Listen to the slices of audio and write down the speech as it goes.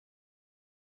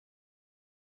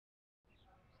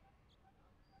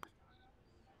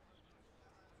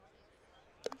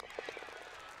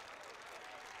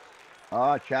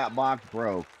Oh, chat box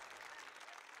broke.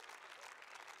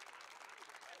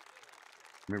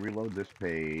 Let me reload this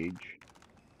page.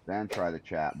 Then try the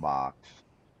chat box.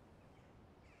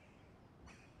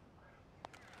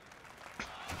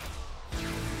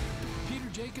 Peter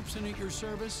Jacobson at your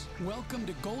service. Welcome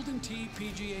to Golden Tee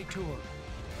PGA Tour.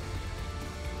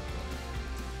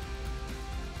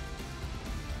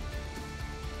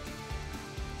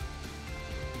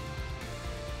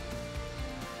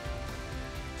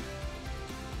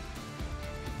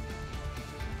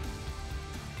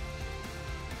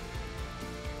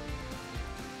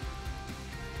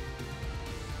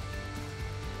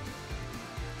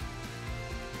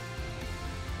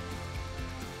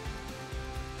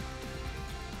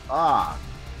 Ah,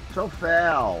 so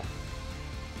fail.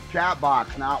 Chat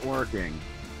box not working.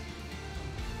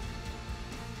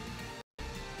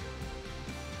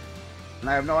 And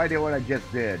I have no idea what I just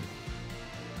did.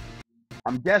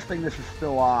 I'm guessing this is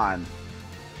still on.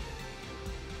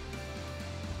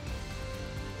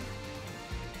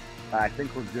 I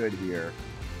think we're good here.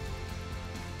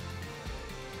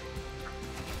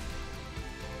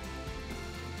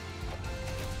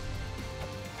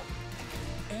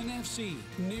 NFC,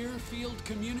 Near Field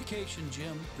Communication,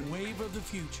 Jim. Wave of the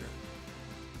future.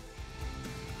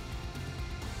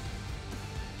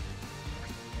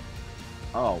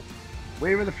 Oh,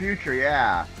 wave of the future,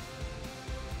 yeah.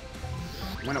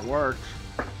 When it works.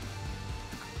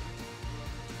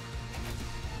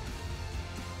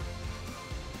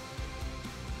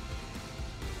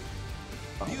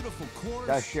 Beautiful course,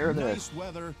 Gotta share this. nice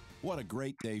weather. What a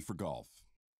great day for golf.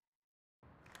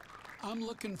 I'm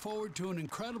looking forward to an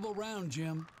incredible round,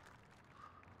 Jim.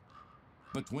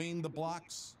 Between the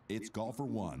blocks, it's golfer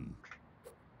one.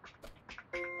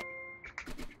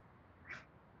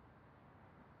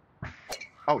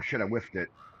 Oh shit, I whiffed it.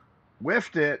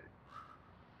 Whiffed it.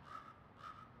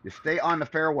 You stay on the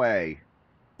fairway.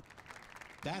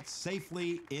 That's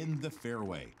safely in the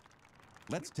fairway.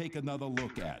 Let's take another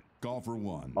look at golfer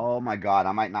one. Oh my god,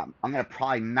 I might not. I'm gonna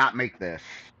probably not make this.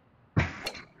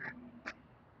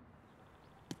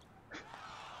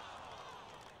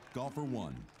 Golfer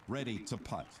one, ready to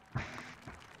putt.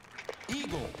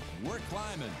 Eagle, we're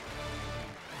climbing.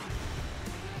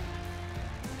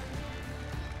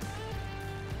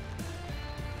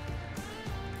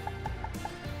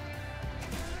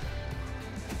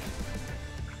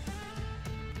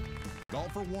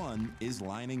 Golfer one is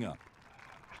lining up.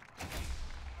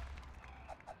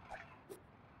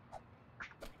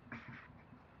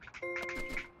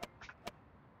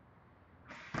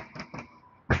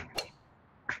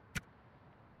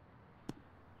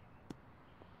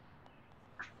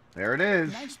 There it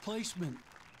is. Nice placement.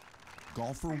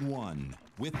 Golfer one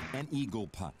with an eagle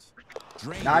putt.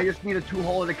 Drain Now I it. just need a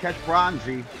two-holer to catch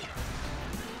bronzy.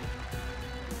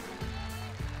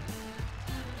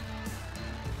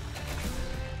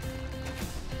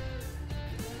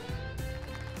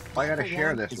 I gotta Golfer share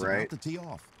one this, is right? about to tee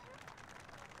off.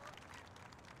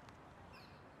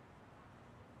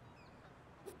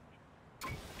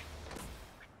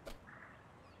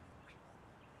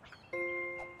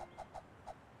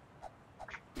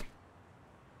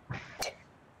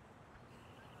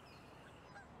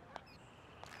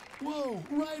 Whoa,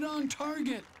 right on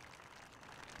target.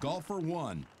 Golfer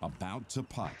one about to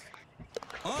putt.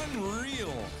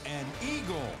 Unreal, an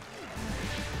eagle.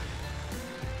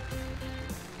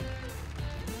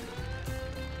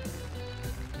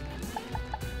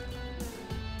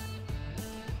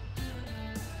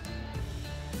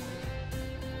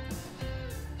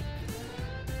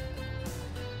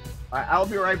 I'll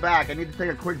be right back. I need to take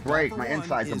a quick break. Golfer My one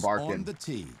insides are is barking. on the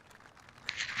tee.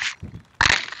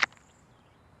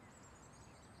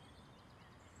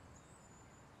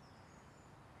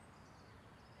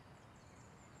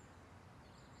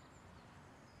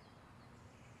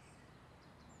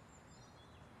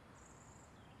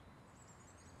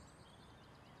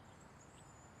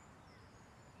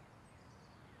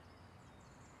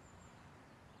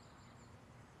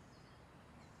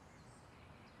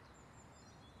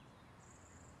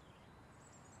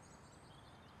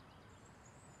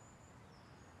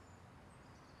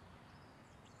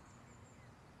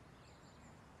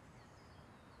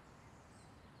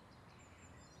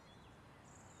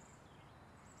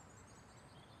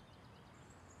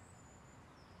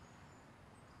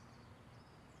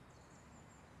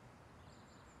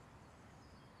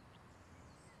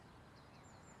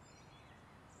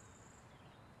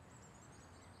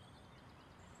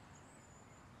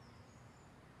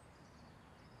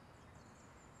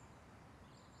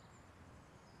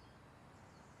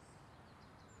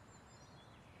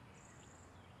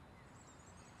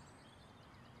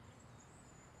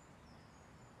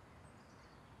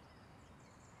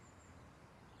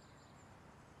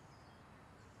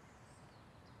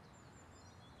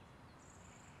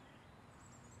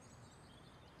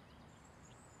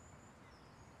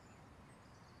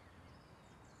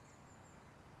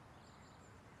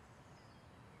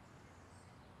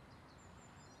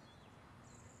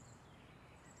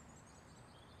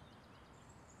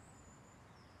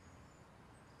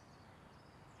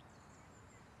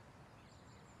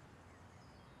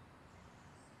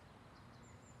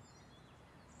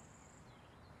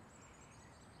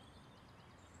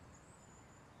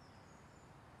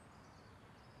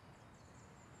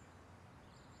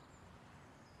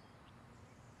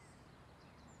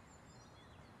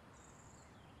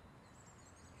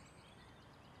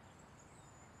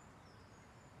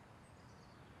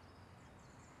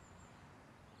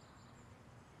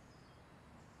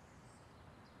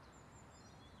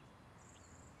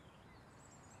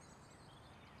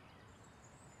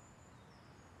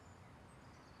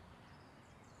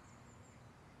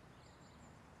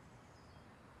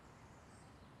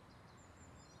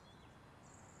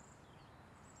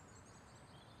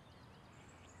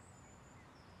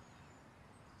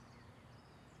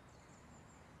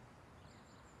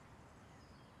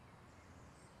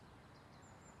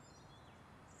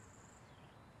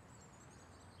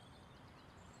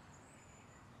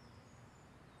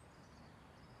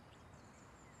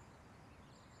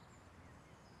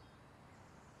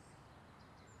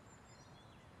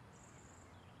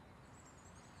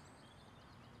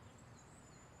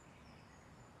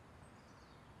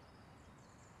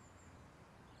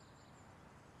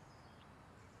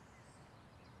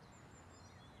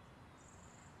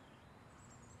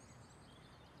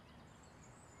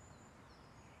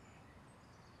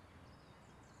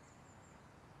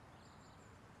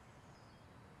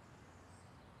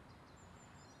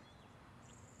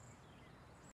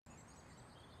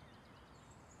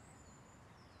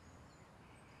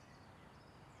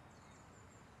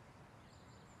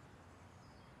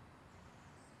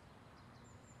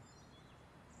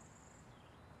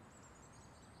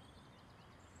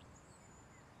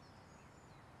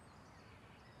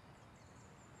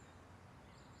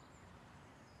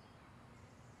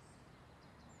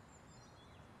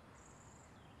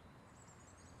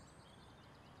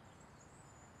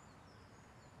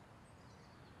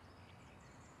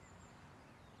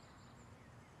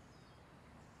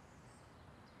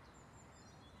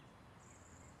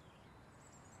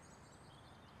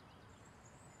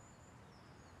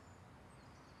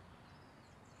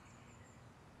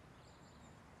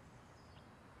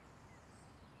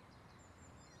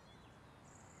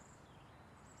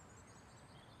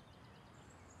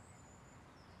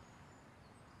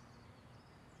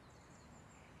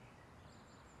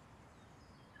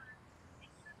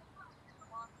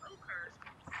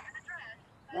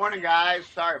 Morning, guys.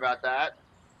 Sorry about that.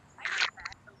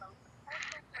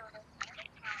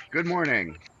 Good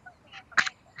morning.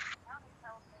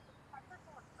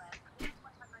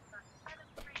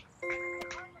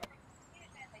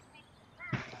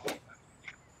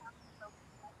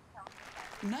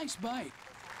 Nice bite.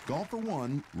 Golfer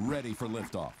 1 ready for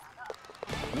liftoff.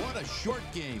 What a short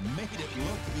game. Made it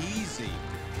look easy.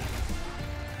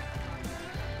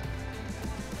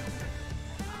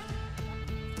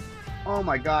 Oh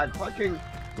my God, fucking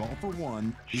Golfer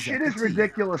 1 shit at is the tee.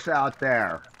 ridiculous out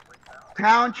there.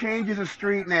 Town changes a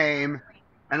street name,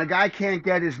 and a guy can't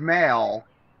get his mail,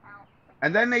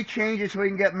 and then they change it so he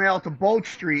can get mail to both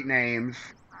street names,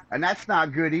 and that's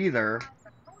not good either.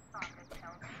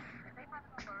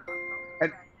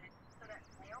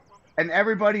 And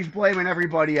everybody's blaming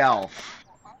everybody else.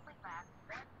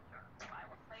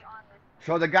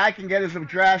 So the guy can get his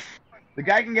address. The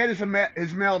guy can get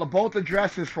his mail to both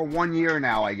addresses for 1 year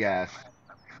now, I guess.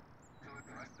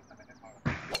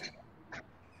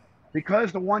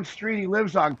 Because the one street he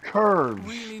lives on curves.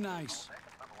 Really nice.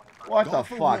 What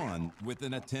Golfer the fuck? 1 with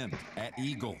an attempt at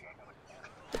eagle.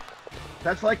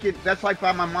 That's like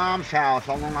by my mom's house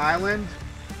on Long Island.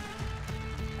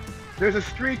 There's a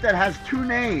street that has two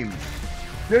names.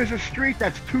 There's a street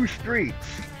that's two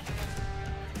streets.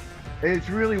 It's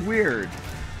really weird.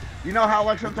 You know how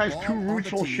like sometimes two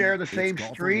routes will share the same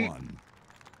street?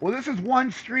 Well, this is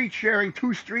one street sharing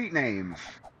two street names.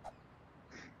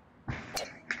 Well,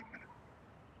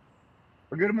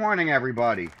 good morning,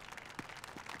 everybody.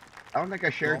 I don't think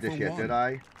I shared this yet, did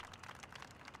I?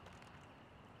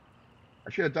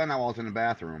 I should have done that while I was in the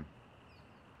bathroom.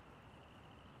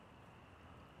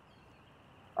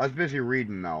 I was busy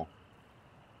reading, though.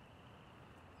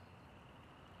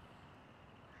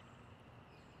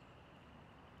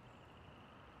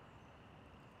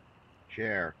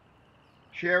 Share.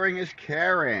 Sharing is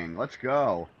caring. Let's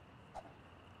go.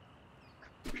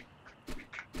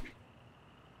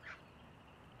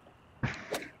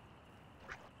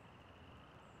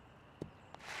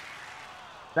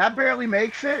 That barely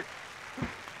makes it?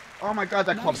 Oh my God,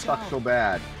 that club sucks so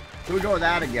bad. Here we go with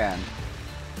that again.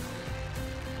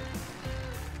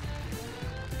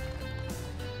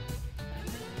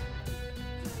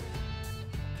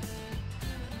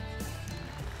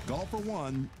 Golfer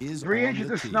 1 is 3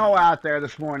 inches of snow out there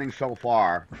this morning so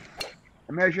far.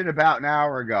 I measured about an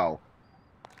hour ago.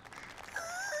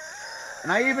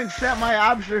 And I even sent my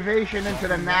observation into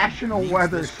the National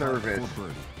Weather Service.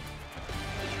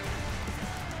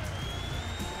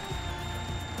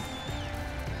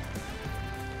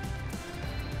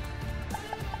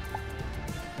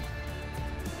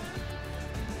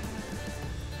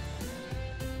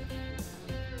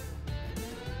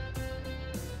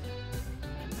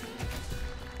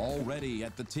 Already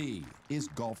at the tee is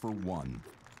golfer 1.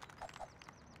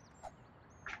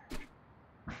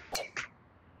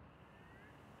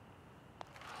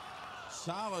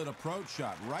 Solid approach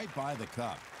shot right by the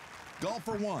cup.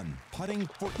 Golfer 1 putting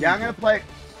for Yeah, I'm gonna play.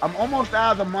 I'm almost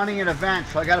out of the money in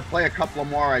events, so I gotta play a couple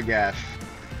more, I guess.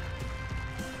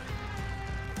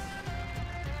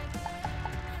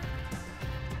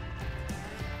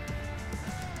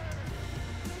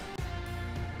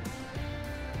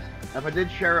 If I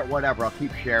did share it, whatever. I'll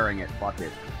keep sharing it. Fuck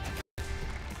it.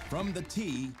 From the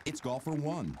tee, it's golfer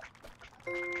 1.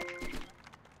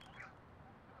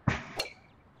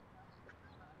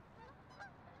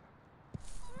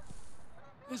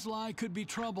 This lie could be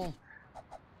trouble.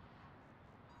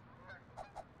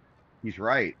 He's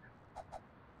right.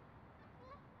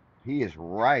 He is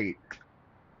right.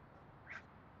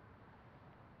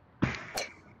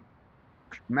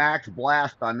 Max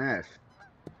blast on this.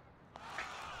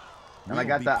 And I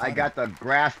got the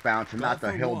grass bounce and not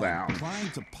the hill bounce. Trying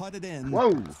to putt it in.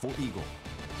 Whoa. For eagle.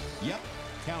 Yep,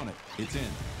 count it. It's in.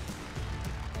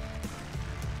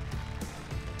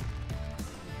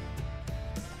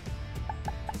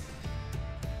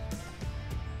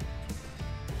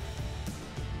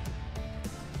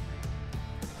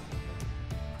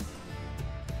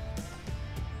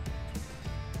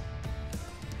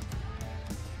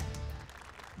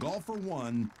 Golfer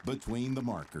 1 between the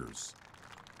markers.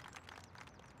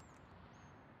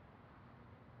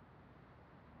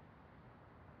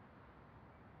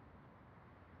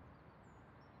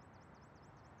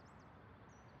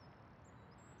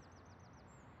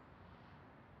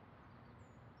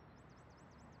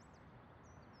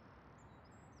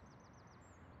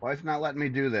 Why is it not letting me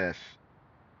do this?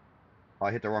 Oh,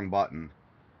 I hit the wrong button.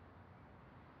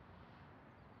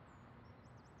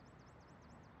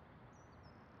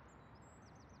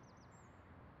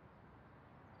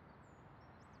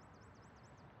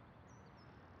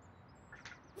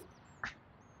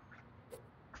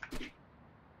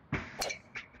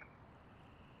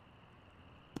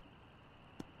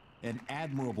 An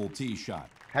admirable tee shot.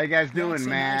 How you guys doing, That's a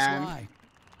man? nice lie.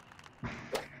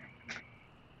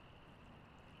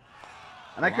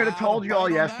 And I could have Wow, told you all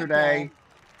bite on that yesterday. ball.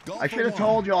 Golf I for should have one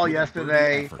told you all with a birdie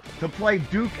yesterday effort. to play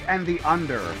Duke and the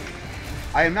under.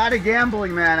 I am not a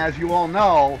gambling man, as you all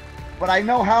know, but I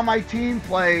know how my team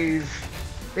plays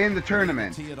in the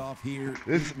tournament. Tee it off here.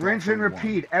 This is rinse golf and for one.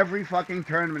 repeat every fucking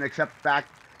tournament except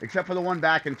for the one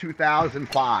back in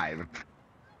 2005.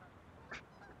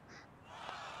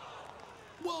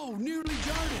 Whoa, nearly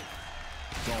jarred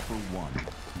it. Golfer one,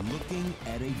 looking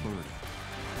at a birdie.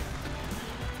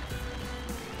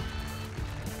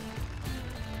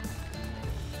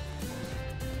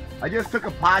 I just took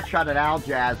a pot shot at Al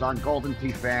Jazz on Golden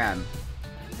Tee Fan.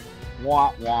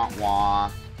 Wah, wah,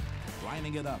 wah.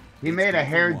 Lining it up. He It's made a golfer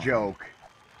hair one. joke.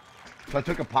 So I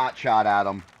took a pot shot at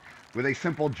him with a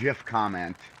simple GIF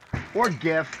comment. Or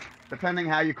GIF, depending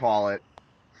how you call it.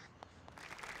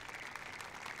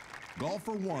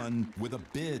 Golfer one with a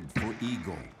bid for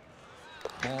eagle.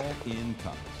 Ball in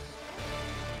cup.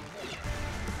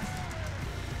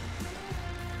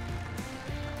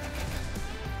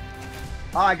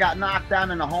 Oh, I got knocked down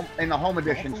in the home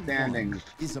edition Golfer standings. one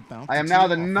is about I to am now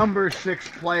tee the off. number 6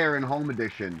 player in home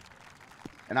edition.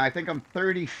 And I think I'm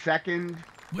 32nd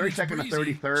When it's 32nd or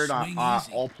breezy, 33rd on swing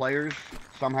easy. all players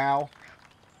somehow.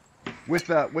 With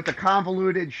the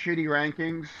convoluted shitty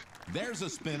rankings. There's a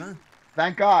spinner.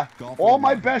 Thank God. Golfer All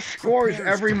my one best scores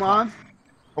prepares every to month.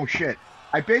 Oh shit.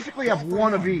 I basically have Golfer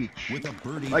one of one each. with a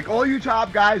birdie. Like all you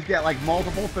top guys get like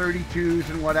multiple 32s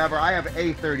and whatever. I have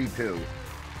a 32.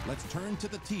 Let's turn to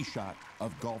the tee shot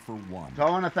of golfer one. So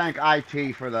I want to thank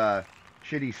IT for the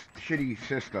shitty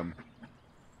system.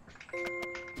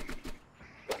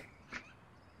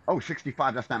 Oh,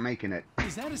 65, that's not making it.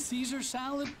 Is that a Caesar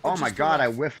salad? Oh or my just a God, I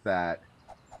loaf? whiffed that.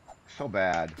 So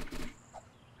bad.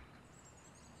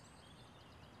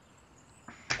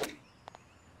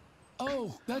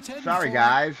 Oh, that's heading Sorry, for it.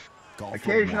 guys. Golfer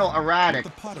Occasional one erratic.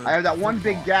 with the putter I have that for one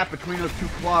big par. gap between those two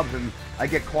clubs, and I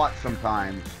get caught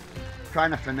sometimes.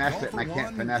 Trying to finesse it, and I Golfer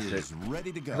can't one finesse it. is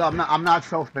ready to go. 'Cause I'm not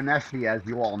so finessey, as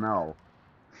you all know.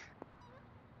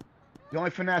 The only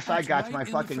finesse I That's got's right my in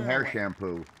the fucking hair fairway.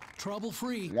 shampoo. Trouble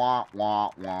free. Wah, wah,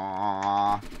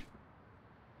 wah.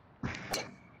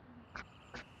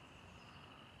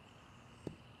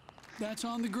 That's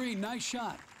on the green. Nice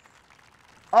shot.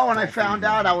 Oh, and I Golfer found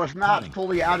one, out I was not putting.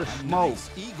 fully out of A smoke. nice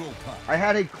eagle putt. I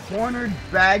had a cornered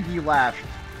baggie left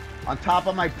on top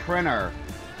of my printer.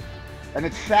 And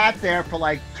it sat there for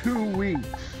like 2 weeks.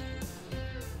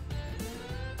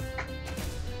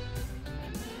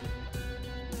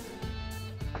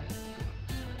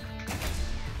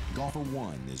 Golfer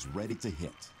one is ready to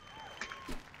hit.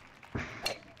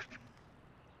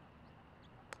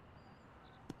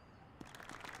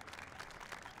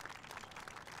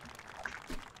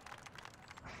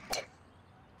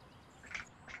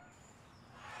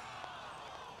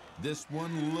 This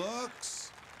one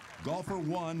looks. Golfer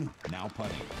one now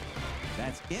putting.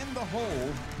 That's in the hole.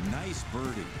 Nice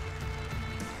birdie.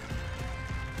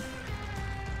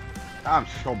 I'm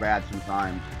so bad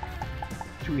sometimes.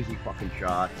 2 easy fucking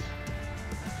shots.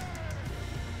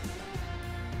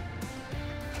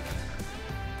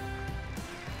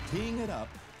 Teeing it up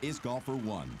is golfer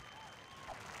one.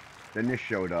 Then this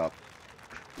showed up.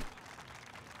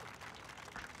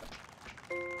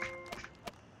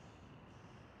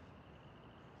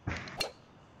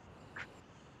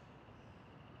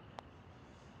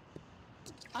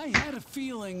 I had a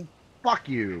feeling. Fuck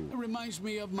you. It reminds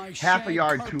me of my Half a shag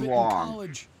yard carpet too in long.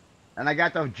 college. And I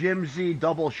got the Jim Z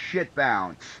double shit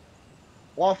bounce.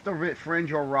 Off the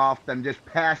fringe or rough, then just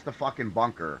past the fucking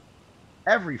bunker.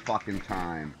 Every fucking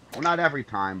time. Well, not every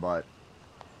time, but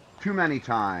too many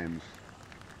times.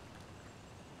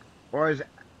 Or as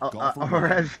Golfer or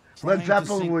one, as trying Led to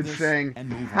Zeppelin sink would this sing, and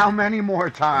move how on. many more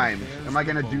times There's am I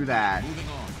the gonna do bogey. that? Moving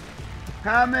on.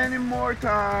 How many more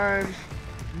times?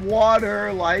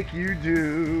 Water like you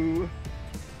do.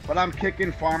 But I'm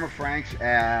kicking Farmer Frank's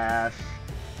ass.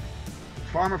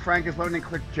 Farmer Frank is learning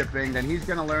click chipping, then he's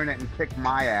gonna learn it and kick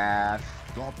my ass.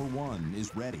 Golfer one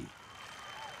is ready.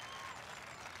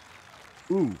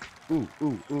 Ooh, ooh,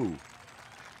 ooh, ooh.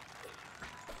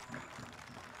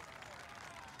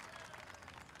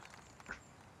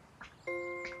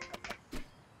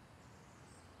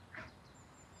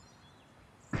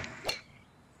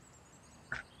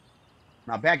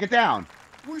 Now back it down.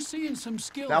 We're seeing some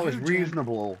skill. That was here,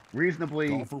 Jim. reasonably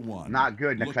Golfer one. not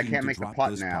good because I looking can't to make the drop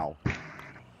putt this now.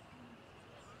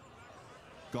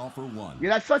 Golfer one. Yeah,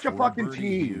 that's such a for fucking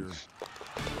birdie here. tease.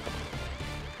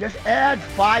 Just add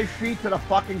 5 feet to the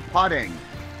fucking putting.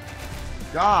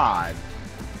 God.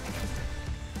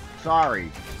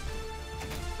 Sorry.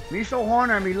 Miso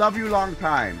Horner, me love you long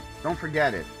time. Don't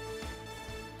forget it.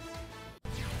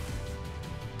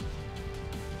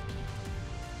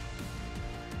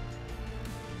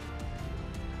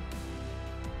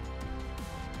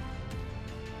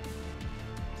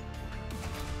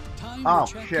 Time Oh,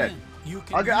 to check shit. in. You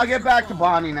can I'll use get your back to phone.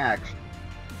 Bonnie next.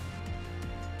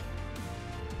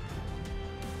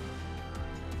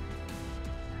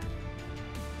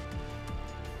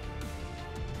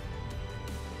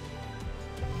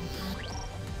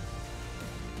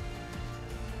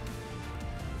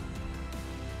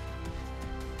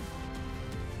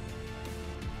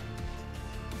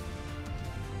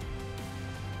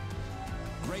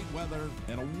 Great weather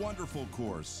and a wonderful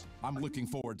course. I'm looking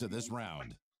forward to this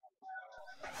round.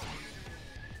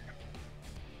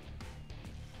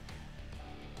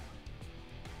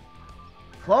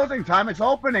 Closing time, it's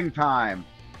opening time.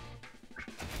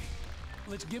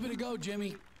 Let's give it a go,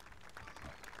 Jimmy.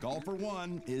 Golfer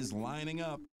 1 is lining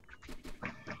up.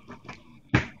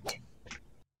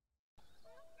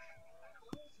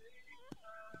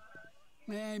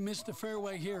 Hey, missed the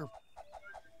fairway here.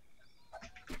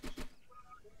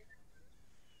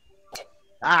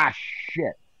 Ah,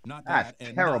 shit. Not That's that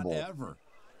and terrible. not ever.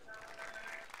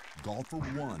 Golfer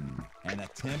 1, an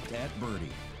attempt at birdie.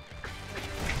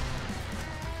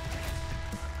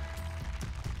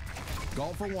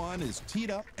 Golfer 1 is teed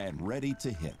up and ready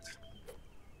to hit.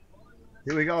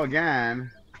 Here we go again.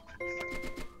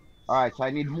 All right, so I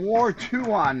need more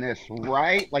 2 on this,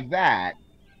 right? Like that.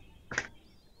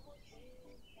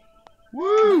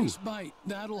 Woo! Nice bite.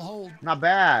 That'll hold. Not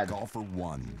bad. Golfer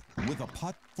 1 with a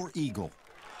putt for eagle.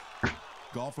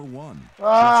 Golfer 1.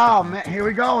 Oh, man, here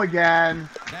we go again.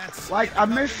 That's Like,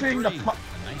 I'm missing the putt.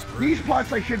 These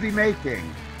putts I should be making.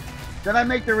 Then I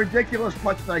make the ridiculous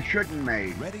putts that I shouldn't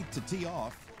make. ready to tee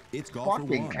off. It's golfer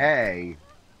Fucking 1. A.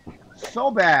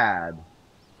 So bad.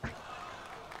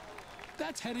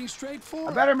 That's heading straight I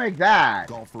forward. better make that.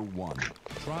 Golfer 1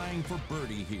 trying for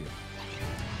birdie here.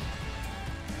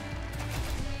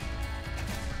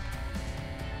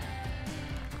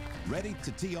 Ready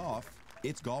to tee off.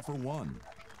 It's golfer 1.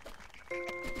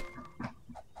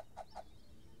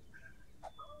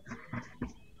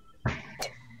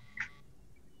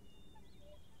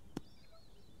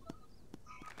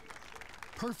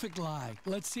 Perfect lie.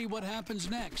 Let's see what happens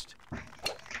next.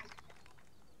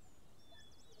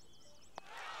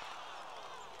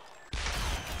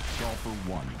 Golfer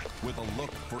 1 with a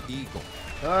look for eagle.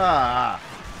 Ah.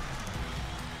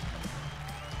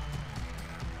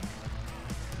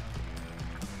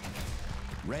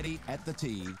 Ready at the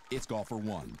tee. It's golfer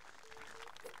 1.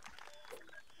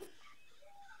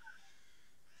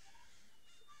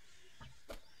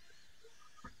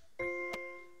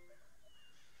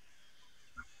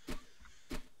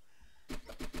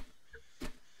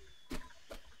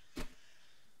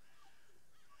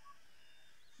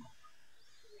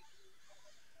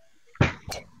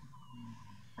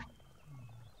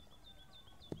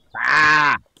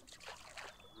 Ah.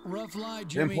 Rough lie, Didn't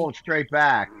Jimmy. pull it straight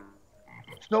back.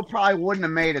 Still probably wouldn't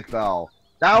have made it, though.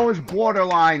 That was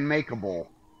borderline makeable.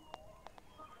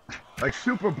 Like,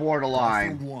 super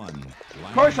borderline. Golfer 1.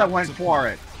 Of course I went for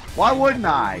it. Why wouldn't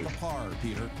I? With a par,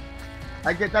 Peter.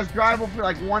 I get that's drivable for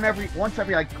like once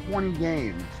every like 20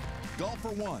 games. Golfer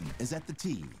 1 is at the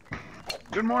tee.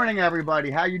 Good morning, everybody.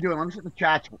 How you doing? Let me see if the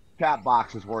chat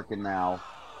box is working now.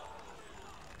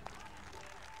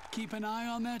 Keep an eye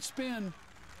on that spin.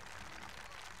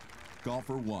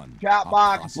 Golfer 1. Chat A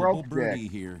box possible broke birdie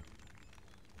dick. here.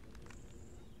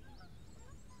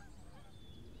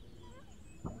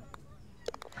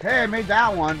 Hey, I made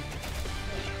that one.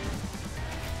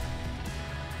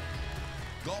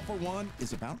 Golfer 1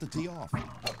 is about to tee off.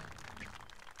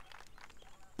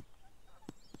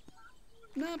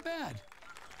 Not bad.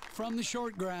 From the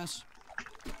short grass.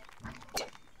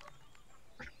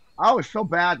 I was so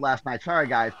bad last night. Sorry,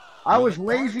 guys. I was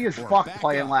lazy as Or fuck back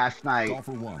playing up. last night.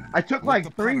 Golfer 1. I took with like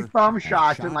the 3 putter thumb and a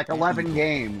shots in shot like at 11 eagle.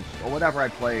 games or whatever I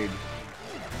played.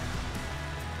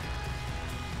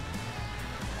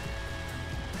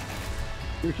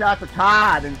 Good shot to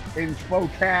Todd in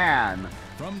Spokane.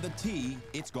 From the tee,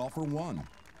 it's golfer 1.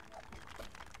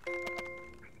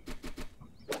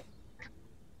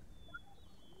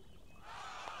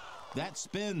 That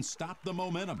spin stopped the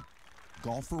momentum.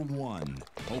 Golfer 1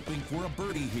 hoping for a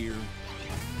birdie here.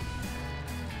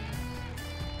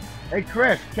 Hey,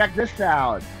 Chris, check this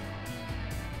out.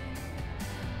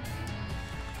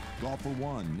 Golfer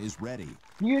 1 is ready.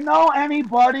 Do you know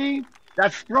anybody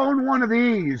that's thrown one of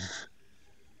these?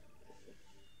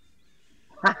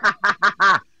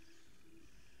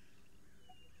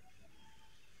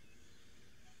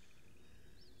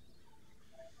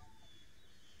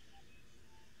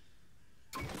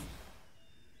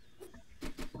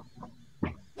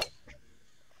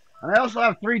 And I also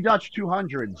have 3 Dutch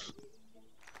 200s.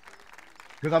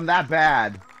 Because I'm that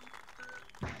bad.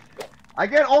 I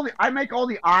make all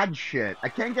the odd shit. I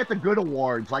can't get the good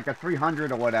awards like a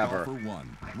 300 or whatever. Golfer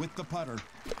 1 with the putter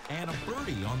and a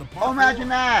birdie on the par. Oh, imagine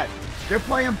that. They're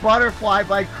playing Butterfly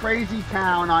by Crazy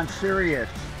Town on Sirius.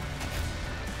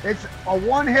 It's a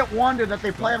one-hit wonder that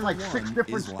they play on like 6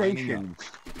 different stations.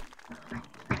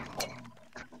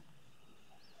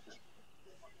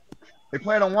 They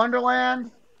play it on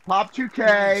Wonderland, Pop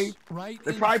 2K. Right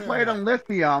They probably play it on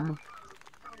Lithium.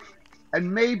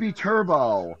 And maybe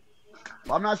Turbo.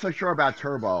 Well, I'm not so sure about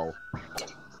Turbo.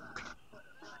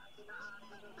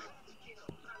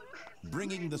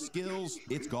 Bringing the skills,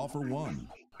 it's Golfer 1.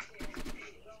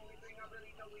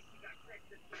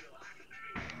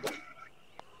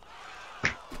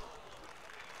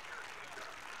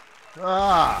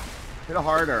 Ah, hit it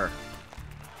harder.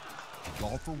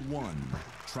 Golfer 1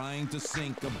 trying to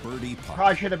sink a birdie putt.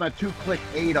 Probably should have been a 2-click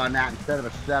 8 on that instead of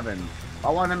a 7. I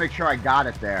wanted to make sure I got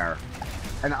it there.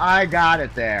 And I got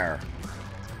it there.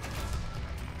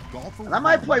 And I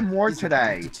might play more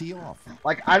today.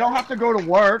 Like, I don't have to go to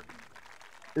work.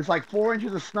 There's like 4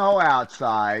 inches of snow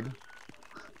outside.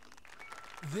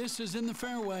 This is in the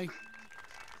fairway.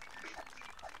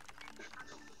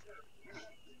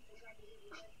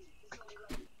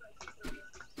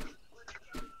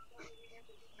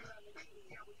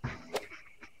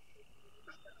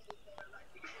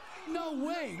 No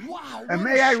way. Wow. And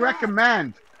may I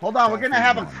recommend, hold on, we're going to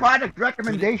have a product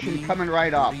recommendation coming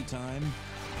right up.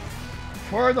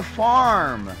 For the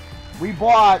farm, we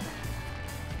bought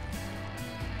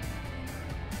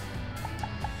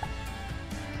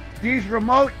these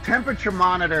remote temperature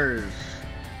monitors.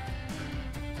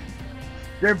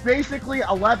 They're basically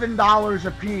 $11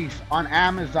 a piece on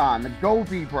Amazon, the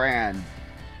Govee brand.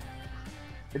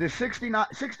 It is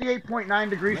 68.9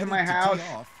 degrees in my house,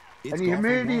 and the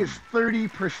humidity is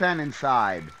 30%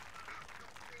 inside.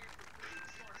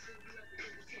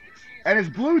 And it's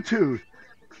Bluetooth.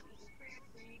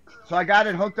 So I got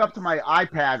it hooked up to my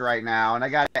iPad right now, and I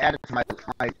got to add it to my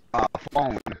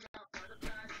phone.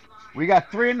 We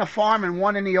got 3 in the farm and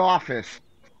 1 in the office.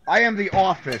 I am the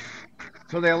office,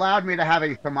 so they allowed me to have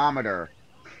a thermometer.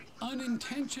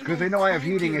 Because they know I have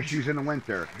heating issues in the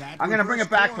winter. I'm going to bring it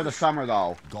back for the summer,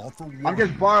 though. I'm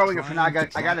just borrowing it for now. I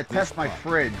got to test my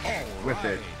fridge with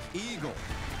it.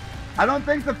 I don't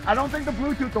think the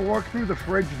Bluetooth will work through the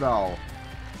fridge, though.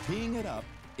 Teeing it up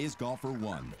is Golfer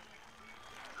 1.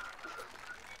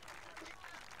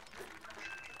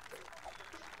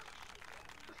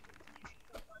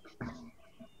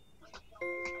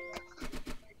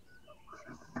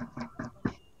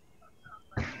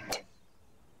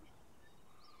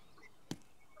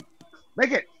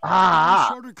 Make it. Ah.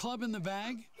 Shorter club in the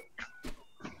bag.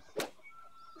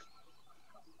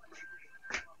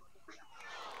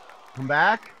 Come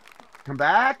back. Come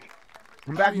back.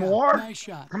 Come back more. Nice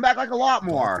shot. Come back like a lot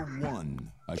more. Golfer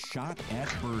 1, a shot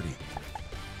at birdie.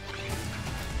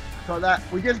 So that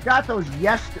we just got those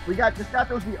we just got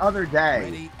those the other day.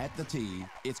 Ready at the tee.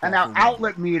 It's and our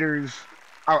outlet meters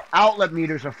are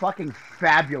fucking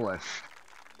fabulous.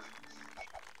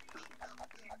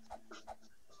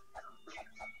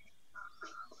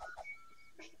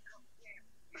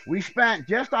 We spent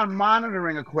just on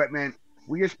monitoring equipment.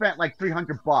 We just spent like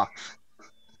 $300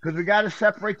 because we got to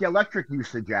separate the electric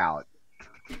usage out.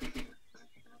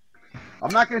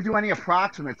 I'm not going to do any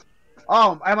approximates.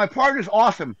 Oh, and my partner's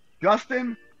awesome,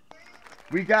 Justin.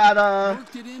 We got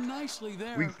worked it in nicely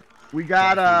there. we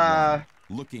got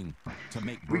looking to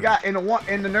make we got in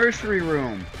the nursery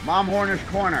room, Mom Horner's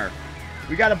corner.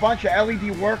 We got a bunch of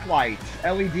LED work lights,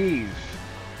 LEDs,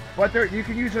 but you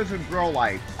can use those as grow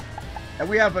lights. And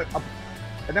we have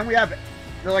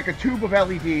they're like a tube of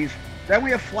LEDs. Then we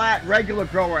have flat, regular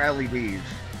grower LEDs.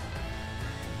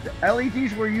 The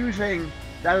LEDs we're using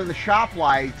that are the shop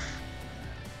lights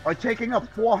are taking up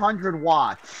 400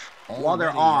 watts while they're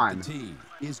on.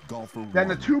 Then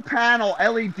the 2-panel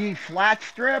LED flat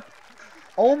strip,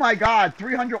 oh my God,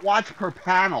 300 watts per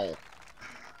panel.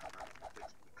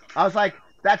 I was like,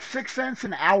 that's 6 cents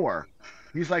an hour.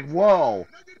 He's like, whoa.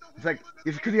 It's like,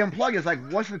 it's because he unplugged. It's like,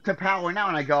 what's the to power now?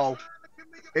 And I go,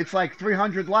 it's like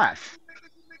 300 less.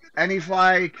 And he's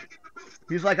like,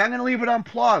 I'm gonna leave it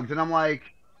unplugged. And I'm like,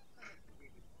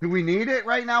 do we need it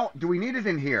right now? Do we need it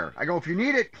in here? I go, if you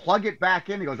need it, plug it back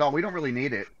in. He goes, oh, we don't really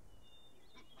need it.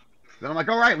 Then I'm like,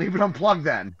 all right, leave it unplugged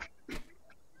then.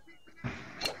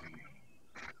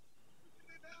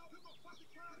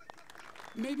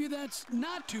 Maybe that's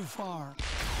not too far.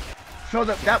 So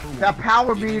that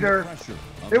power meter,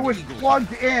 it was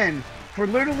plugged in for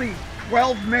literally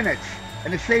 12 minutes,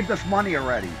 and it saved us money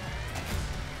already.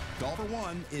 Golfer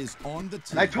 1 is on the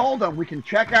tee. And I told them we can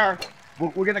check our.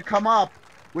 We're going to come up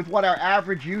with what our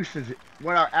average usage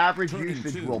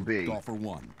will be. Golfer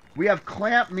 1. We have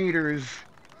clamp meters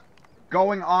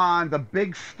going on the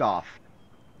big stuff.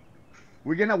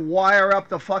 We're going to wire up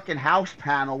the fucking house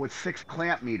panel with 6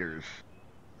 clamp meters.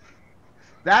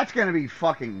 That's going to be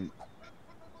fucking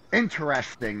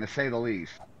interesting, to say the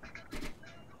least.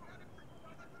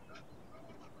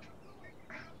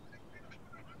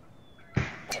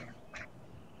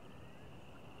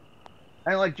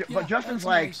 And like, but Justin's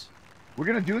like, nice. we're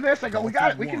gonna do this. I go, we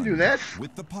got it. We can do this.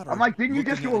 With the putter, I'm like, didn't you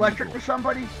just do electric for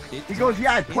somebody? He goes,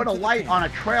 yeah, I put a light on a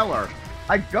trailer.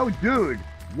 I go, dude,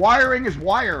 wiring is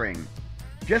wiring.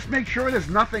 Just make sure there's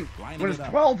nothing. When it's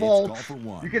 12 volts,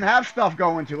 you can have stuff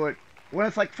going to it. When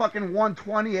it's like fucking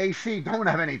 120 AC, don't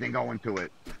have anything going to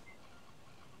it.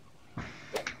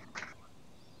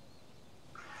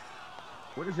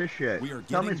 What is this shit?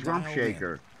 Tell me it's Rump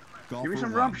Shaker. Give me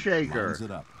some Rump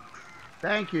Shaker.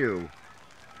 Thank you.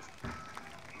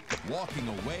 Walking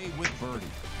away with birdie.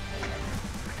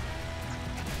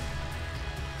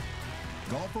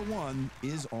 Golfer 1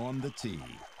 is on the tee.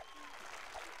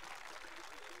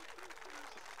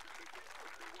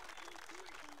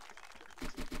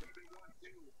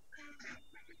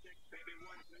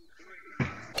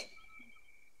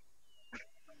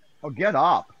 Oh, get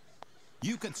up.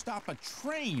 You could stop a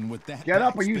train with that. Get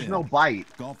up or use no bite.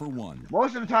 Golfer 1.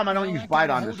 Most of the time I don't use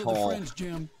bite on this hole.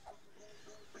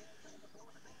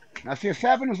 Now see, a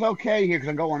 7 is okay here because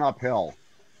I'm going uphill.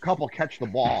 Couple catch the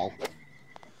ball.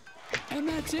 And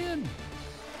that's in.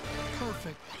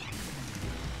 Perfect.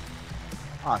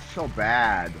 Ah, so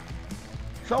bad.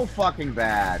 So fucking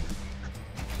bad.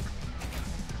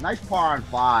 Nice par on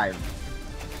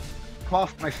 5.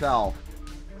 Cost myself.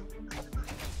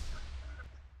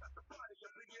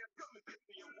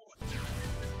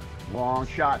 Long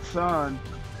shot, son.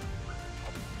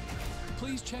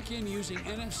 Please check in using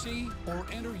NFC or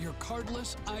enter your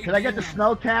cardless ID. Can I get the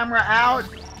snow camera out?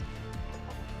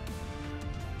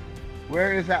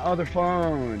 Where is that other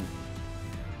phone?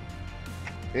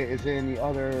 It is in the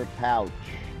other pouch,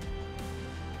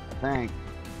 I think.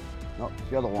 No, it's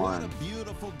the other one. What a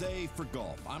beautiful day for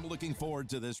golf. I'm looking forward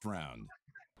to this round.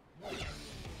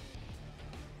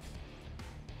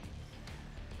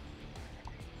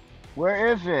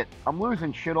 Where is it? I'm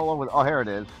losing shit all over. Oh, here it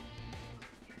is.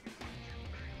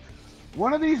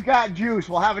 One of these got juice.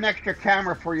 We'll have an extra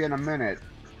camera for you in a minute.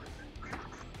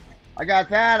 I got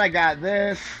that. I got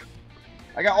this.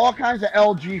 I got all kinds of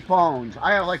LG phones.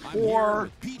 I have like 4.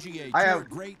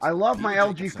 I love my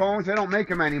LG phones. They don't make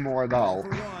them anymore though.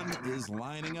 One is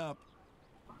lining up.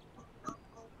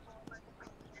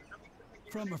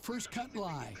 From a first cut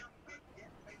lie.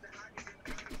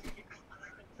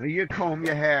 You comb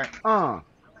your hair. Some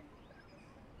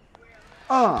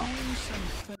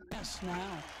finesse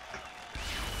now.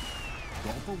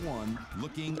 Golfer 1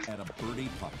 looking at a birdie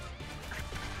putt.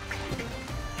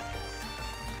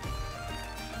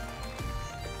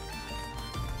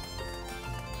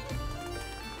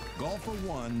 Golfer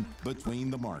 1 between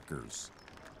the markers.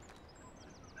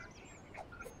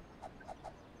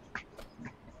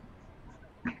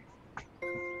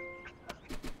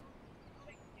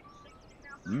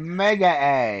 Mega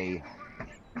A.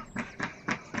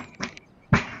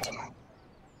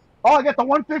 Oh, I got the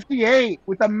 158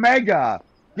 with the Mega.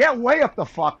 Get way up the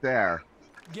fuck there.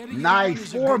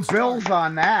 Nice. 4 bills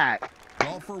on that.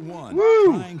 Golfer 1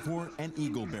 Woo! trying for an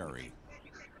Eagleberry.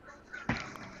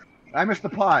 I missed the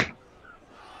putt.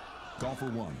 Golfer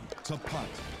 1 to putt.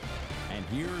 And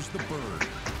here's the bird.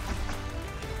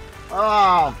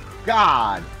 Oh,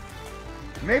 God.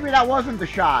 Maybe that wasn't the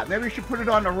shot. Maybe we should put it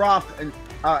on the rough and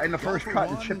in the first cut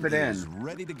and chip it in.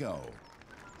 Ready to go.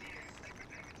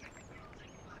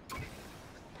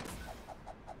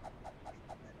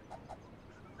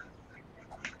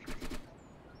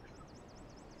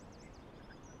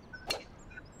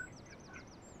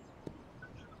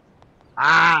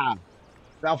 Ah,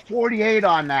 about 48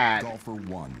 on that. Golfer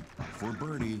 1 for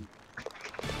birdie.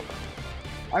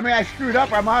 I mean, I screwed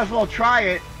up. I might as well try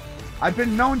it. I've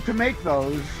been known to make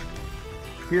those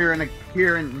here and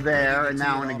there and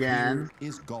now and again.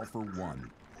 Is golfer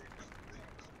 1.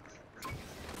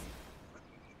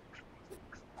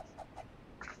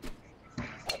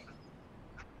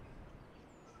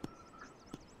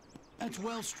 That's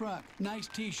well struck. Nice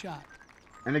tee shot.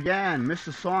 And again, missed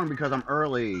the song because I'm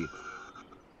early.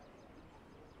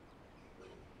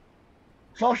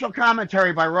 Social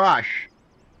commentary by Rush.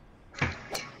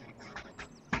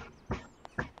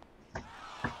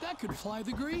 That could fly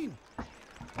the green.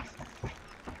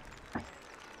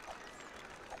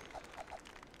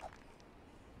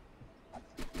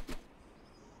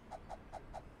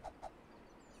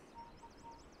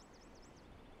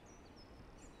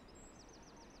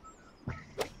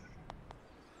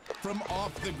 from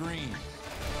off the green.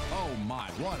 Oh my,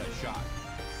 what a shot.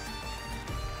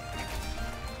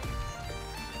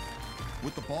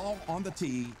 With the ball on the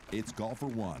tee, it's golfer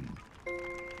one.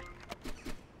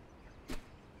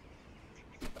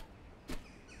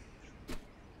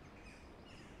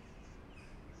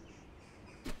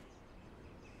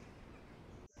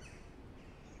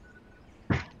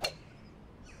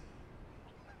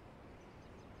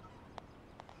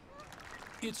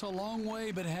 It's a long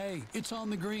way, but hey, it's on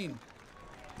the green.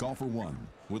 Golfer one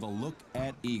with a look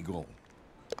at eagle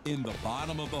in the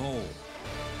bottom of the hole.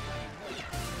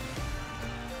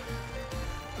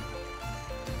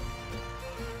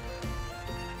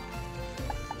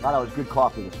 Thought it was good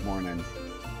coffee this morning.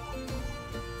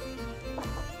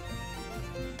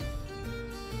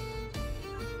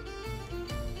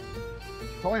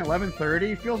 It's only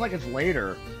 11:30. Feels like it's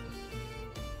later.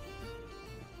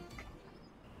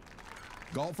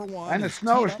 Golfer one. And the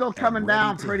snow is still coming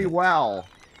down pretty well.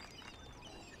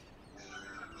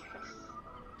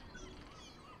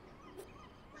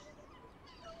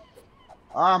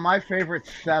 Ah, my favorite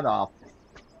setup.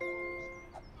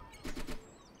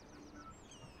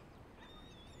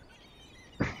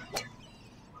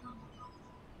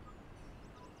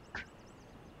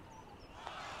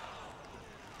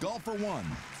 Golfer one,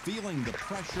 feeling the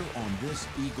pressure on this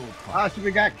eagle putt. Ah, so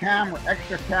we got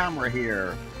extra camera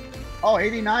here. Oh,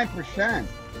 89%.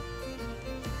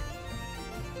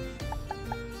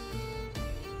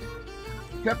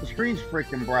 Except the screen's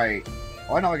freaking bright.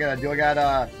 Oh, I know what I gotta do. I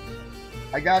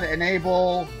gotta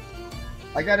enable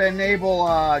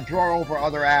drawer over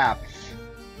other apps.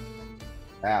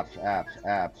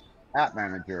 App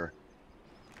manager.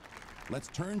 Let's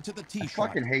turn to the tee I shot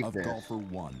fucking hate of this. golfer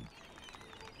one.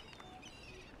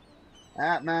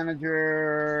 App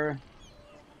manager.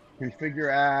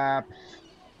 Configure apps.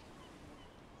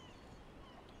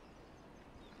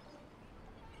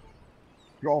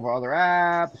 Drawer over other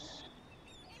apps.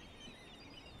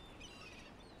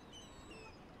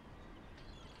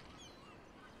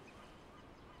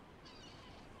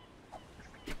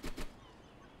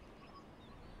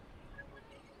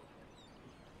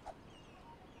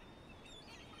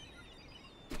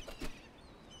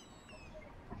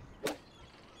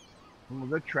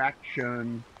 The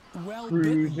traction, Well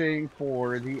cruising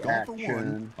for the Golfer action,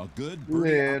 one, a good birdie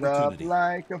lit up opportunity.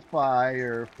 like a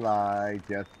firefly,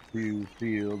 just to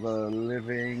feel the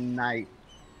living night.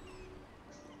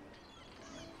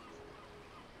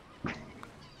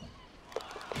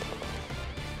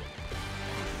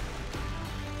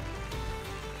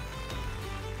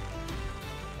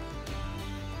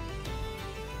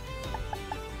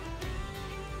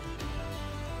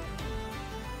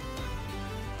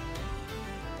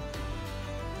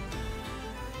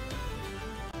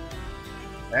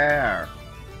 There.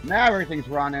 Now everything's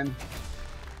running.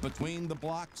 Between the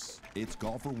blocks, it's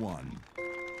golfer one.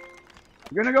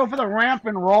 We're gonna go for the ramp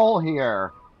and roll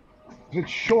here. It's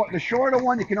short. The shorter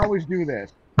one, you can always do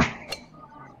this.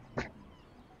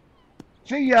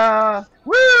 See ya!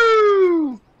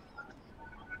 Woo!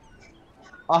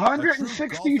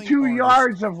 162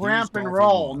 yards of ramp and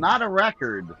roll, not a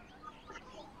record.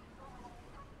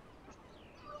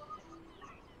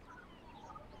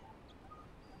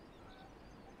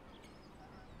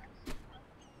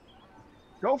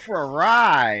 Go for a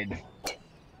ride.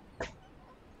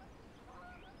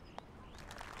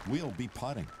 We'll be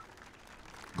putting.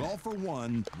 Golfer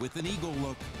one with an eagle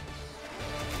look.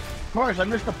 Of course, I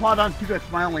missed the putt on two. That's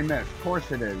my only miss. Of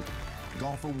course it is.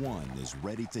 Golfer one is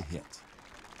ready to hit.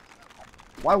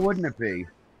 Why wouldn't it be?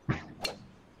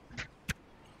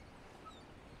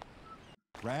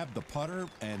 Grab the putter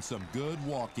and some good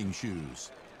walking shoes.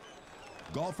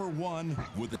 Golfer one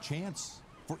with a chance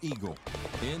for eagle.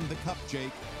 In the cup,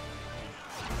 Jake.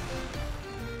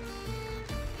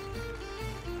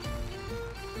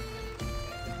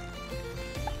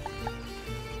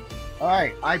 All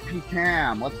right, IP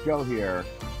cam. Let's go here.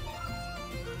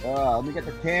 Let me get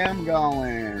the cam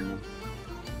going.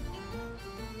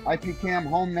 IP cam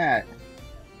home net.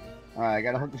 All right, I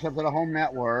gotta hook this up to the home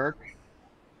network.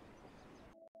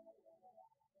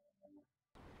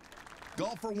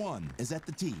 Golfer one is at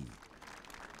the tee.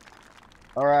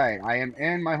 All right, I am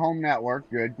in my home network.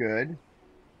 Good, good.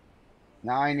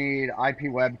 Now I need IP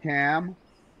webcam.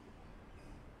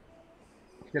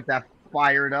 Let's get that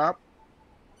fired up.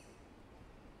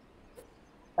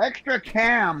 Extra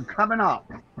cam coming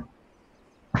up.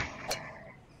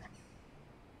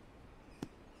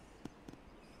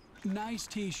 Nice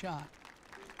tee shot.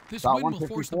 This About wind will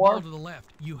force the 154. ball to the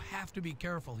left. You have to be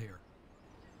careful here.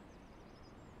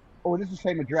 Oh, it is the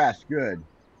same address. Good.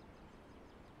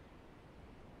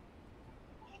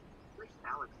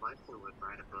 Flexen would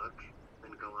write a book,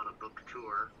 then go on a book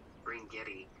tour, bring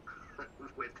Getty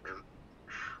with him.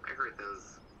 I heard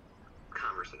those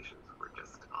conversations were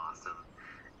just awesome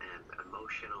and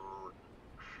emotional.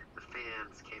 The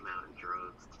fans came out in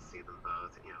droves to see them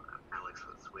both. You know, Alex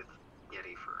was with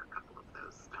Getty for a couple of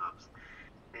those stops.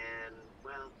 And,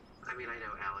 well, I mean, I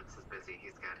know Alex is busy.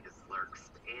 He's got his Lurks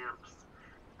amps,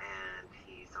 and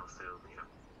he's also, you know...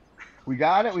 We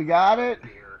got it, we got it.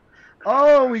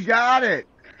 Oh, we got it.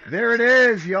 There it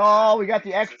is, y'all. We got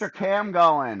the extra cam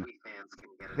going.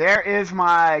 There is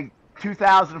my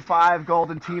 2005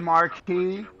 Golden Tee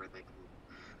marquee.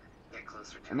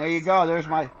 And there you go.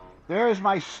 There's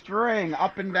my string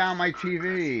up and down my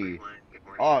TV.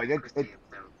 Oh,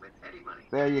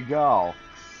 there you go.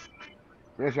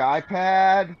 There's your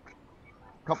iPad.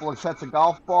 A couple of sets of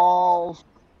golf balls.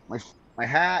 My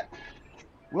hat.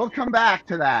 We'll come back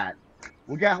to that.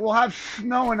 We'll have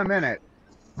snow in a minute.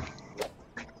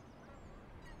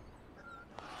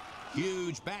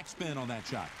 Huge backspin on that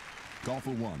shot. Golfer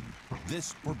 1.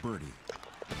 This for birdie.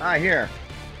 All right, here.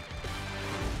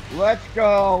 Let's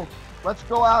go. Let's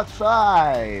go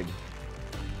outside.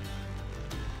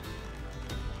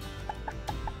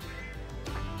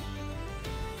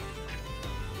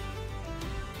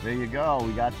 There you go.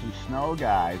 We got some snow,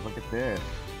 guys. Look at this.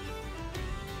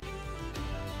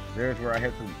 There's where I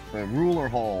hit the ruler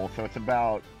hole. So it's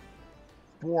about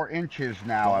 4 inches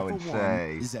now, I would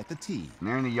say. Is at the tee. And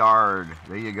they're in the yard.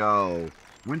 There you go.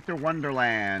 Winter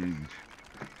Wonderland.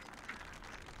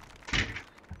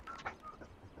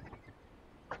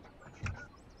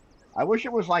 I wish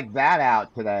it was like that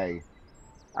out today.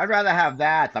 I'd rather have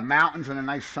that. The mountains and a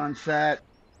nice sunset.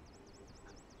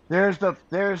 There's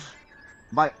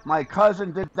my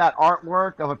cousin did that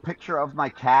artwork of a picture of my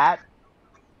cat.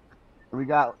 We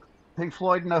got Pink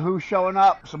Floyd and the Who showing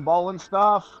up, some bowling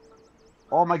stuff.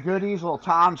 All my goodies, little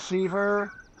Tom Seaver.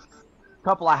 A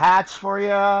couple of hats for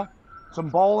you. Some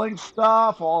bowling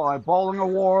stuff, all my bowling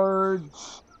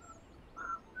awards.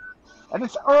 And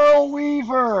it's Earl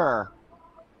Weaver.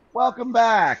 Welcome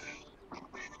back.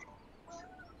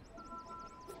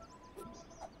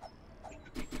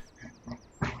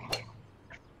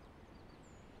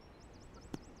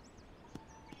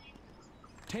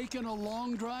 Taking a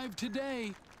long drive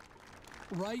today,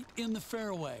 right in the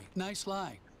fairway. Nice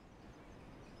lie.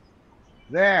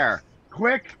 There.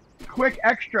 Quick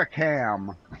extra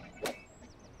cam.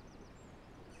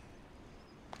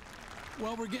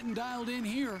 Well, we're getting dialed in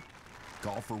here.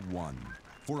 Golfer 1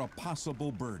 for a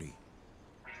possible birdie.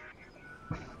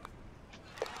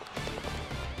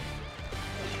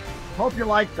 Hope you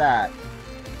like that.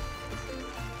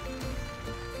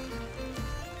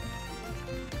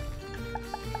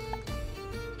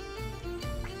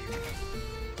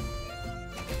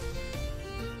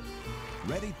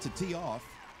 Ready to tee off,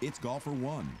 it's Golfer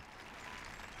 1.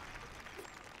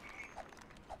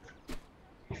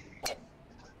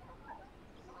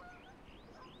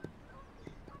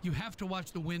 You have to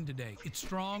watch the wind today. It's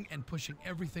strong and pushing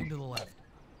everything to the left.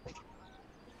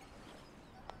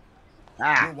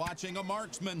 We're watching a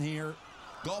marksman here.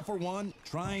 Golfer 1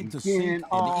 trying to sink an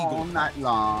all eagle. night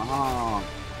long,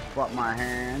 but my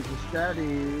hands are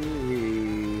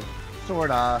steady.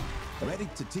 Sorta. Ready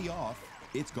to tee off,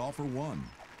 it's Golfer 1.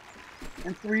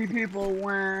 And 3 people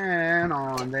went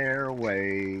on their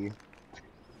way.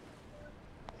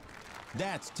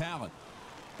 That's talent.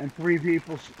 And 3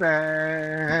 people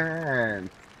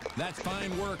stand. That's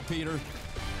fine work, Peter.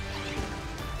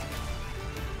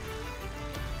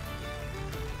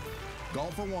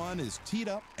 Golfer 1 is teed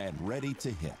up and ready to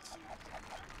hit.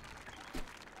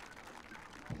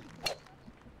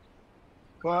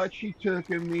 But she took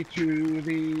me to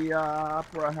the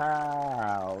opera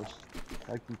house,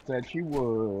 like she said she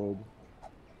would.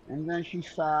 And then she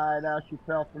sighed out, she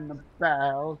fell from the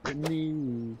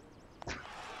balcony.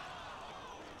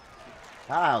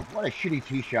 Ah, what a shitty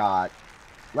tee shot.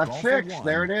 Left Golfer 6, 1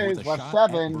 there it is, with a left shot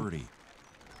at 7. birdie.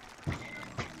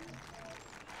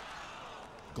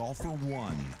 Golfer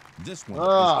 1. This one is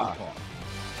Ugh. caught.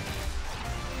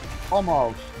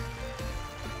 Almost.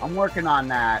 I'm working on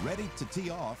that. Ready to tee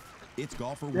off, it's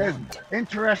Golfer There's 1.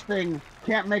 interesting,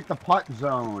 can't make the putt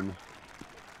zone.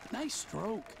 Nice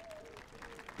stroke.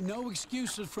 No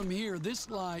excuses from here. This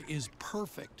lie is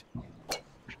perfect.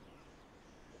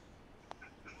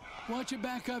 Watch it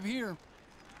back up here.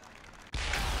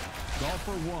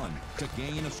 Golfer 1 to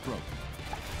gain a stroke.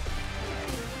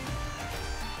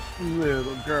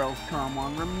 Little girls, come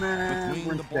on, Between the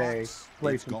Remembrance Day. blocks,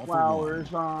 Play it's some Golfer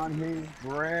flowers on his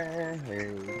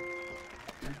grave.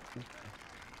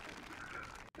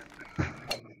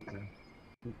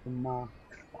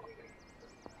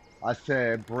 I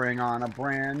said, bring on a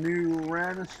brand new The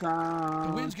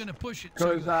renaissance. wind's going to push it,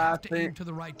 so you 'Cause I have to aim think to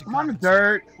the right to I'm on the compensate.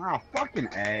 dirt. Oh, fucking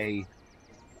A.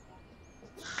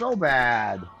 So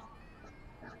bad.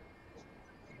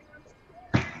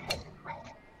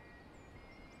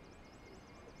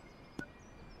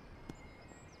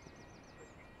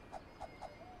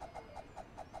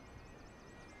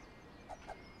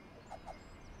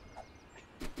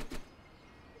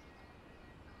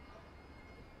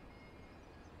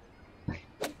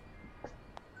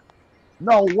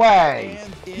 No way.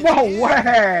 And it's No in.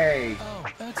 way. Oh,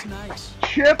 that's nice.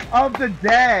 Chip of the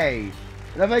day.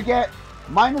 And if I get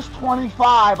minus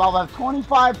 25, I'll have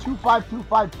 25, 25,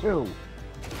 252.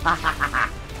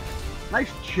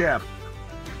 Nice chip.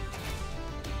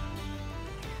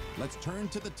 Let's turn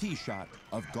to the tee shot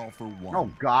of golfer one. Oh,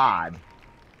 God.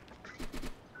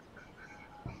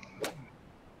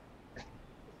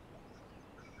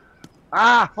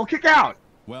 Ah, oh, kick out.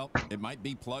 Well, it might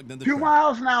be plugged in the 2 track.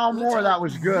 miles an hour Let's more, hope that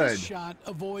was good. This shot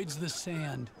avoids the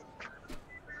sand.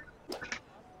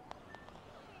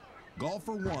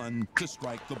 Golfer one to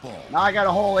strike the ball. Now I got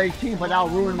a hole 18, but that'll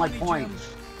ruin my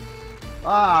points.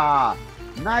 Ah,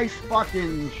 nice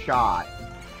fucking shot.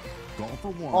 Golfer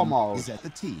one Almost. is at the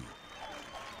tee.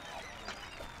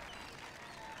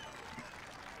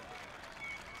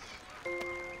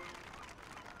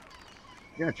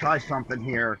 Gonna try something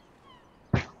here.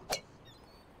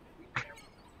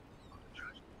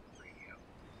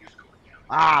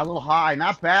 Ah, a little high.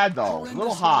 Not bad though. A Horrendous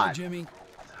little lie, hot. Jimmy.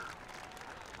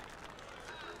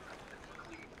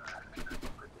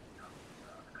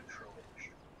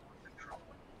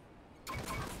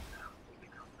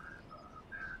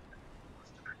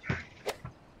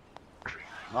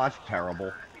 Oh, that's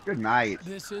terrible. Good night.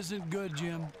 This isn't good,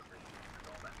 Jim.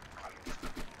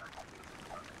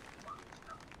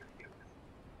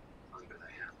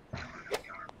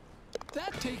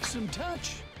 That takes some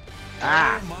touch.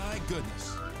 Ah, Oh my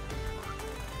goodness.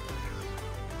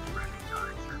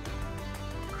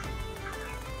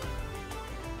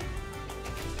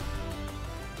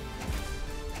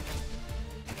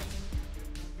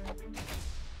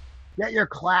 get your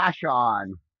clash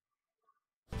on.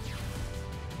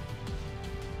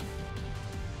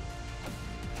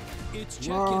 It's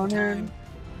check-in Running. time.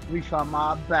 Police on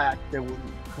my back, they will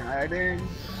hide in.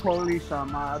 Police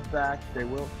on my back, they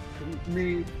will shoot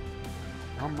me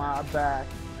on my back.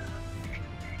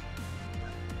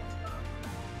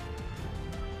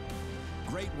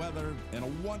 Great weather and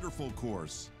a wonderful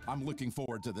course. I'm looking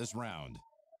forward to this round.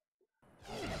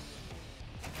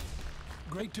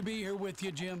 Great to be here with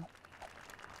you, Jim.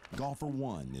 Golfer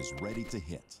one is ready to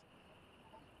hit.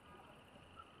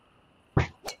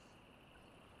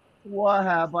 What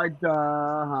have I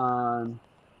done?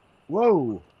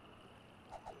 Whoa.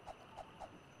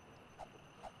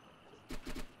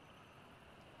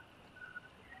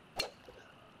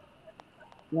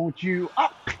 Won't you? Oh,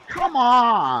 come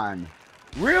on.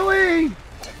 Really?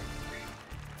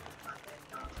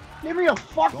 Give me a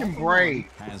fucking Golfer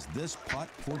break. one has this putt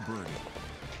for birdie.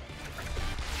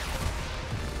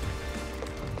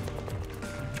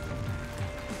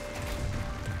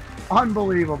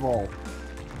 Unbelievable.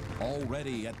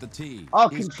 Already at the tee. Oh,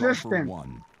 is consistent. golfer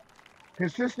one.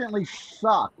 Consistently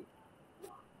suck.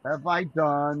 Have I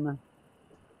done?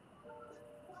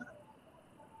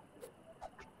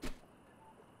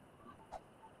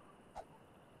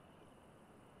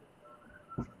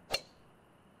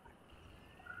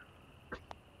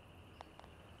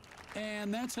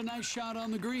 And that's a nice shot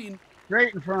on the green.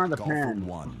 Straight in front of the Golfer pin.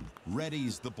 one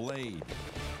readies the blade.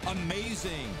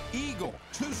 Amazing. Eagle.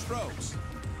 2 strokes.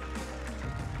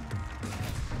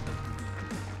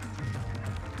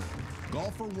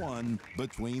 Golfer one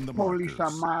between the Police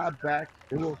markers. on my back,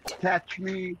 they will catch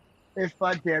me if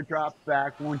I dare drop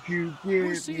back. Won't you We're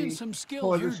give seeing me some skill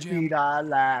for here, the Jim. speed I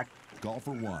lack?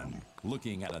 Golfer one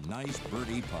looking at a nice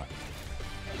birdie putt.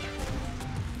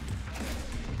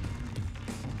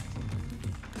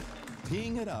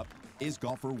 Teeing it up is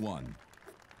golfer one.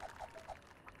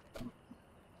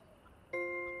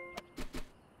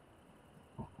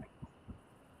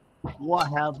 What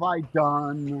have I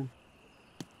done?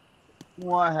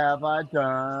 What have I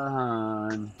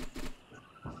done?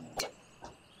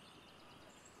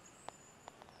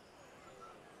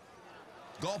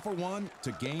 Golfer one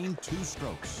to gain 2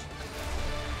 strokes.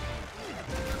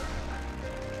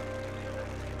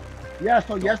 Yeah,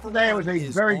 so yesterday was a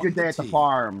is very on good the day at the tee.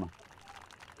 farm.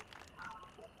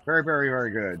 Very, very,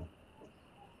 very good.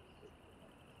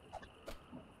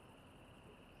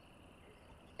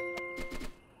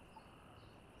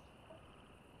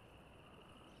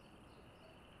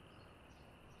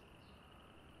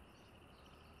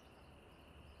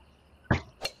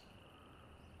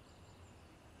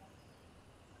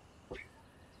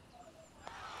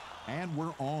 And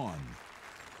we're on.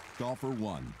 Golfer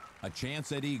 1, a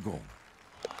chance at eagle.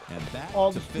 And that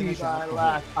All to the finish speed out I the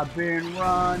lack. hole. I've been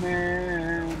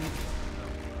running.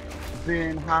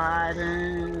 Been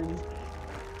hiding.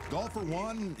 Golfer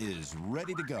 1 is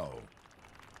ready to go.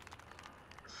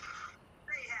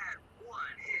 They had one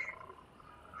hit,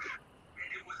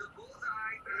 and it was a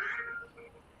bullseye.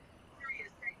 Serious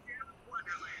Sam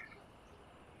Wonderland.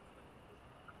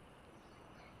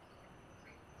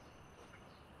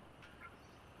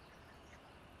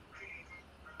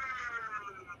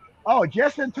 Oh,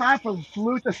 just in time for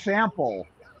Salute the Sample.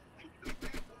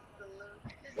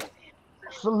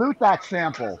 Salute that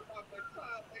sample.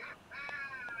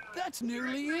 That's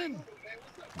nearly in.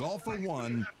 Golfer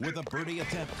 1 with a birdie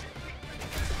attempt.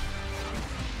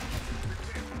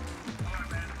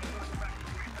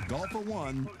 Golfer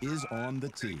 1 is on the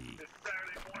tee.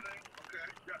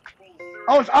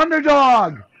 Oh, it's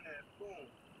underdog.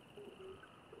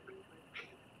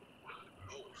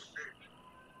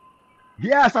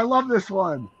 Yes, I love this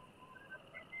one.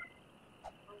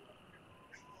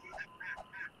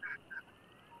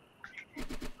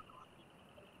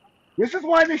 This is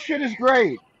why this shit is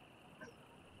great.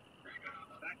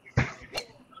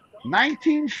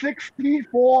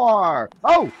 1964.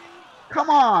 Oh, come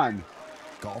on.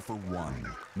 Golfer 1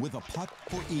 with a putt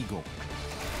for eagle.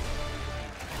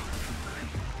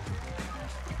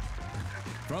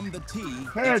 From the tee.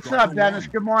 Hey, it's what's up, Golfer Dennis?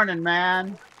 1. Good morning, man.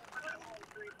 And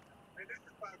this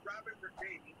is by Robert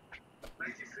Burgani,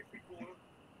 1964,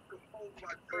 composed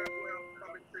by Treadwell,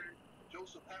 Covington,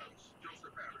 Joseph Harris.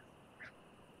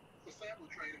 The sample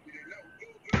train, if you didn't know.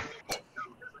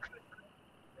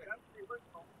 That's the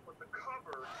original, but the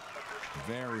cover of this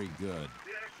Very good.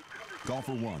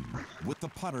 Golfer 1 with the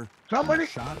putter. Somebody- and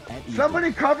a shot at eagle.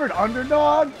 Somebody covered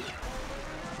underdog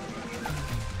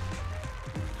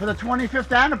for the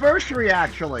 25th anniversary,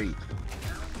 actually.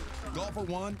 Golfer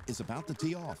 1 is about to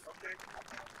tee off.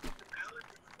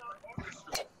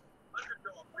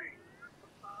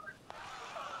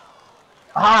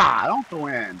 Ah, don't go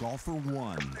in. Golfer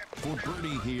 1 for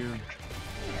birdie here.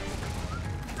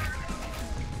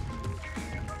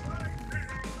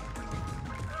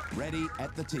 Ready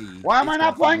at the tee. Why am I It's not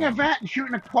Golfer playing 1. event and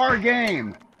shooting a par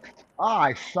game? Ah,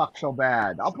 I suck so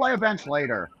bad. I'll play events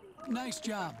later. Nice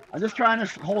job. I'm just trying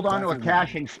to hold on to a Golfer 1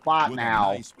 cashing spot with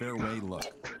now. a nice fairway look.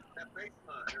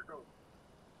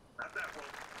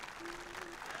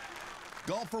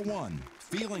 Golfer 1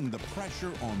 feeling the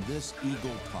pressure on this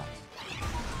eagle putt.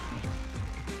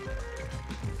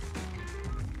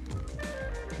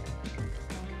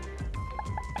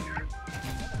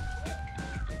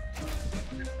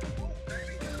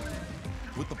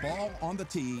 With the ball on the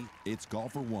tee, it's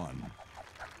Golfer 1.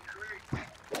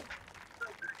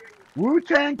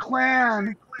 Wu-Tang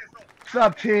Clan,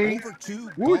 sub T. Over to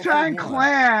Wu-Tang Golfer 1.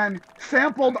 Clan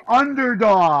sampled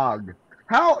Underdog.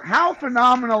 How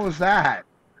phenomenal is that?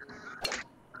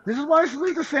 This is why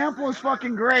Salute the Sample is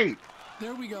fucking great.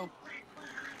 There we go.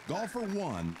 Golfer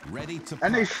 1 ready to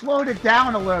And they putt. slowed it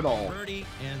down a little. Birdie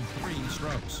in 3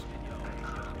 strokes.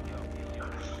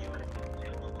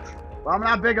 Well, I'm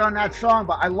not big on that song,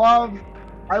 but I love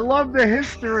the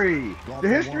history. The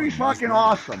history's fucking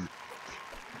awesome.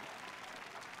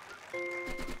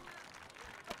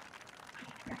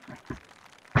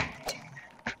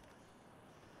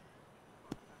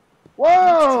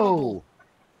 Whoa!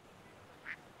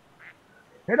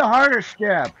 Hit a harder,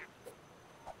 Skip.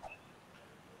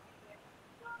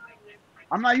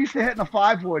 I'm not used to hitting a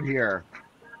 5-wood here.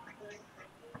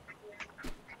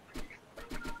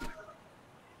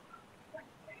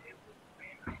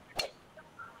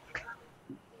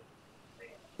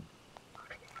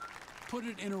 Put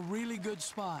it in a really good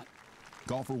spot.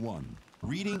 Golfer 1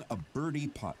 reading a birdie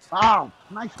putt. Oh,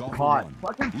 nice Golfer putt. 1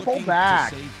 Fucking looking pull to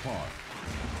back. save par.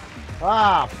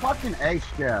 Ah, fucking A,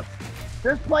 Skip.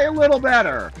 Just play a little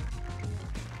better.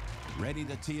 Ready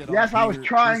to tee it Yes, off I was here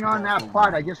trying is on that Golfer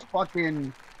putt. 1. I just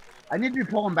fucking... I need to be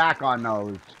pulling back on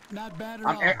those. Not bad at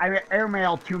I all.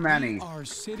 airmailed too many. We are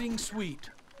sitting sweet.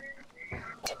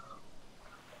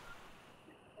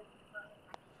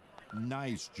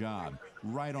 Nice job.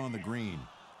 Right on the green.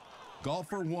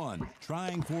 Golfer 1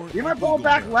 trying for You an might pull eagle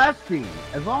back there. lefty.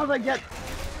 As long as I get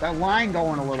that line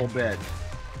going a little bit.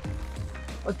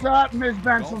 What's up, Miss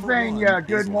Pennsylvania? one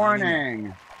Good is lining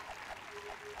morning.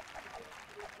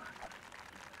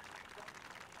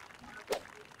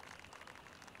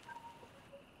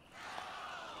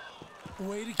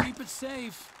 Way to keep it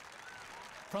safe.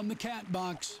 From the cat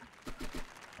box.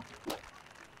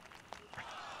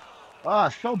 Oh,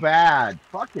 so bad.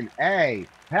 Fucking A.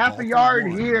 Half a Golfer yard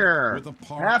 1 here. with a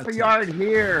par Half a attempt. yard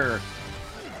here.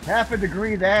 Half a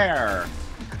degree there.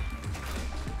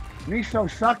 Me so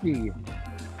sucky.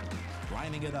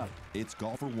 Lining it up, it's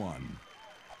golfer one.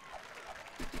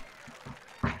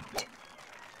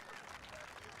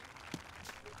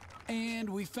 And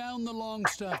we found the long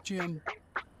stuff, Jim.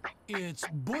 It's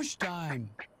bush time.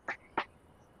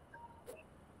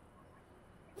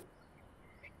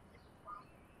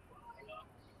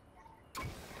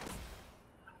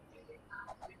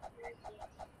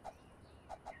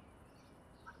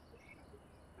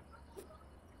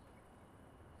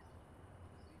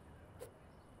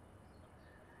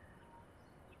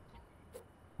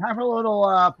 Have a little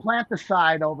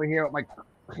planticide over here with my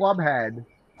club head.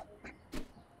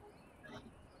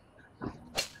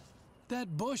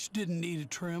 That bush didn't need a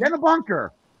trim. Get in the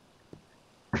bunker.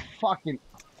 Fucking.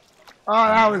 Oh, And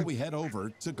that now was we head over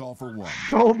to golfer one.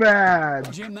 so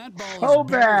bad. Jim, that ball So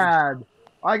is buried. bad.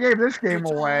 I gave this game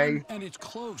It's away. on, and it's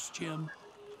close, Jim.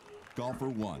 Golfer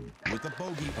one with a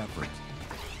bogey effort.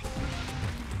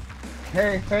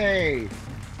 Hey, hey.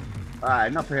 All right,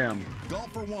 enough of him.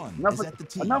 Golfer one Enough is of, at the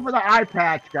tee. enough of the eye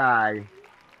patch guy.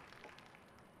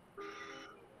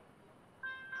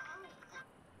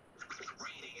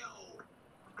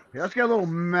 Yeah, let's get a little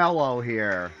mellow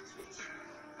here.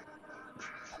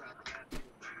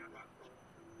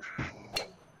 A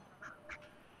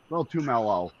little too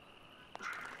mellow.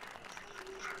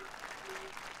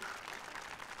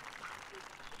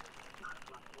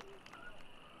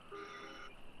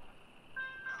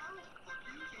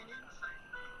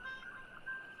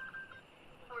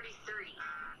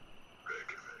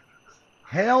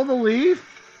 Hail the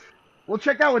leaf? We'll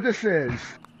check out what this is.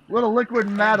 Little liquid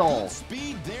metal. Good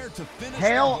speed there to finish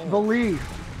Hail the the hole.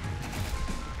 leaf.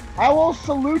 I will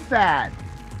salute that.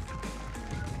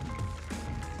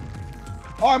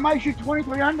 Oh, I might shoot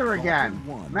 23 under Golfer again.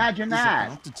 one Imagine is that.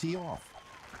 about to tee off.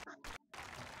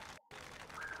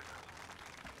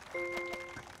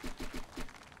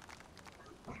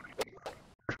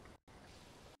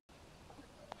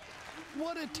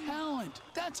 What a talent.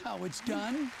 That's how it's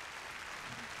done.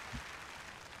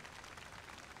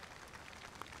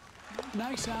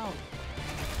 Nice out.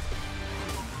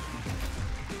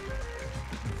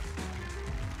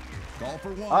 Golfer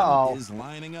one Uh-oh. is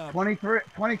lining up.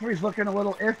 23 is looking a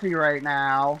little iffy right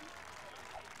now.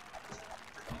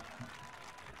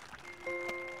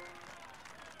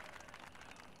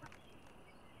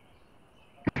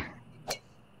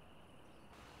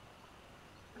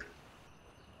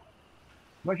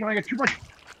 But you want to get too much.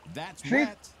 That's See,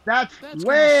 wet. that's That's gonna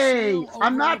way. sail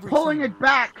I'm over not pulling everything. it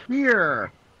back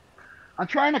here. I'm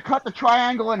trying to cut the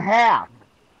triangle in half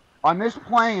on this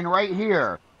plane right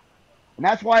here. And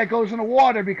that's why it goes in the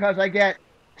water, because I get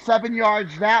 7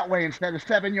 yards that way instead of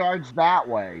 7 yards that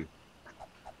way.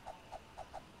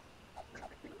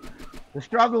 The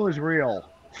struggle is real.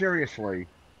 Seriously.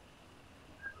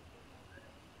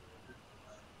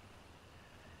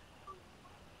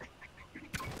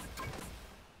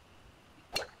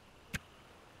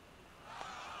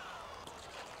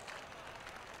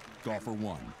 Golfer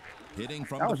one hitting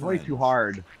from That the was way fringe. too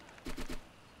hard.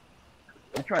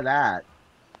 Let's try that.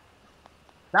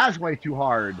 That was way too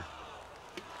hard.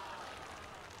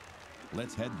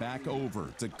 Let's head back over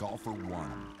to golfer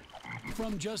one.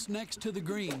 From just next to the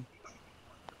green.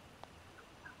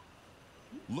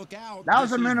 Look out. That was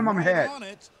this a is minimum right hit. on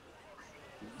it.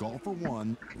 Golfer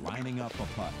one lining up a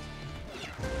putt.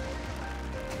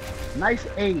 Nice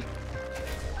 8.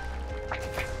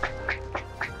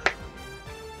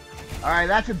 All right,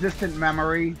 that's a distant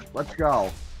memory. Let's go.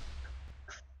 All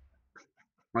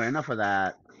right, enough of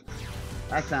that.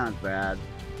 That sounds bad.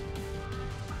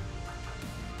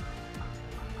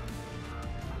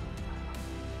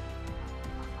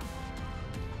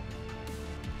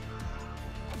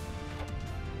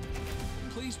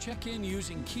 Please check in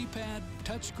using keypad,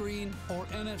 touchscreen, or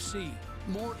NFC.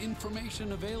 More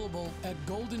information available at that.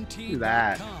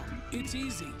 goldentee.com. It's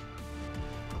easy.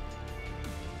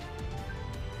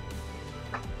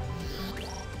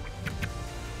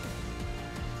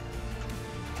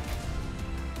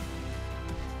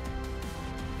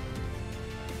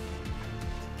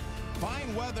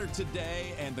 Fine weather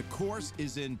today, and the course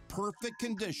is in perfect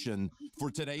condition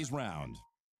for today's round.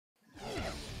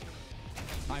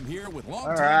 I'm here with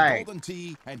longtime right. Golden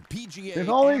Tee and PGA There's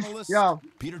always, analyst yo,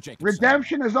 Peter Jacobson.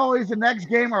 redemption is always the next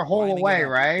game or hole Lining it away, up,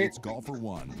 right? It's golfer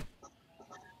one.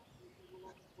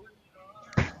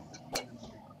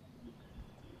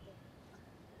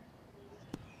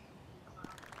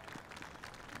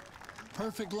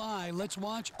 Perfect lie. Let's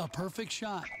watch a perfect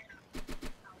shot.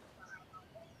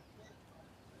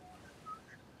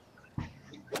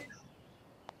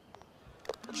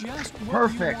 just what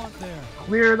Perfect. you want there.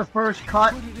 Clear the first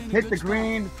cut, Put it in a hit good the spot.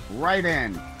 green, right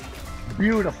in.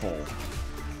 Beautiful.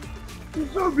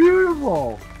 It's so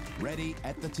beautiful. Ready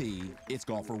at the tee, it's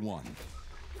golfer 1.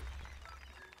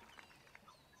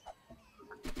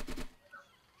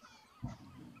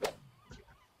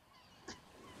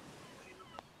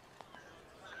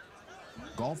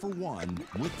 Golfer 1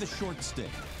 with the short stick.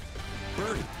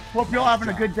 Birdie. Hope you're having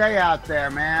a good day out there,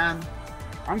 man.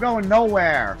 I'm going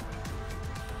nowhere.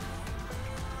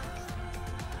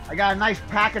 I got a nice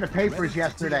packet of papers Ready to tee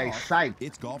yesterday. off, Psych.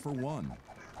 It's golfer 1.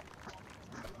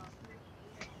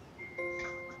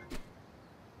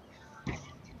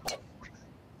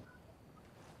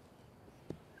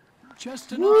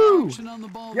 Just enough Woo! action on the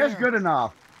ball Just there. good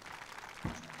enough.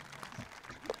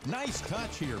 Nice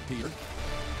touch here, Peter.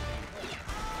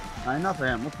 Enough of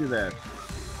him. Let's do this.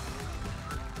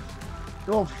 A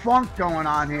little funk going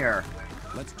on here.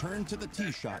 Let's turn to the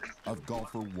tee shot of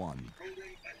golfer 1.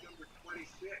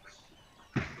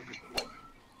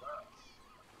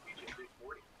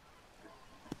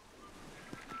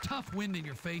 Tough wind in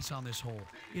your face on this hole.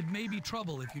 It may be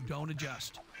trouble if you don't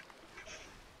adjust.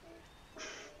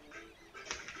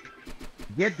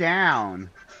 Get down.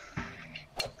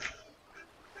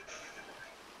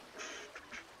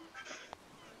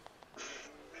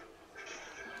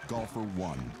 Golfer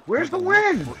 1. Where's the with a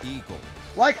wind? look for eagle.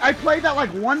 Like, I played that like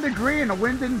 1 degree and the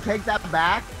wind didn't take that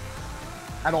back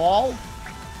at all.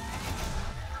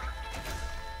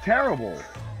 Terrible.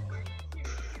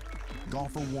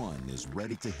 Golfer 1 is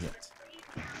ready to hit.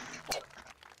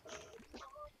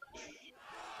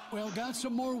 Well, got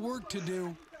some more work to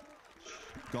do.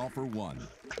 Golfer 1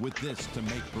 with this to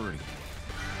make birdie.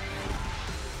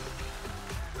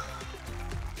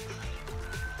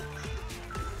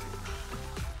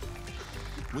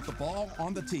 With the ball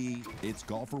on the tee, it's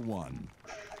golfer 1.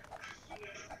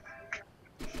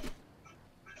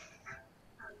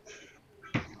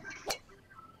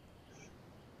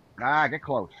 Ah, get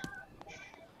close.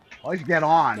 At least get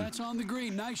on. That's on the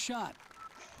green. Nice shot.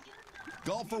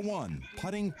 Golfer 1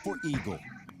 putting for eagle.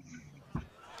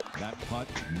 That putt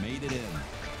made it in.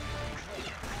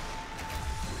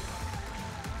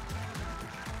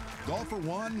 Golfer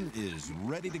 1 is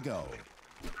ready to go.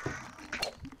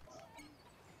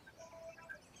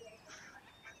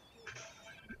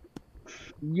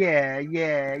 Yeah,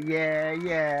 yeah, yeah,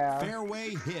 yeah.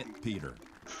 Fairway hit, Peter.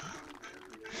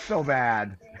 So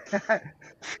bad.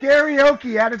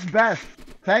 Karaoke at its best.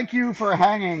 Thank you for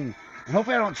hanging. And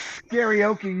hopefully I don't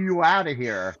karaoke you out of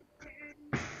here.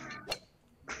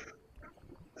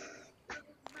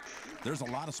 There's a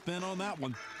lot of spin on that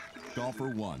one. Golfer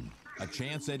 1, a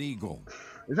chance at eagle.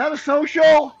 Is that a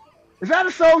social? Is that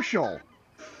a social?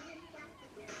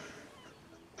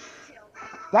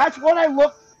 That's what I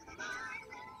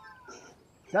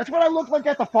look like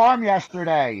at the farm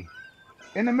yesterday.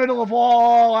 In the middle of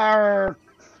all our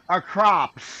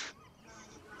crops.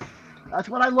 That's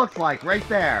what I looked like right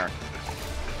there.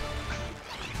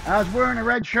 I was wearing a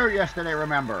red shirt yesterday,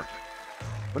 remember?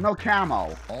 But no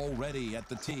camo. Already at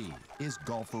the tee is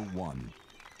golfer 1.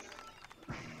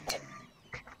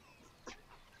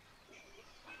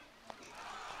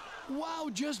 Wow,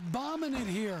 just bombing it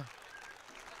here.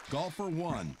 Golfer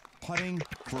 1 putting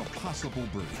for a possible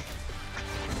birdie.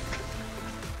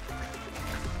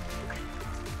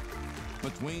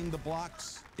 Between the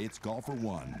blocks, it's golfer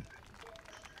 1.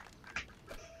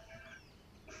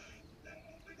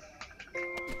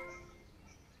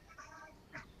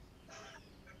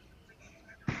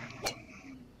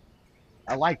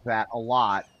 I like that a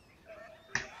lot.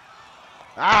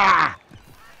 Ah!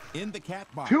 In the cat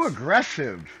box. Too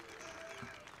aggressive.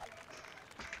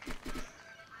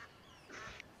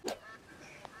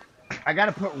 I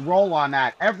gotta put roll on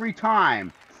that every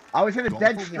time. I always hit it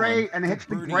dead Golfer straight 1 and it hits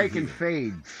the birdie break and here.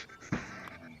 fades.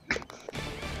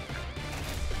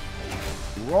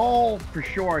 Roll for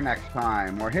sure next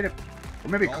time, or hit it, or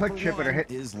maybe Golfer click chip it, or 1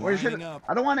 hit. is Or just hit it. lining up.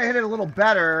 I don't want to hit it a little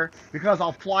better because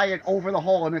I'll fly it over the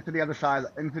hole and into the other side,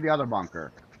 into the other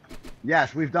bunker.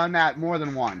 Yes, we've done that more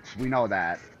than once. We know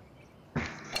that.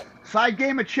 Side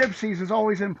game of chipsies is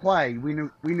always in play. We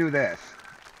knew this.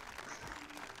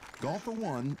 Golfer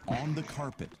 1 on the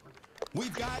carpet.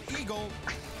 We've got eagle.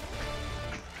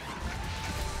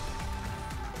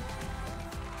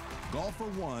 Golfer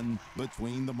 1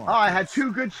 between the marks. Oh, I had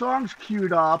 2 good songs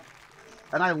queued up,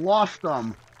 and I lost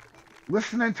them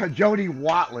listening to Jody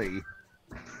Watley.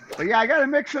 But yeah, I gotta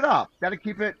mix it up. Gotta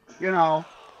keep it, you know,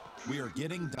 We are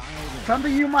getting dialed in.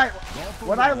 something you might. Golfer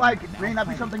What I 1 like now may not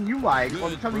be putting. something you like, or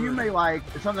Good something you birdie. may like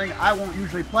is something I won't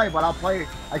usually play, but I'll play.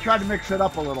 I try to mix it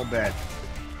up a little bit.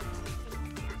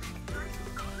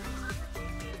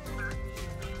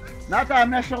 Not that I'm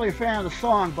necessarily a fan of the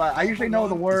song, but I usually know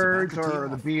the Golfer one is words about to tee or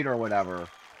the off. beat or whatever.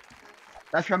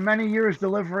 That's from many years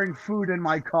delivering food in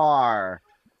my car.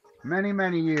 Many,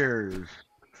 many years.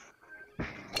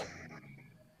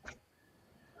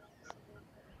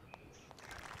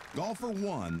 Golfer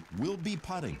 1 will be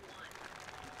putting.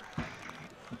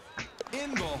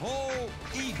 In the hole,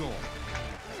 eagle.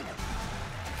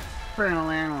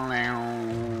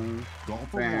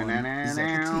 Golfer 1 is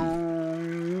at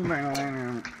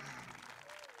the tee.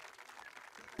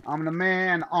 I'm the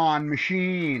man on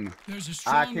machine. There's a I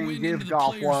strong can wind give into the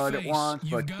golf player's what it face. wants,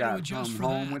 You've but got to gotta adjust come for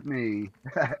home that. with me.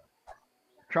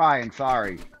 Trying,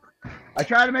 sorry. I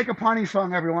try to make a punny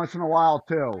song every once in a while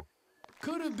too.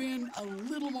 Could have been a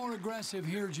little more aggressive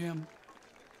here, Jim.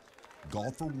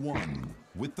 Golfer 1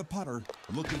 with the putter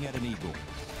looking at an eagle.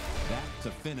 That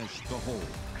to finish the hole.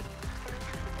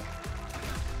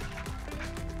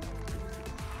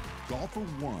 Golfer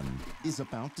 1 is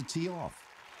about to tee off.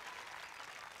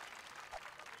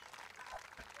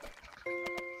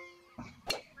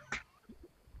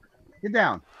 Get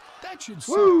down. That should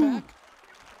Woo! set back.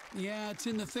 Yeah, it's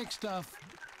in the thick stuff.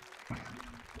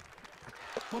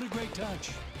 What a great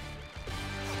touch.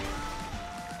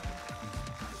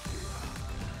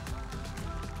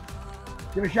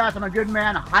 Give a shot to my good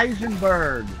man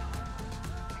Heisenberg.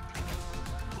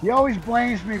 He always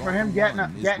blames me for him Golfer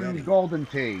 1 is getting ready. golden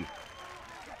tee.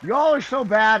 Y'all are so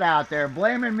bad out there,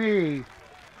 blaming me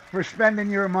for spending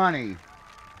your money.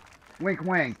 Wink,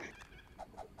 wink.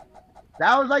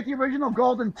 That was like the original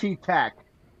Golden Tee tech.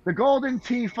 The Golden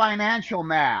Tee financial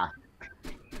math.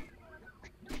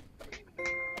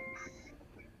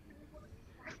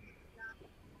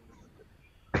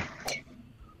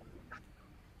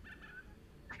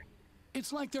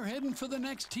 It's like they're heading for the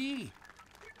next tee.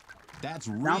 That's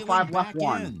Down really 5, left back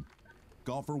 1. in.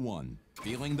 Golfer 1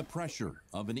 feeling the pressure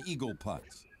of an eagle putt.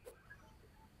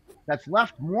 That's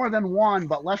left more than 1,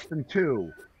 but less than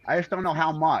 2. I just don't know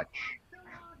how much.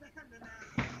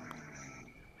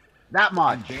 That And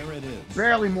much. there it is.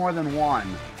 Barely more than 1.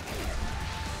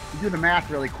 You do the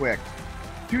math really quick.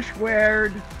 2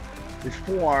 squared is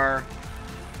 4.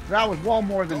 So that was well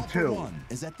more than Golfer 2. 1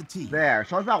 is at the tee. There.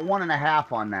 So it's about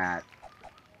 1.5 on that.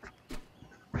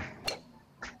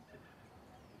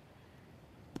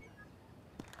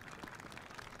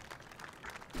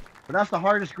 But that's the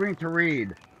hardest green to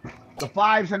read. The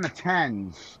 5s and the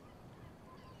 10s.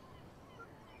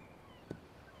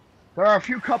 There are a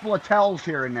few couple of tells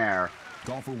here and there.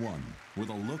 Golfer 1 with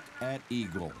a look at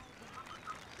eagle.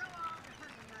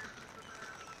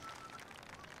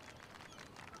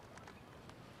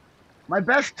 My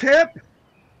best tip?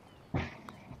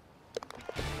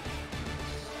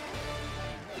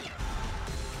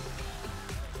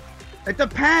 It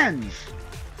depends.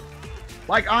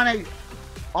 Like on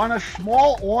a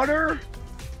small order,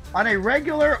 on a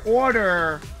regular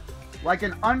order, like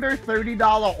an under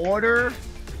 $30 order,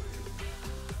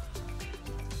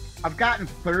 I've gotten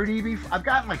 30 before. I've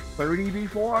gotten like 30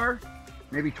 before,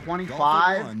 maybe 25.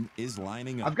 Golfer 1 is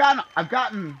lining up. I've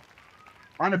gotten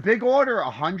on a big order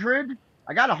 100.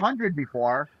 I got 100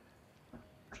 before,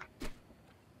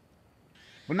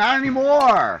 but not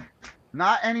anymore.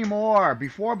 Not anymore.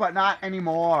 Before, but not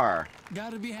anymore.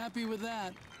 Got to be happy with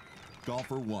that.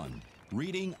 Golfer 1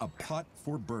 reading a putt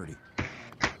for birdie.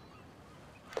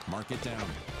 Mark it down.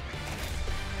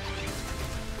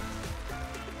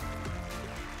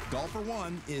 Golfer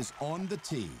 1 is on the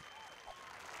tee.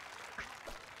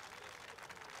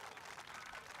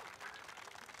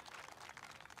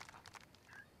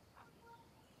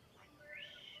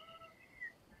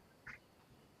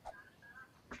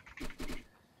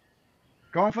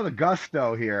 Going for the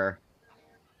gusto here.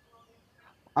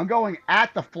 I'm going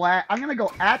at the flat. I'm going to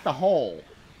go at the hole.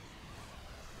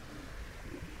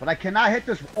 But I cannot hit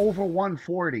this over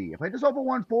 140. If I hit this over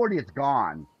 140, it's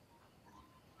gone.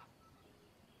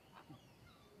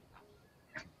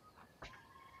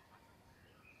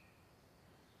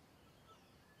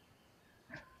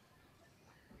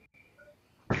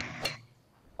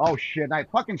 Oh shit, and I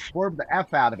fucking swerved the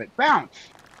F out of it. Bounce!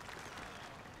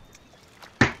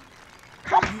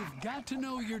 You've got to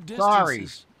know your distances. Sorry.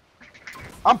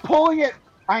 I'm pulling it.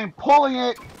 I am pulling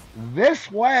it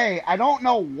this way. I don't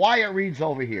know why it reads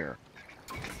over here.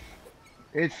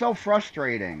 It's so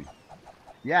frustrating.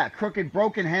 Yeah, crooked,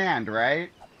 broken hand, right?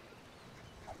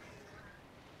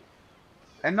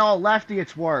 And no, lefty,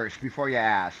 it's worse, before you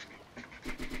ask.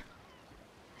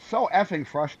 So effing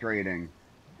frustrating.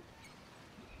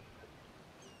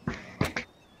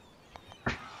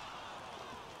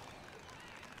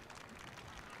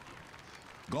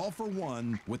 Golfer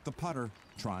 1 with the putter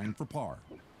trying for par.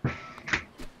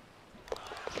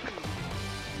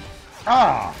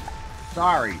 Ah,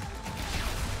 sorry.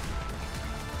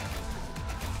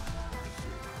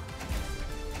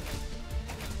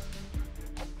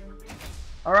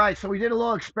 All right, so we did a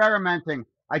little experimenting.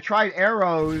 I tried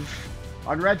arrows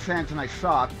on Red Sands and I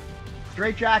sucked.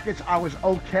 Straight jackets, I was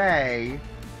okay.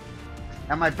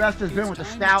 And my best has been with the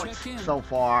stouts so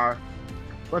far.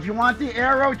 But if you want the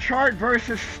arrow chart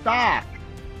versus stock,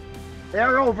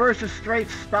 arrow versus straight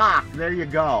stock, there you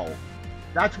go.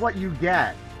 That's what you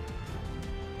get.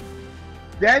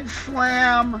 Dead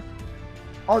slam.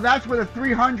 Oh, that's with a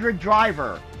 300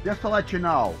 driver. Just to let you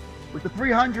know. With the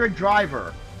 300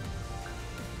 driver.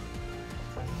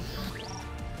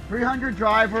 300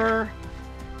 driver,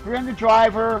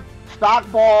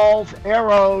 stock balls,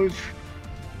 arrows,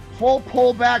 full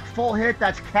pullback, full hit,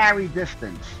 that's carry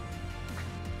distance.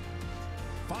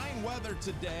 Fine weather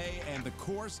today, and the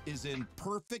course is in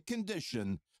perfect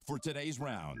condition for today's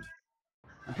round.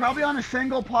 I'm probably on a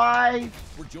single pie.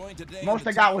 We're joined today. Most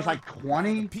I got was like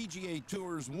 20. PGA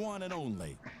Tour's one and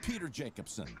only, Peter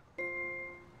Jacobsen.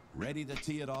 Ready to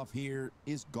tee it off here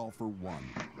is golfer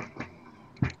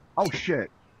 1. Oh,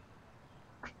 shit.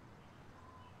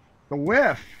 The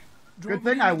whiff. Good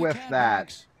thing I whiffed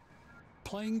that.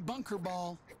 Playing bunker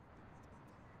ball.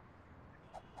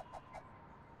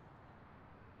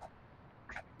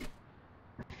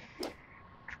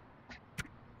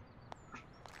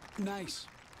 Nice.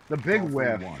 The big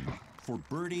whiff. 1 for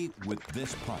birdie with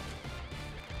this putt.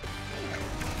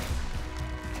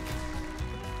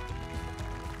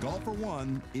 Golfer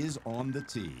 1 is on the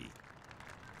tee.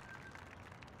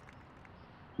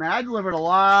 Man, I delivered a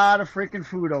lot of freaking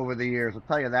food over the years, I'll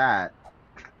tell you that.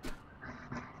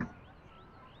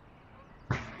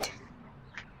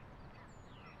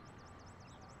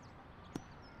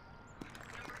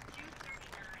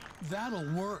 That'll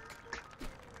work.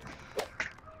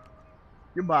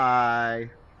 Goodbye.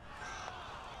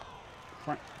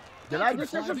 Did I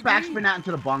just a backspin out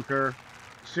into the bunker?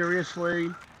 Seriously?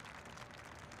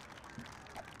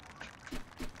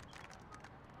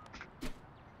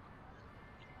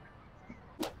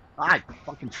 I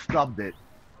fucking stubbed it.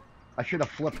 I should have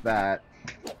flipped that.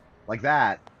 Like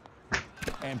that.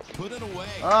 And put it away.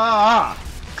 Ah!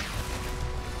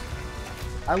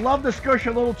 I love the squish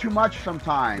a little too much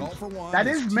sometimes. That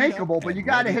is makeable, but you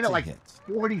gotta hit it like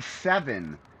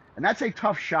 47. And that's a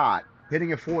tough shot,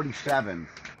 hitting at 47.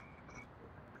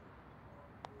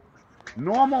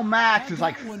 Normal max is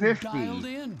like 50.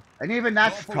 And even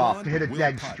that's tough to hit it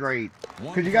dead straight.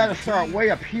 Because you gotta start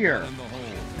way up here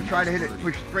and try to hit it,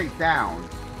 push straight down.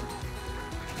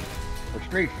 Or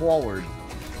straight forward.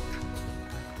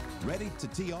 Ready to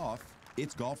tee off,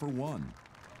 it's golfer 1.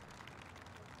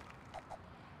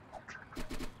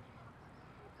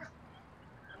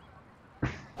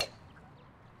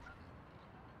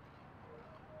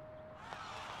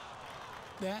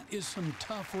 That is some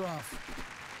tough rough.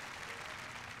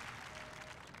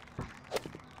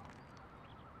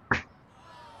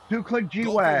 Two-click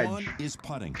G-wedge. Golfer 1 is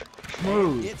putting.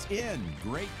 Smooth. It's in.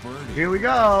 Great birdie. Here we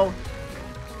go.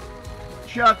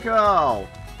 Chucko.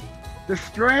 The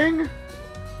string,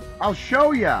 I'll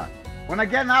show ya. When I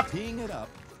get up. Teeing it up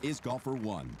is golfer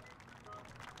 1.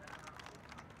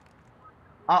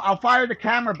 I'll fire the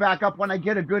camera back up when I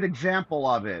get a good example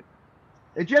of it.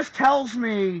 It just tells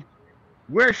me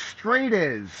where straight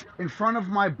is in front of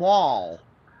my ball.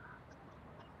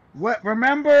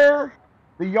 Remember,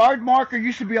 the yard marker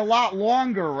used to be a lot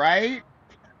longer, right?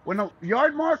 When the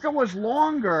yard marker was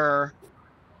longer,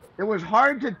 it was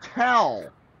hard to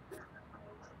tell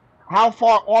how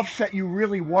far offset you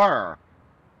really were.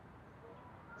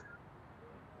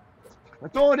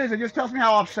 That's all it is. It just tells me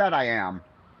how offset I am.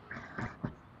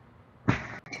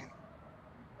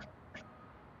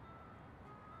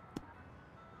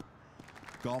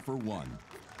 Golfer 1,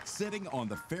 sitting on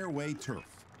the fairway turf.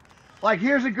 Like,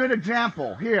 here's a good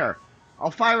example. Here,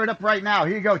 I'll fire it up right now.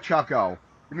 Here you go, Chucko.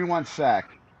 Give me 1 sec.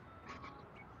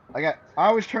 I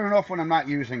always turn it off when I'm not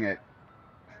using it.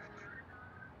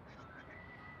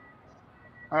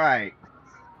 All right.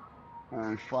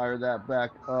 And fire that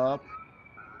back up.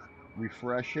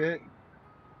 Refresh it.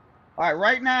 All right,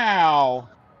 right now,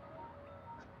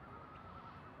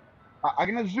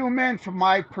 I'm going to zoom in from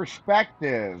my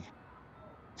perspective.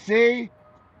 See?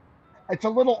 It's a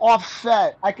little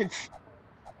offset.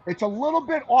 It's a little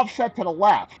bit offset to the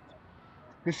left.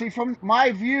 You see, from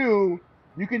my view,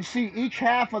 you can see each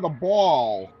half of the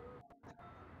ball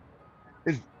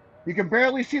you can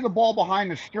barely see the ball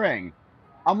behind the string.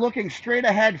 I'm looking straight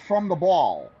ahead from the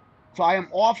ball. So I am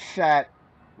offset.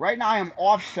 Right now I am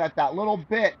offset that little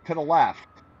bit to the left.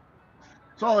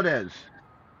 That's all it is.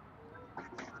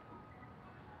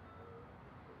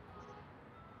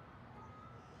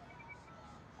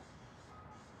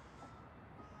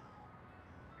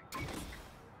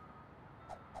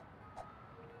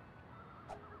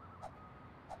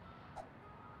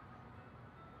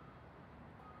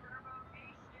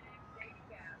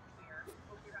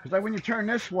 Because like when you turn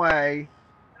this way,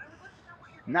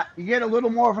 now you get a little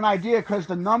more of an idea because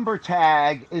the number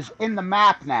tag is in the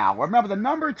map now. Remember, the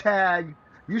number tag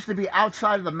used to be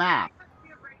outside of the map.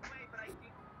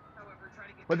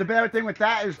 But the bad thing with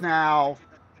that is now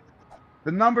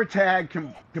the number tag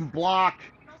can block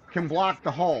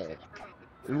the hole.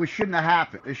 It shouldn't have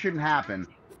happened. It shouldn't happen.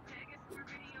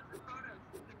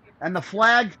 And the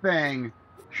flag thing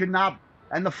should not.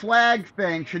 And the flag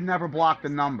thing should never block the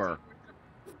number.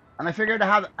 And I figured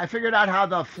out how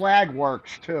the flag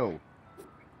works too.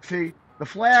 See, the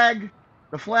flag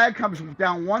comes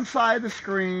down one side of the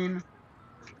screen,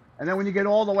 and then when you get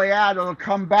all the way out, it'll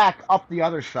come back up the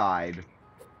other side.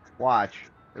 Watch.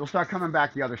 It'll start coming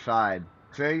back the other side.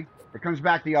 See? It comes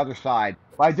back the other side.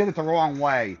 But I did it the wrong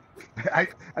way. I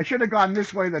should have gone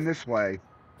this way than this way.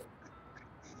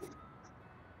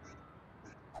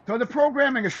 So the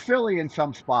programming is silly in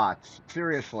some spots.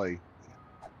 Seriously.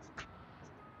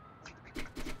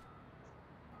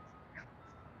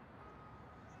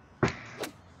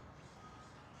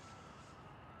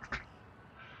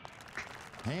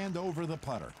 Hand over the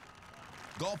putter.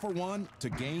 Golfer 1 to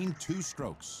gain 2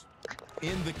 strokes.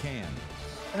 In the can.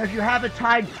 And if you have it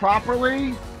tied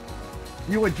properly,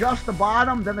 you adjust the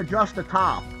bottom, then adjust the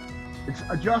top. It's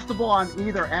adjustable on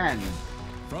either end.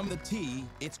 From the tee,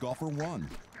 it's Golfer 1.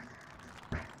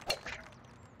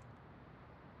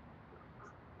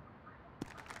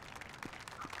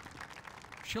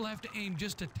 She'll have to aim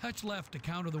just a touch left to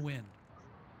counter the wind.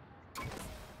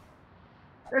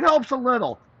 It helps a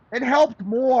little. It helped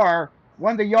more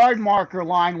when the yard marker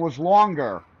line was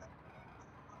longer.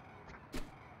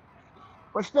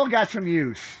 But still got some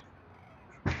use.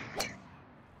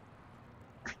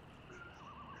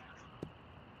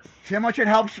 See how much it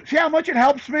helps? See how much it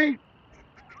helps me?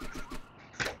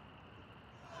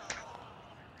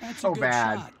 That's so a good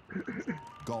bad. shot.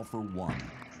 Golfer 1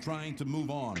 trying to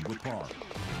move on with par. All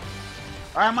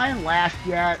right, am I in last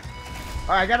yet? All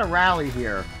right, I got a rally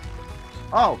here.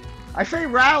 Oh, I say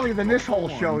rally, then this hole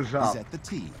shows up. Is at the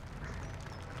tee.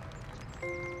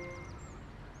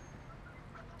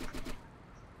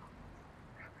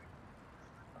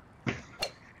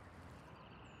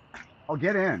 Oh,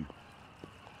 get in.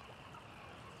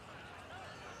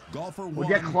 Golfer 1 We'll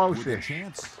get with a close-ish.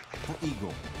 chance for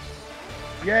eagle.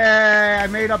 Yay, I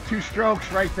made up 2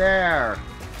 strokes right there.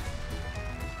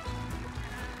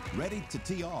 Ready to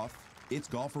tee off, it's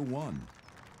Golfer 1.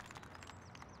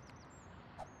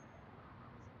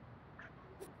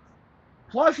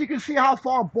 Plus, you can see how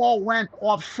far a ball went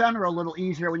off center a little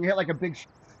easier when you hit like a big,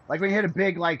 when you hit a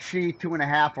big like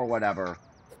C2.5 or whatever.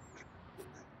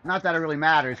 Not that it really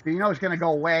matters, but you know it's going to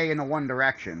go way in the one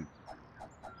direction.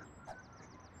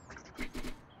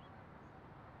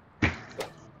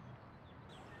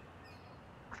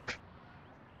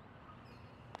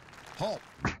 Halt,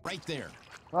 right there.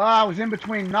 Oh, I was in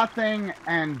between nothing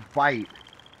and bite.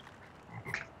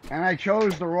 And I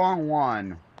chose the wrong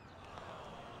one.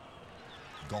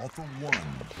 Golfer 1.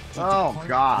 Oh,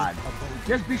 God.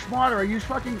 Just be smarter or use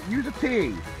a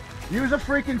tee. Use a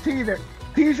freaking tee there.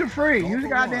 Tees are free. Use a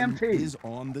goddamn tee. Is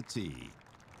on the tee.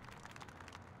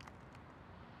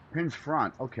 Pins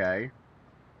front. Okay.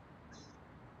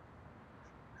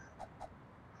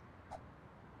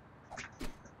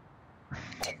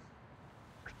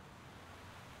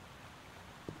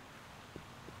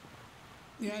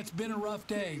 Yeah, it's been a rough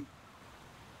day.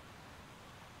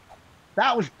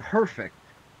 That was perfect.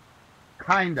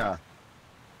 Kinda.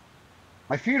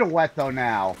 My feet are wet though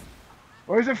now.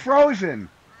 Or is it frozen?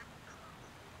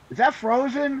 Is that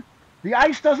frozen? The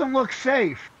ice doesn't look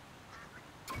safe.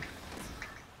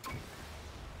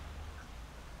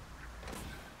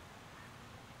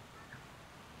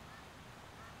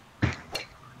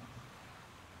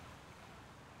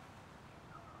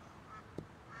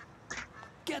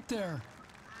 Get there.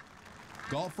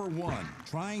 Golfer 1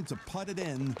 trying to putt it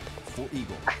in for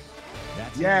eagle.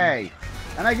 That's Yay. in.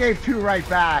 And I gave 2 right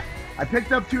back. I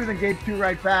picked up 2, then gave 2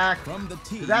 right back. From the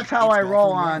tee. That's how it's I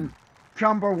roll Golfer 1. on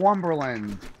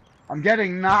Chumberwumberland. I'm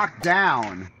getting knocked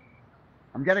down.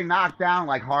 I'm getting knocked down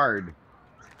like hard.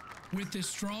 With this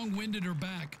strong wind at her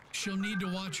back, she'll need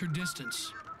to watch her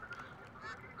distance.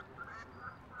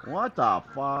 What the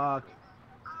fuck?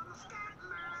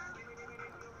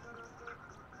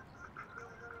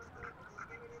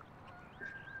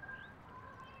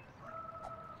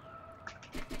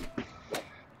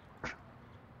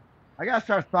 I gotta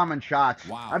start thumbing shots.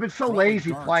 Wow. I've been so Throwing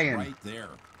lazy darts playing. Right there.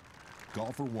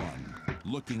 Golfer 1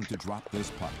 looking to drop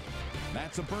this putt.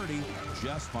 That's a birdie,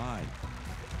 just fine.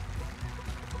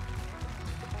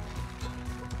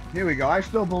 Here we go. I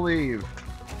still believe.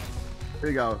 Here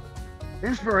we go.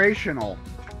 Inspirational.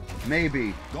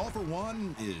 Maybe. Golfer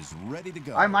 1 is ready to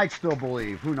go. I might still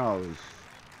believe. Who knows?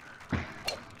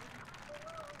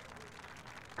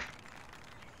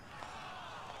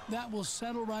 That will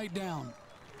settle right down.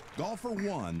 Golfer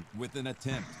 1 with an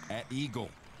attempt at eagle.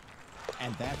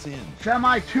 And that's in.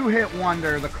 Semi two-hit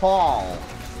wonder, the call.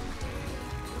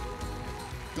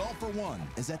 Golfer 1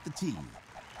 is at the tee.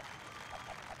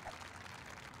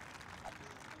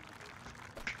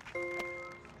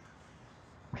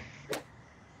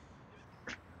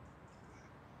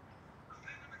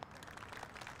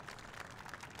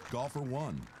 Golfer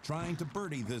 1 trying to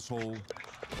birdie this hole.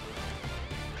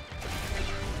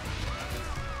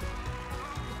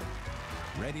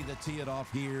 Ready to tee it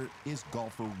off here is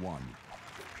Golfer 1.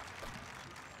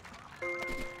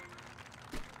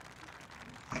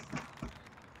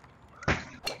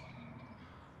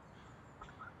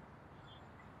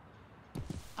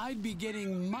 I'd be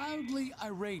getting mildly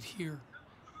irate here.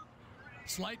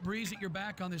 Slight breeze at your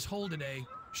back on this hole today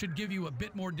should give you a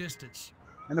bit more distance.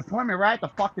 And they're pointing me right at the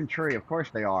fucking tree. Of course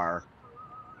they are.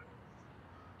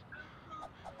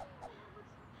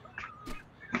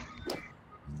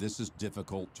 This is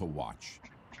difficult to watch.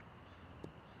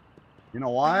 You know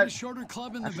Got a what? shorter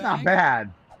club in That's the not bag.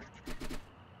 bad.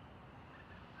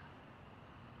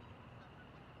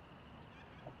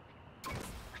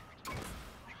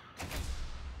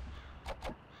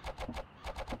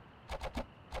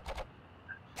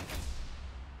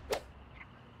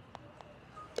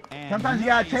 And Sometimes you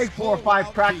gotta nice take 4 or 5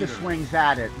 pull-out practice Peter. swings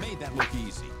at it. Made that look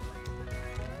easy.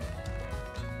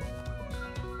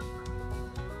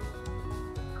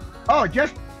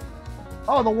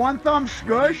 Oh, the one thumb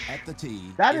scush? At the tee,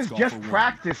 That it's is Golfer just 1.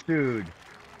 practice, dude.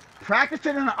 Practice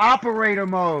it in operator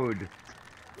mode.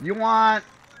 You want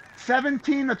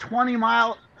 17 to 20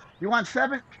 mile. You want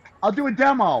 7. I'll do a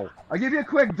demo. I'll give you a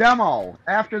quick demo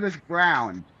after this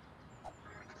round.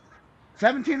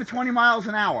 17 to 20 miles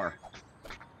an hour.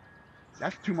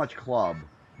 That's too much club,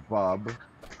 bub.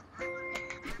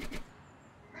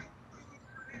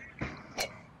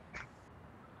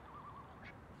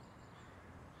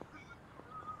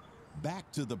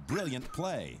 Back to the brilliant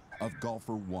play of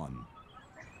Golfer 1.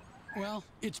 Well,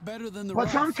 it's better than the But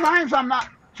rough.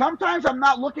 sometimes I'm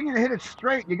not looking to hit it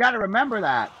straight. You got to remember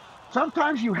that.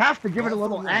 Sometimes you have to give it a Golfer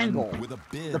little 1 angle, with a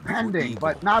bid depending, for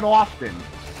but eagle. not often.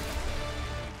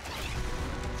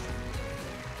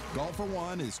 Golfer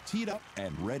 1 is teed up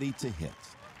and ready to hit.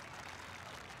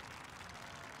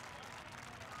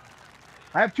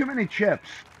 I have too many chips.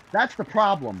 That's the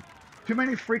problem. Too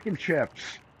many freaking chips.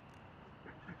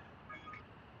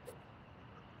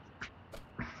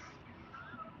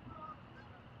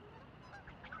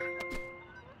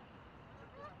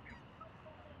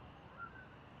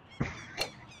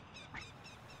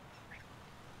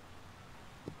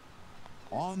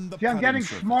 On the See, I'm putting getting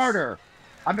surface. smarter.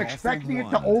 I'm Golfer expecting it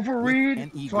to 1 with overread,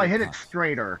 an so eagle I hit it putt.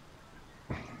 straighter.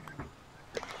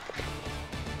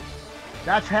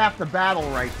 That's half the battle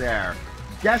right there.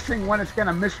 Guessing when it's going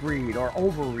to misread or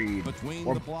overread. Between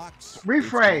Or the blocks, it's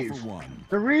rephrase. Golfer 1.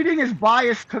 The reading is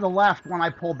biased to the left when I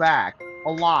pull back.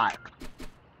 A lot.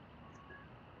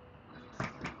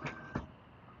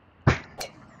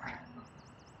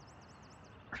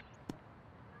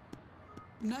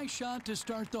 Nice shot to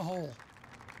start the hole.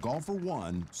 Golfer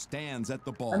 1 stands at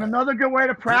the ball. And another good way to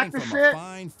hitting practice from a it,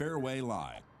 fine fairway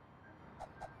lie.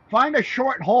 find a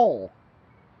short hole.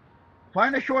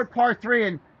 Find a short par 3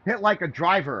 and hit like a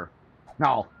driver.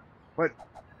 No, but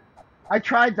I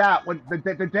tried that when the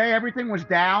day everything was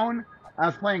down. I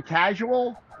was playing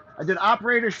casual. I did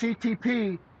operator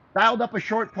CTP, dialed up a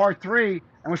short par 3,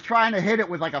 and was trying to hit it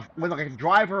with like a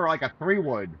driver or like a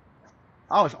 3-wood.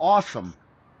 That was awesome.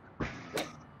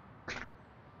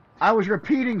 I was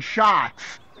repeating shots.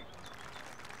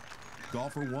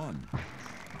 Golfer 1.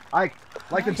 Like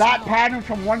the Nice dot out. pattern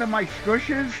from one of my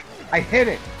scooshes. I hit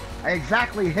it. I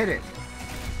exactly hit it.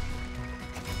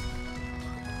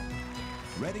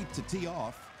 Ready to tee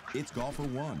off, it's Golfer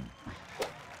 1.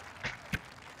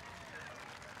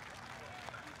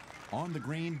 On the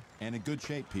green and in good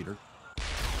shape, Peter.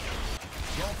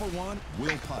 Golfer 1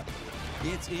 will putt.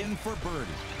 It's in for birdie.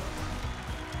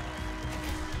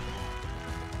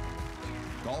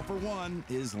 Golfer 1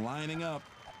 is lining up.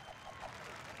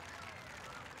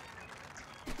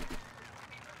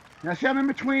 Now see, I'm in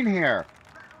between here.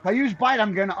 If I use bite,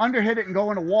 I'm going to underhit it and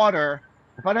go into water.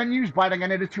 If I don't use bite, I'm going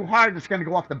to hit it too hard. It's going to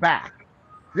go off the back.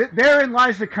 Therein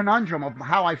lies the conundrum of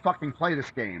how I fucking play this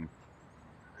game.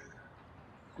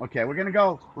 Okay, we're going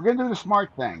to do the smart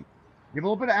thing. Give a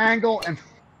little bit of angle and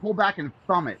pull back and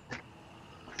thumb it.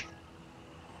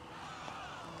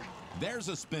 There's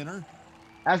a spinner.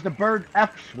 As the bird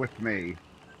F's with me.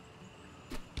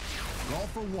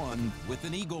 Golfer 1 with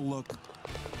an eagle look.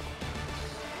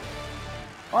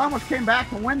 I almost came back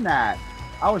to win that.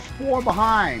 I was 4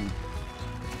 behind.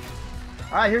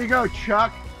 All right, here you go,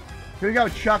 Chuck. Here you go,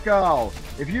 Chucko.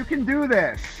 If you can do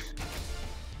this,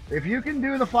 if you can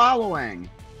do the following.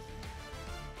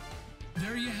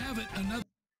 There you have it. Another.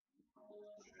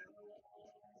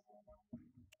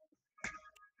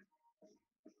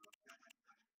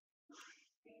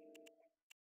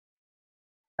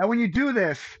 And when you do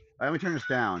this, let me turn this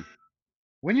down.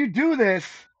 When you do this,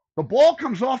 the ball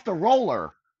comes off the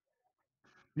roller.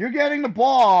 You're getting the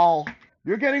ball.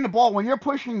 You're getting the ball. When you're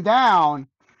pushing down,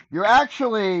 you're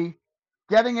actually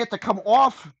getting it to come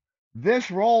off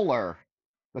this roller,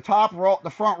 the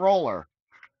front roller.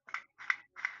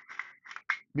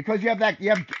 Because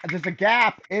there's a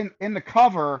gap in the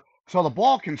cover so the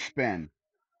ball can spin.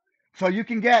 So you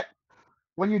can get,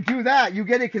 when you do that, you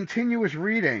get a continuous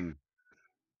reading.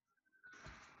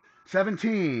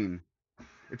 17.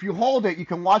 If you hold it, you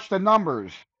can watch the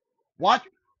numbers.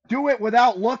 Do it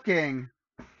without looking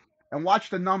and watch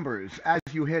the numbers as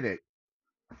you hit it.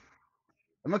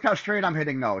 And look how straight I'm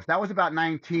hitting those. That was about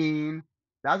 19.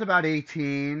 That was about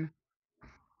 18.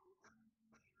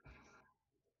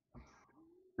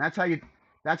 That's how you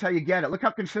get it. Look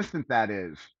how consistent that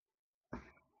is.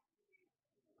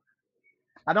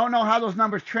 I don't know how those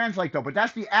numbers translate though, but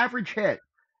that's the average hit.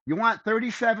 You want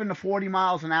 37 to 40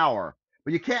 miles an hour,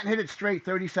 but you can't hit it straight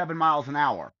 37 miles an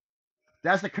hour.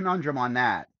 That's the conundrum on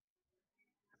that.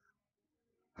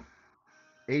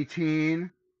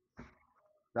 18.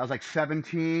 That was like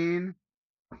 17.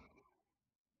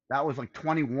 That was like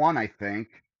 21, I think.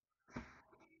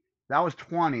 That was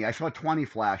 20. I saw 20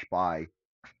 flash by.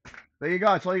 There you go.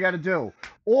 That's all you got to do.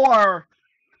 Or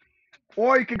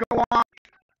you could go on.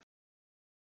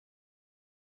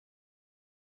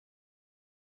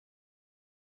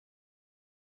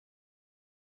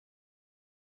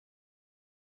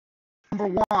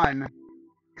 Number 1,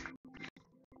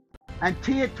 and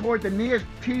tee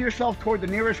yourself toward the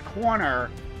nearest corner,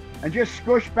 and just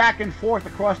squish back and forth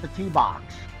across the tee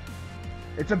box.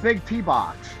 It's a big tee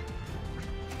box,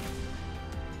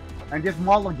 and just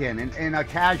mulligan in a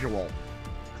casual.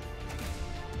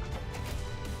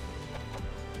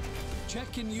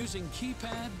 Check in using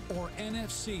keypad or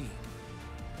NFC.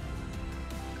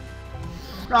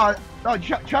 No,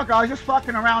 Chuck, I was just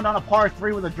fucking around on a par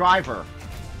 3 with a driver.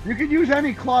 You can use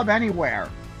any club anywhere,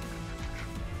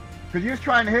 because you're just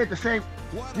trying to hit the same.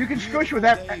 You can squish with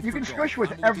that. You can squish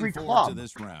with every club.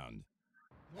 This round.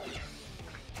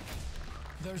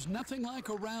 There's nothing like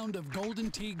a round of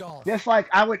Golden Tee golf. Just like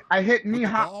I hit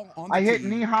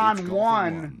Nihon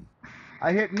 1.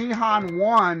 I hit Nihon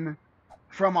 1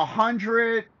 from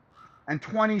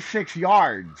 126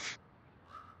 yards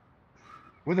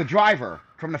with a driver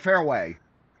from the fairway.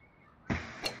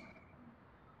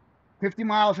 50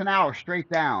 miles an hour straight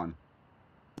down.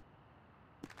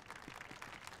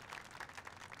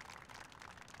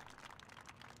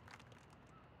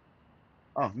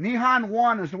 Oh, Nihon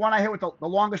 1 is the one I hit with the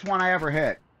longest one I ever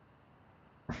hit.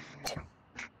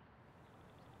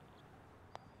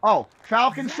 Oh,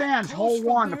 Falcon Sands, hole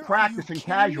 1, the practice and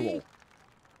casual.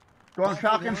 Going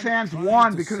Falcon Sands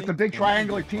 1 because it's a big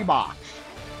triangular tee box.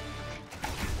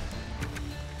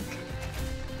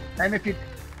 And if you...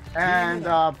 And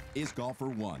is Golfer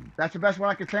 1. That's the best one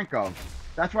I could think of.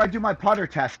 That's where I do my putter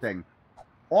testing.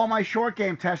 All my short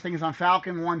game testing is on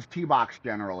Falcon 1's tee box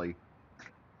generally.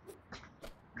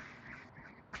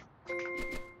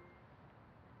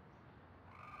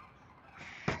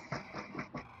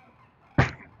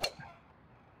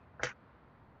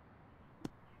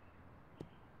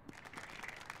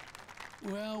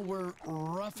 Well, we're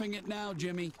roughing it now,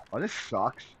 Jimmy. Oh, this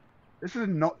sucks. This is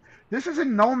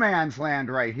in no man's land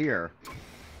right here.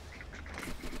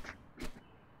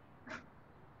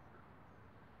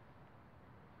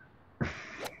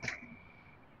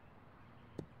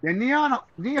 Yeah,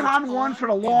 Nihon 1 for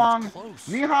the long.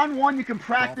 Nihon 1, you can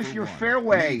practice your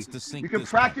fairway. You can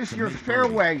practice your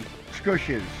fairway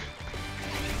scooshes.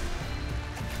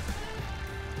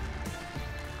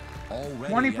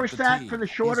 20% for the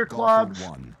shorter clubs,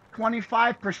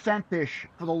 25%-ish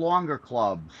for the longer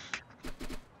clubs.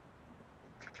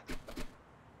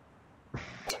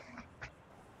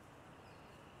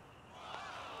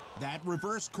 That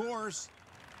reverse course.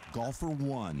 Golfer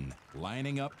 1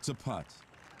 lining up to putt.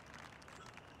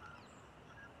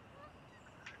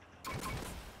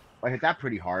 I hit that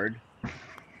pretty hard.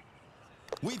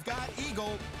 We've got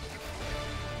eagle.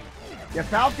 Yeah,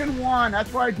 Falcon 1,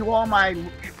 that's where I do all my...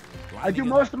 I do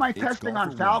most of my testing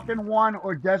on Falcon 1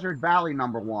 or Desert Valley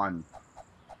number 1.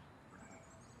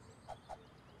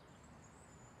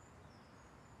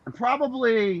 And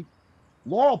probably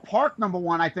Laurel Park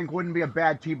 #1, I think, wouldn't be a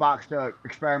bad tee box to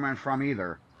experiment from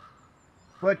either.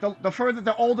 But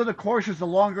the older the courses, the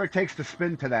longer it takes to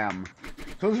spin to them.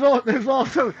 So there's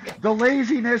also the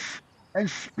laziness and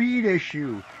speed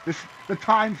issue, the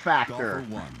time factor.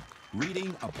 Golfer 1,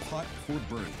 reading a putt for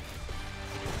birdie.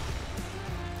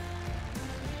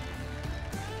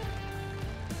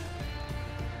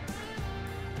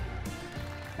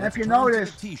 And if you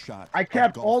notice, I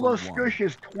kept all those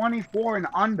scooshes 24 and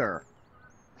under.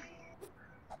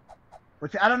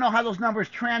 Which I don't know how those numbers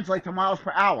translate to miles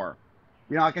per hour.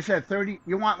 You know, like I said, 30,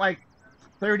 you want like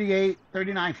 38,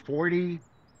 39,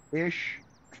 40-ish.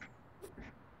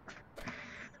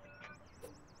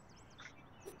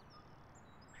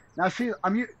 Now see,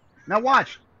 now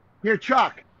watch. Here,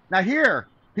 Chuck. Now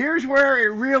here's where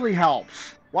it really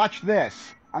helps. Watch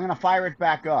this. I'm going to fire it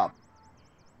back up.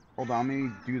 Hold on, let me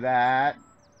do that.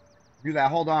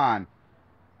 Hold on.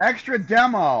 Extra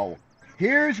demo.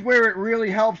 Here's where it really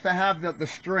helps to have the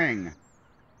string.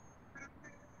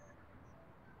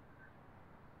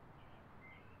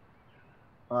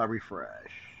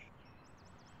 Refresh.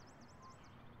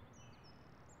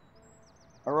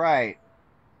 All right.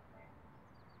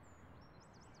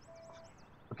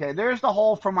 Okay, there's the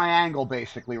hole from my angle,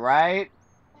 basically, right?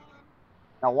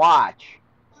 Now watch.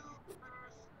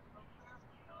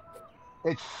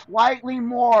 It's slightly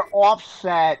more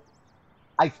offset,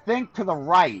 I think, to the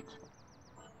right.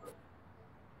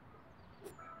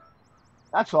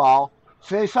 That's all.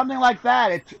 See, something like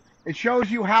that, it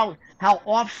shows you how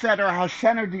offset or how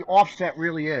centered the offset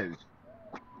really is.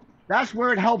 That's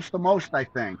where it helps the most, I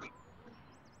think.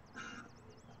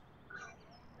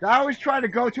 I always try to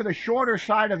go to the shorter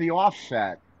side of the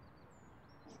offset,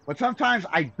 but sometimes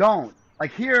I don't.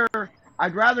 Like here,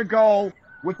 I'd rather go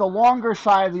with the longer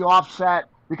side of the offset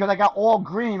because I got all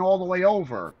green all the way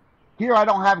over. Here, I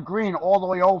don't have green all the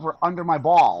way over under my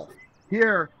ball.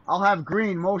 Here, I'll have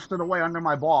green most of the way under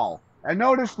my ball. And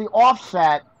notice the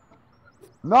offset,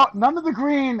 none of the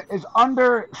green is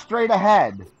under straight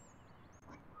ahead.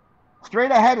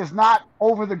 Straight ahead is not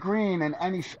over the green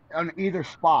on either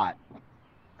spot.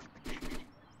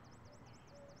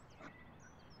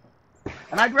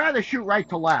 And I'd rather shoot right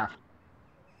to left.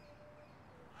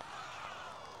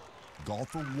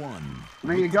 Golfer 1.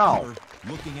 There you go.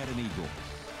 Looking at an eagle.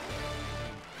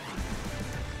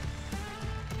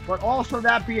 But also,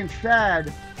 that being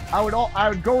said, I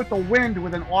would go with the wind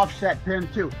with an offset pin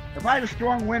too. If I had a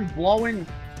strong wind blowing,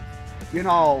 you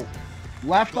know,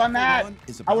 left on that,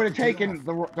 I would have taken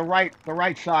the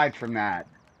right side from that.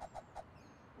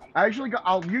 I'll usually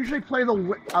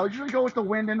go with the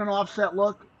wind in an offset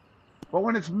look. But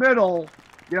when it's middle,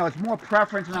 you know, it's more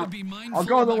preference, and I'll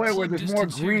go the way where there's more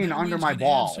green under my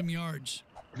ball.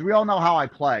 Because we all know how I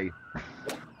play.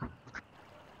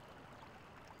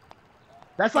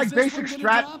 That's like basic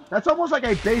That's almost like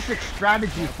a basic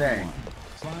strategy thing.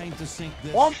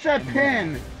 Offset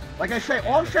pin, like I say,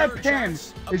 offset pin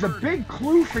is a big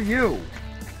clue for you.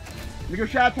 Let me go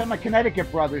shout out to my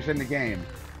Connecticut brothers in the game.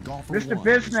 Mr.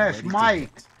 Business,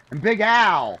 Mike, and Big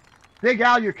Al. Big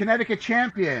Al, your Connecticut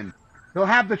champion. He'll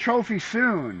have the trophy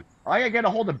soon. I gotta get a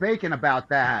hold of Bacon about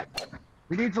that.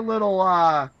 He needs a little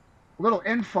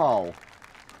info.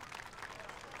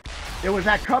 It was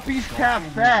at Cuppy's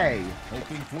Cafe.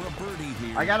 Hoping for a birdie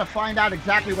here. I gotta find out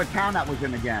exactly what town that was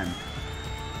in again.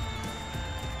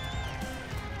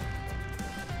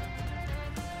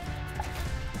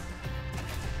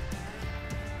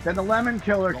 Then the Lemon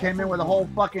Killer came in with a whole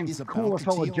fucking cooler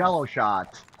full of Jello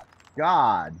shots.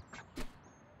 God.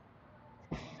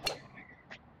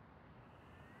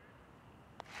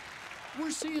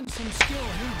 We're seeing some skill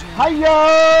here, Jim.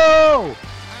 Hi-yo!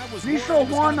 Lisa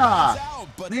Warner.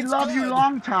 We love you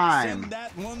long time. Send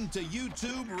that one to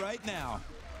YouTube right now.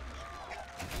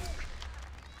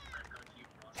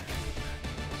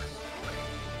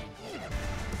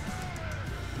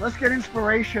 Let's get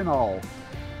inspirational.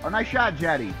 Oh, nice shot,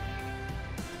 Jetty.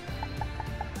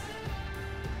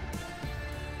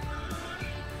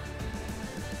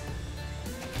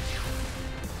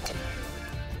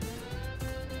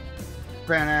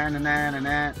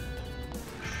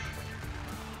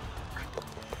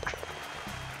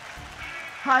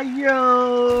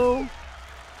 Hi-yo!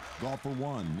 Golfer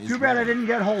 1 is too bad I didn't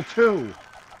get hole 2.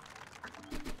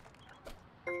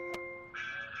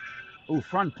 Ooh,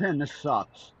 front pin, this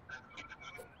sucks.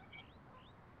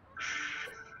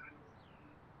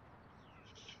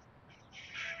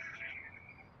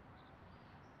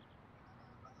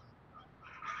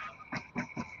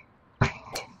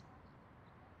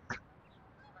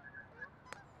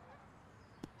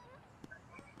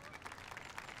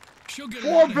 She'll get a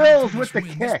 4 lot of help bills from with this the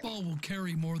wind. kick. This ball will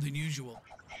carry more than usual.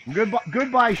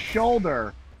 Goodbye,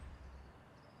 shoulder.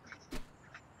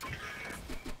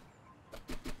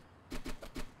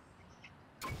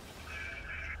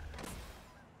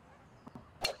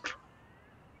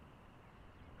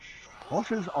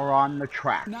 Horses are on the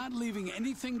track. Not leaving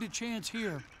anything to chance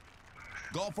here.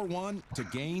 Golfer 1 to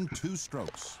gain 2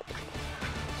 strokes.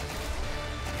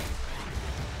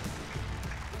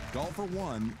 Golfer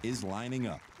 1 is lining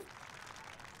up.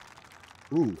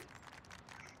 Ooh.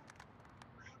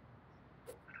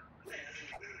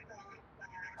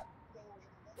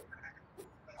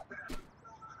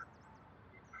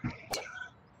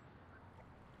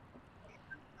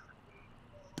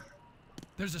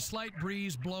 There's a slight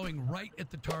breeze blowing right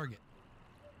at the target.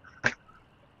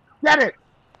 Get it!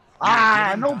 Ah,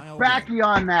 Getting no dialed backy in.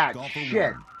 on that. Golfer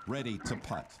Shit. 1 ready to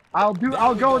putt. I'll There we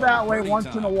go go, that way birdie once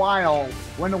in a time. while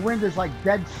when the wind is like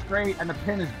dead straight and the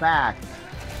pin is back.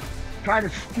 Try to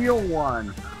steal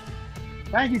one.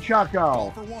 Thank you, Chucko.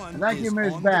 Golfer 1 And thank is you,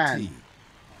 Ms. on the Ben. tee.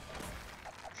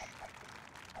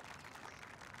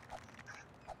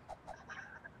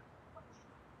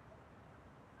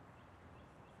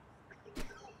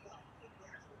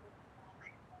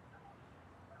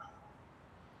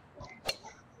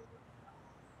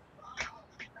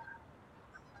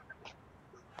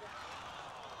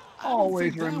 I don't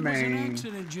Always think that was an remain.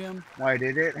 accident, Jim. Why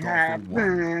did it Golfer happen?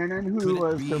 1. And Could who it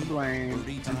was be to blame?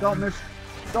 birdie And time?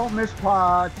 don't miss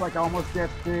putts like I almost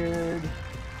just did.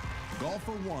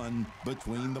 Golfer 1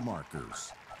 between the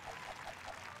markers.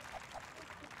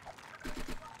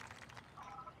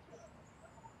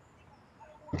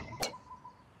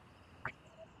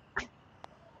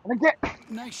 And again,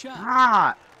 Nice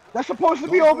shot. that's supposed to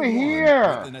be Golfer over 1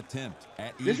 here. with an attempt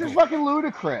at This is eagle. fucking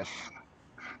ludicrous.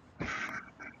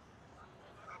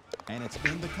 And it's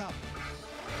in the cup.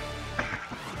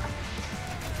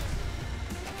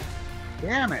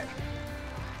 Damn it.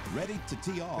 Ready to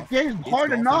tee off. The game's It's hard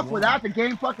Golfer enough 1. without the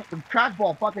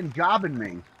trackball fucking jobbing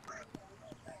me.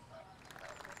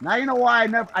 Now you know why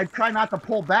I try not to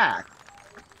pull back.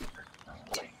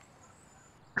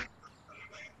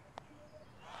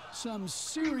 Some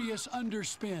serious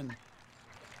underspin.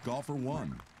 Golfer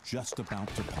 1 just about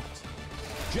to putt.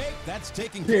 Jake, that's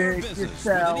taking care of Pick business with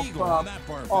yourself an eagle on up that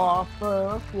par 5. off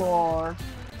the floor.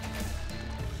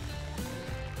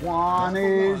 One Golfer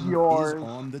is 1 yours. is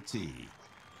on the tee.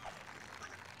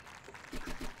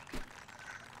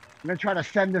 I'm gonna try to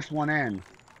send this one in.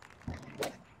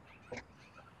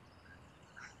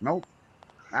 Nope.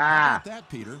 How Ah, about that,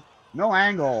 Peter? no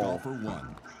angle. Golfer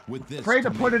 1 with this. Afraid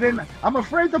to put make it in. birdie. I'm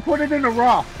afraid to put it in the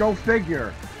rough. Go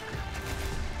figure.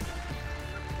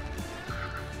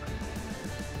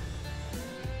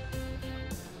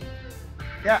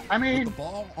 Yeah, I With mean, the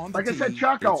ball on the like I tee, said,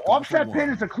 Chucko, it's Golfer offset pin 1.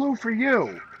 is a clue for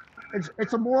you.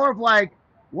 It's a more of like,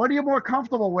 what are you more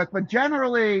comfortable with? But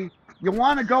generally, you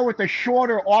want to go with the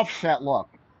shorter offset look.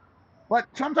 But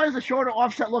sometimes the shorter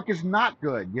offset look is not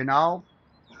good, you know?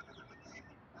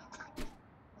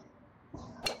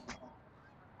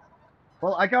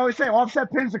 Well, like I always say,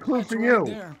 offset pin's a clue That's for right you.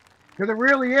 there. Because it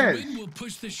really The is. wind will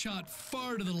push this shot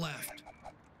far to the left.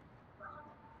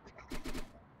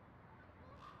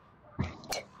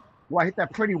 Well, I hit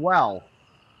that pretty well.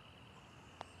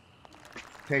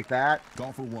 Take that.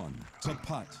 Golfer 1 to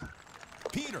putt.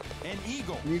 Peter, an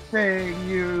eagle. Anything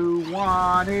you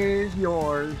want is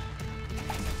yours.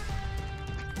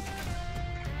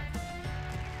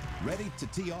 Ready to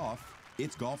tee off.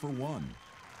 It's Golfer 1.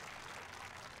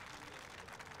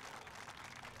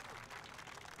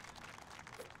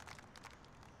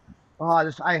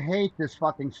 Oh, I hate this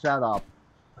fucking setup.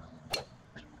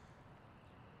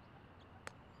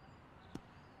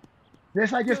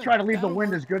 This, I just Good. try to leave the That'll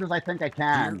wind work. as good as I think I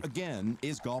Here can. again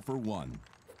is Golfer 1.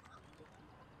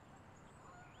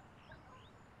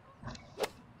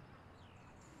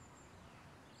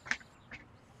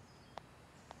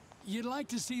 You'd like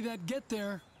to see that get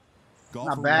there.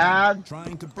 Golfer 1 bad.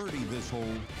 trying to birdie this hole.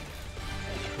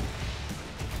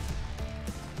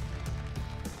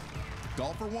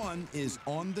 Golfer 1 is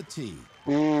on the tee.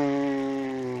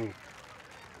 And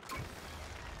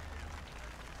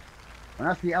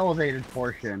that's the elevated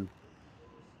portion.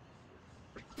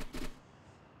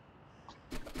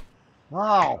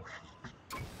 Oh.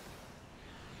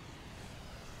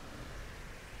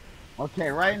 Okay,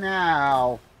 right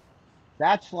now,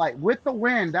 that's like, with the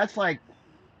wind, that's like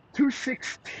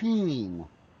 216.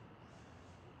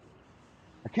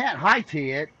 I can't high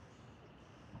tee it.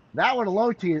 That with a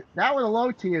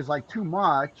low tee is like too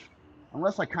much,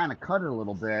 unless I kind of cut it a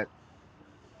little bit.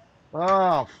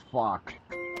 Oh, fuck.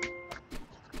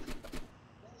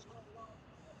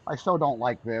 I so don't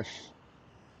like this.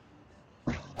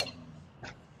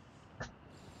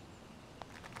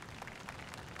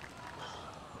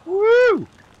 Woo!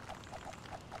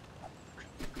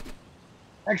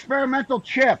 Experimental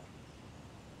chip.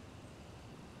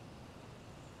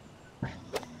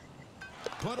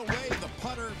 Put away the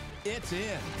putter. It's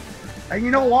in. And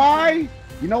you know why?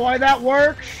 You know why that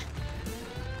works?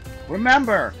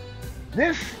 Remember,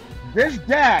 this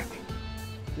deck,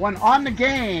 when on the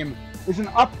game, is an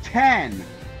up 10.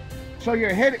 So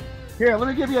you're hitting. Here, let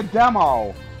me give you a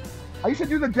demo. I used to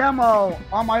do the demo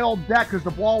on my old deck because the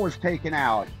ball was taken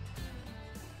out.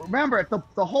 Remember,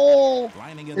 the hole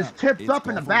is tipped up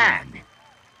in the back,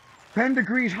 10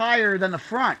 degrees higher than the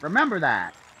front. Remember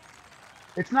that.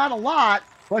 It's not a lot,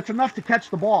 but it's enough to catch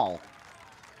the ball.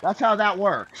 That's how that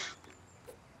works.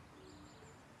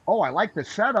 Oh, I like the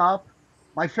setup.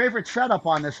 My favorite setup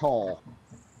on this hole.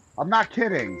 I'm not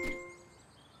kidding.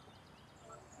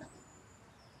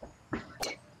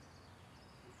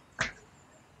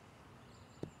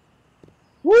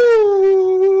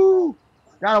 Woo!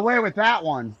 Got away with that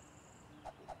one.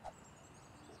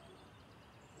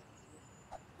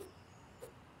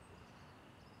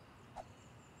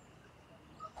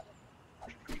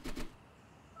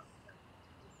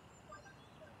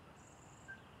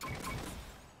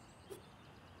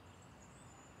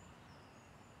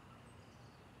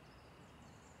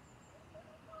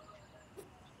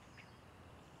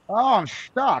 Oh, I'm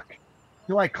stuck.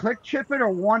 Do I click chip it or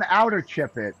one outer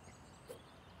chip it?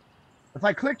 If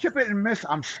I click chip it and miss,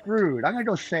 I'm screwed. I'm going to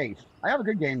go safe. I have a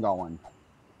good game going.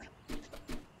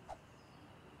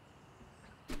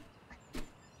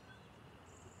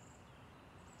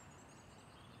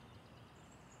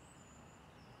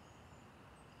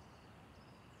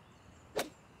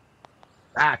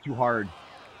 Ah, too hard.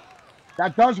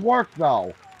 That does work,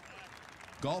 though.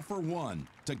 Golfer 1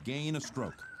 to gain a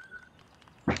stroke.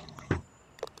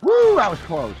 Woo, that was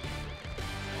close.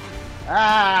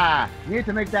 Ah, need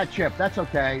to make that chip. That's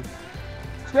okay.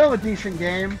 Still a decent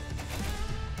game.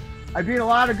 I beat a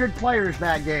lot of good players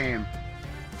that game.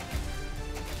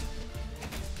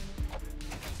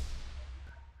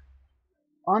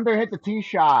 Under hit the tee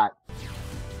shot.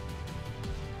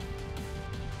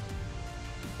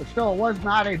 But still, it was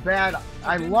not a bad...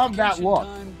 I love that look.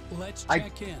 Let's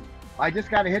check in. I just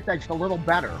got to hit that just a little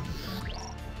better.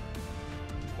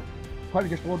 Probably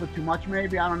just a little bit too much,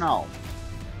 maybe. I don't know.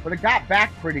 But it got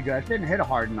back pretty good. I didn't hit it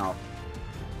hard enough.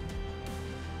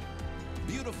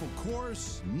 Beautiful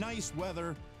course, nice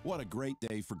weather. What a great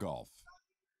day for golf.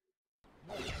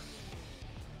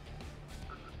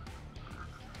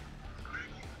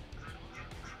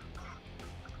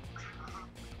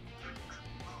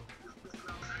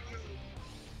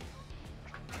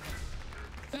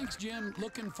 Thanks, Jim.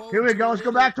 Looking forward. Here we go. Let's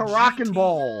go back to Rockin'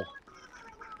 Bowl.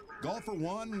 Golfer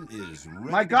 1 is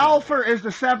ready. My golfer is the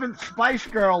 7th Spice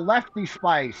Girl, Lefty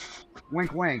Spice.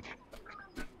 Wink, wink.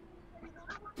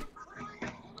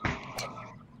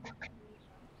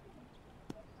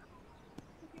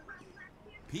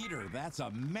 Peter, that's a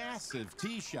massive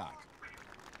tee shot.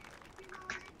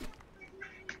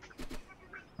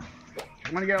 You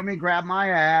want to get with me? Grab my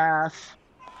ass.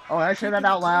 Oh, did I say that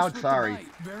out loud? Sorry.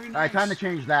 Very nice. All right, time to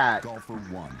change that. Golfer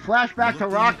 1. Flashback to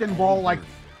Rockin' Bowl like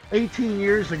 18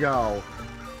 years ago.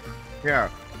 Here.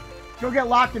 Go get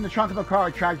locked in the trunk of a car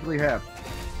tragically hip.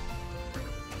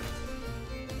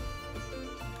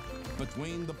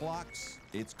 Between the blocks,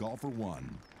 it's Golfer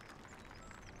 1.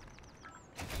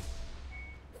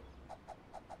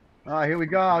 Here we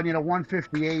go. I need a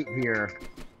 158 here.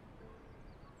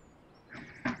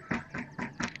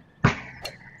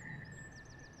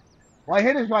 Well, I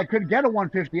hit it so I could get a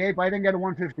 158, but I didn't get a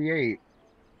 158.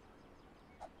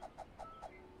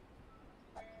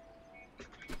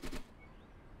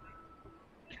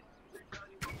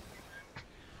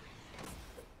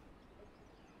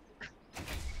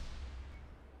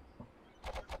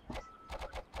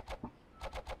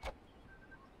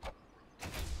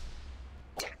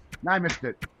 No, I missed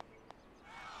it.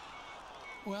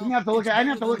 Well, Didn't have to look at, I didn't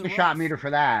have to look at the shot rough. meter for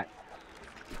that.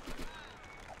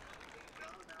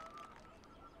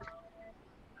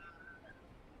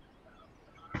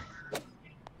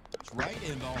 It's right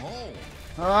in the hole.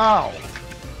 Oh.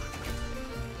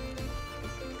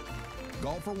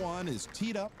 Golfer 1 is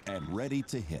teed up and ready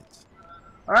to hit.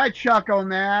 All right, Chucko,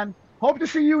 man. Hope to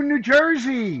see you in New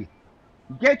Jersey.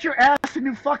 Get your ass to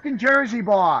New fucking Jersey,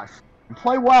 boss. And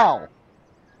play well.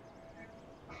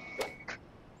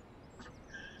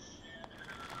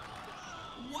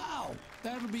 Wow,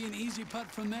 that'll be an easy putt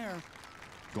from there.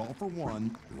 Golfer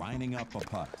 1 lining up a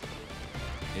putt.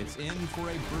 It's in for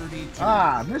a birdie.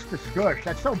 Ah, Mr. Scush.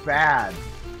 That's so bad.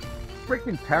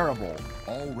 freaking terrible.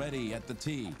 Already at the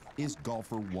tee is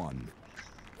golfer 1.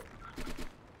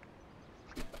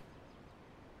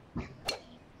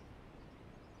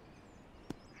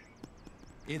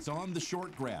 It's on the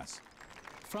short grass.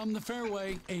 From the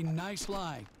fairway, a nice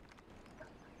lie.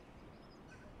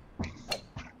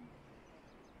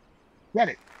 Get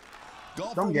it.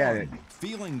 Golfer Don't get 1 it.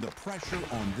 feeling the pressure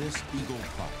on this eagle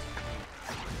putt.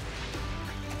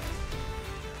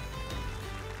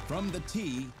 From the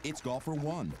tee, it's golfer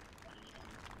 1.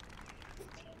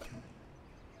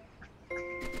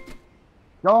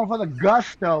 Going for the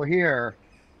gusto here.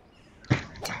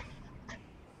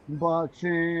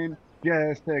 Boxing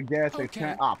just to guess a Okay.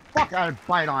 ten. Oh, fuck, I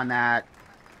bite on that.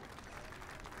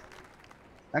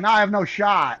 And now I have no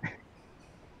shot.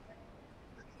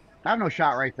 I have no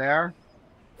shot right there.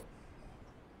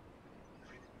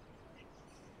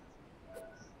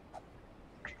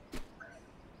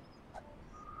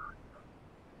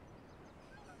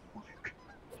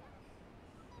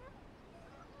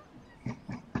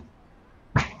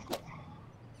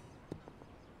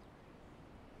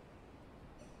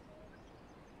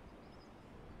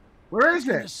 Where is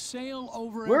Gonna it? sail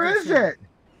over Where is everything. it?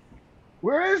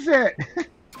 Where is it? At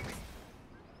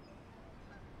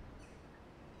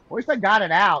least I got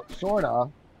it out, sorta.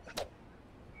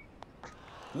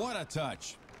 What a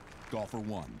touch. Golfer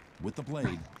 1 with the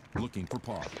blade looking for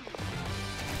par.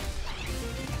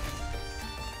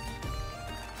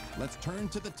 Let's turn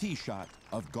to the tee shot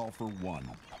of golfer 1.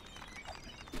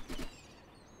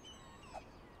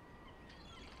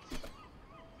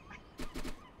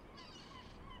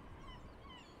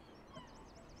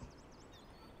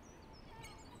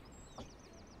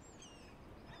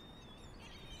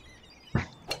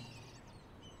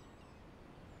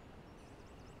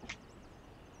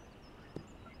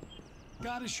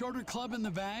 Got a shorter club in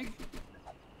the bag?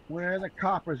 Where the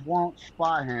coppers won't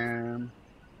spot him.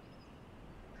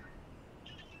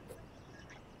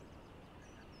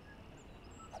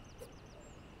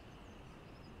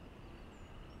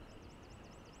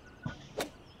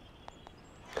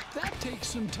 That takes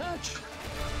some touch.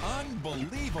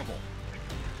 Unbelievable.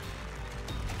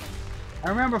 I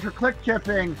remember for click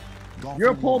chipping, Golfer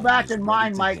your 1 pullback is and ready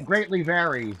mine to might hit. greatly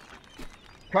vary.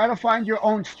 Try to find your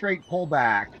own straight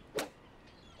pullback.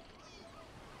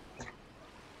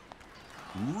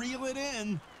 Reel it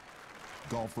in.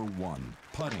 Golfer 1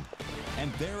 putting.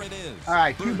 And there it is. All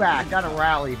right, two Birdie back. in Got a putt.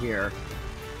 rally here.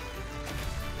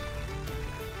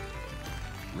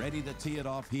 Ready to tee it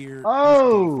off here. is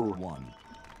Oh! golfer 1.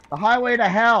 The highway to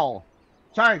hell.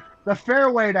 Sorry, the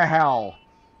fairway to hell.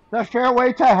 The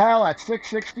fairway to hell at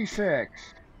 666.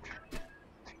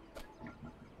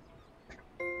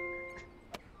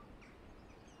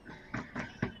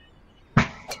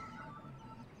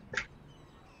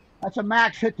 That's a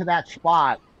max hit to that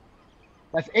spot.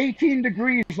 That's 18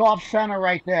 degrees off center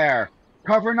right there,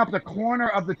 covering up the corner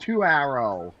of the 2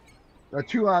 arrow. The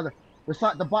two the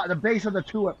base of the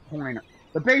 2 pointer.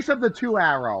 The base of the 2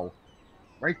 arrow.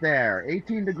 Right there,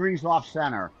 18 degrees off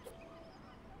center.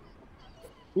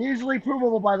 Easily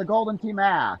provable by the Golden Tee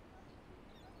math.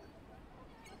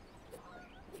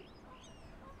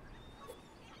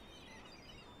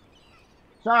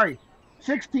 Sorry,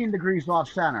 16 degrees off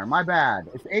center. My bad.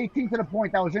 It's 18 to the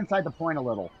point. That was inside the point a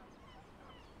little.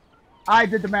 I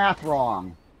did the math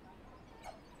wrong.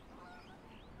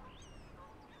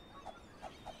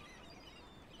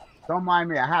 Don't mind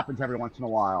me. It happens every once in a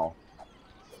while.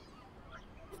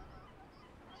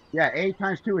 Yeah, 8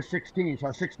 times 2 is 16,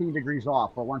 so 16 degrees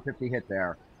off for a 150 hit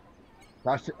there.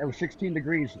 So it was 16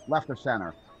 degrees left of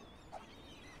center.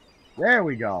 There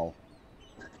we go.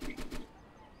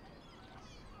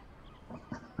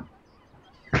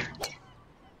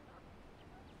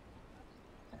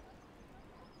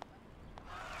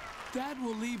 That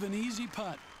will leave an easy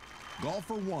putt.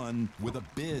 Golfer 1 with a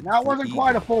bid. Now it for wasn't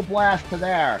quite a eagle. full blast to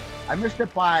there. I missed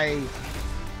it by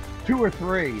 2 or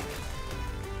 3.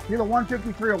 Either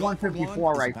 153 or Golfer 154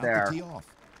 1 is right about there. to tee off.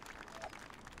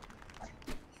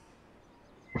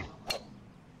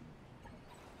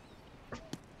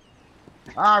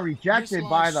 Ah, This rejected lie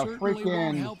by the certainly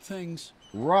won't freaking help things.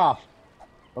 rough.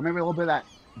 Or maybe a little bit of that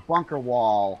bunker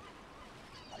wall.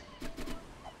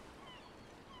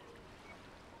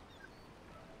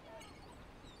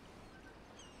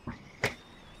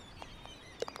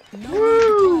 No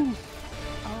Woo! easy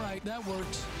putt. All right, that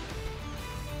works.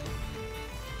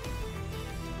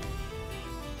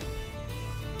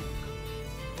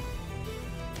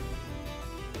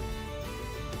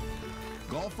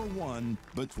 Golfer 1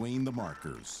 between the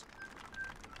markers.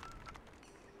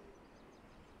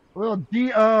 A little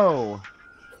D.O.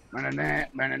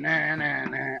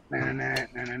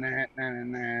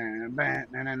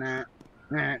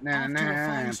 Off to a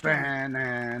fine start.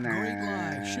 Great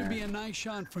lie. Should be a nice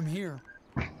shot from here.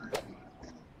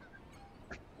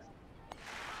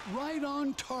 Right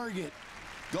on target.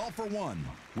 Golfer 1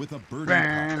 with a birdie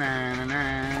putt.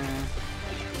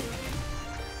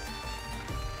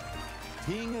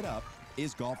 Teeing it up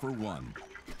is golfer 1.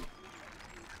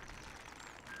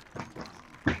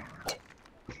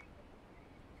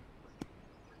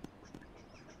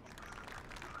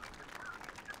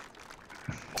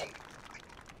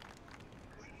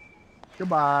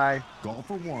 Goodbye.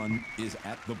 Golfer 1 is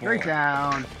at the ball. Straight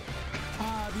down.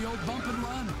 Ah, the old bump and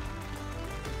run.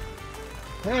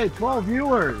 Hey, 12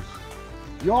 viewers.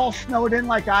 You all snowed in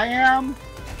like I am?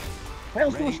 Hey,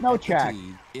 let's do a Ready snow at the check.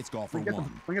 tee, it's golfer We get the,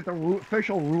 1. we get the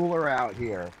official ruler out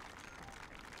here.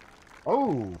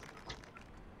 Oh.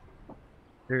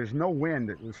 There's no wind.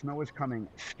 The snow is coming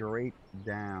straight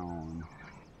down.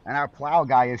 And our plow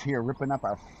guy is here ripping up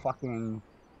our fucking...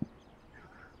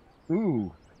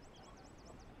 Ooh.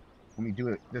 Let me do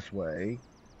it this way.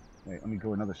 Wait, let me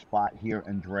go another spot here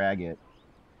and drag it.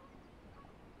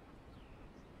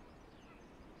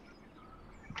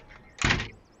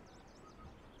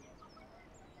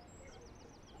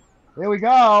 There we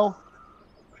go.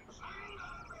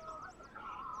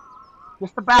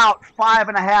 Just about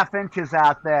 5.5 inches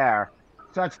out there.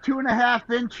 So that's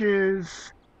 2.5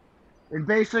 inches in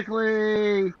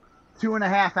basically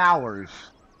 2.5 hours.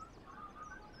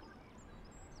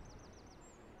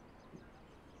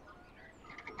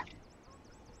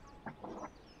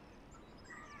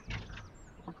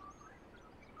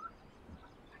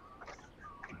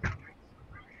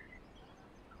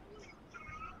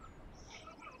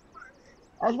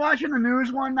 I was watching the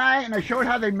news one night and they showed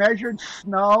how they measured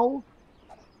snow.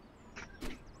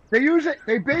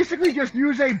 They basically just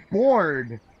use a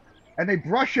board and they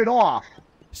brush it off.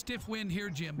 Stiff wind here,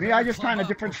 Jim. Me, I just found a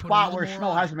different spot where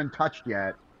snow hasn't been touched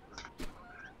yet.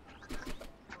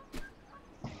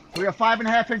 So we have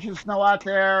 5.5 inches of snow out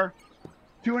there.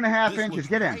 2.5 This inches. was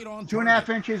Get in. right on 2.5 target.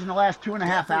 inches in the last 2.5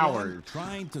 Golfer 1 hours.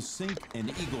 trying to sink an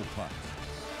eagle putt.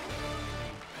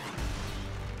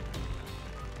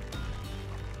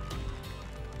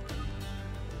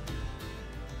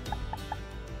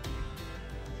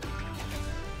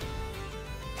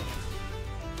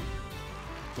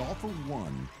 Golfer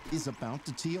 1 is about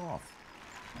to tee off.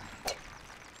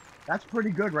 That's pretty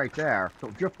good right there. So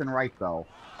drifting right though.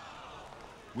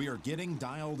 We are getting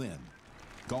dialed in.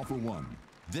 Golfer 1,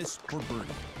 this for birdie.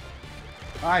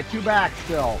 All right, 2 back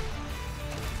still.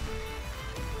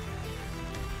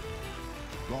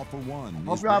 Golfer 1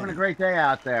 Hope is you're having a ready. great day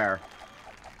out there.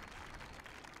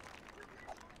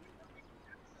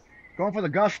 Going for the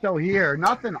gusto here.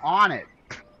 Nothing on it.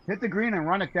 Hit the green and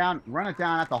run it down. Run it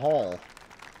down at the hole.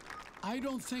 I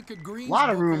don't think a green Lot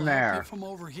of room there. from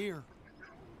over here.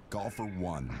 Golfer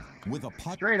 1 with a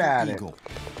putt Straight for at it. eagle.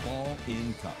 Ball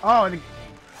in cup. Oh, and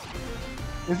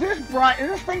is this bright? Is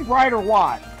this thing bright or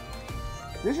what?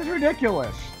 This is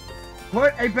ridiculous.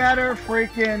 Put a better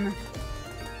freaking...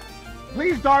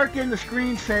 Please darken the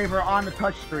screensaver on the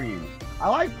touchscreen. I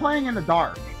like playing in the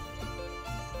dark.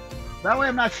 That way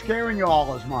I'm not scaring you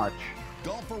all as much.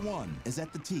 Golfer 1 is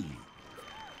at the tee.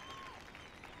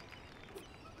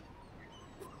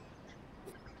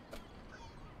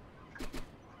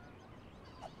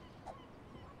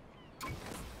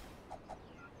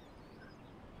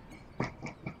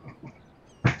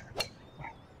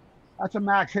 That's a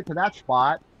max hit to that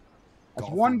spot. That's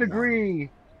Golfer 1 degree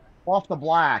off the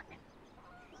black.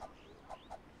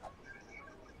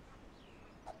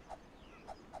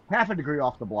 Half a degree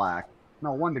off the black.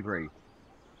 No, 1 degree.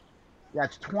 Yeah,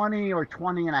 it's 20 or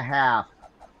 20 and a half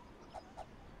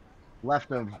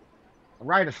left of,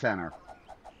 right of center.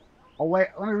 Away,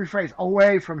 let me rephrase,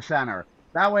 away from center.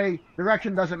 That way,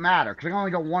 direction doesn't matter, because I can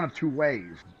only go one of 2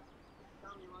 ways.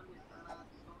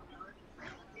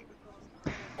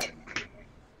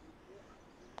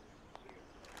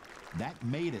 That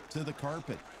made it to the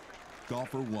carpet.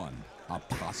 Golfer 1, a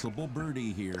possible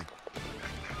birdie here.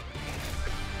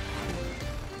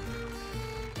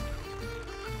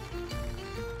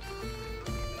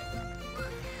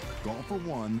 Golfer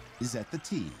 1 is at the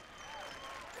tee.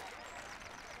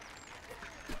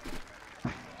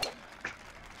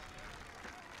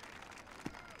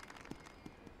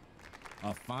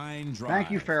 A fine drive.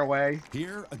 Thank you, fairway.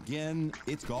 Here again,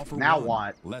 it's golfer 1. Now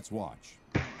what? Let's watch.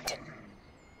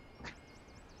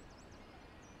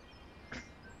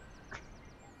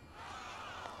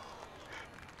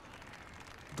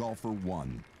 Golfer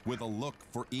 1 with a look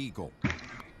for eagle.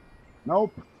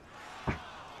 Nope.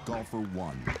 Golfer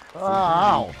 1.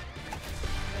 Oh.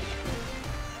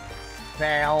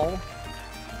 Fail.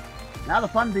 Now the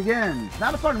fun begins.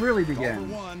 Now the fun really Golfer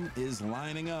begins. 1 is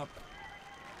lining up.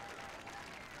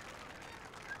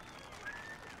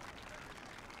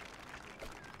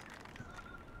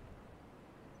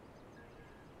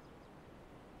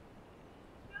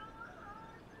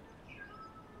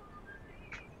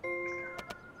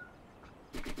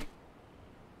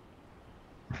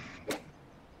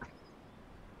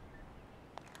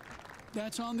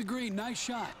 That's on the green. Nice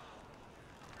shot.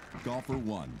 Golfer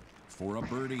 1 for a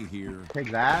birdie here.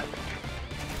 Take that.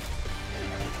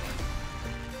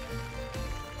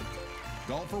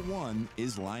 Golfer 1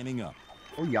 is lining up.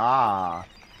 Oh yeah.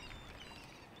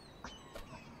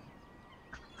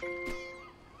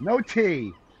 No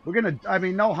tee. We're gonna. I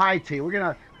mean, no high tee. We're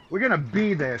gonna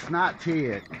be this, not tee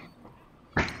it.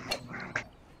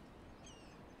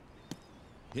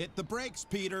 Hit the brakes,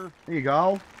 Peter. There you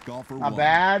go. Golfer Not 1.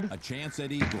 bad. A chance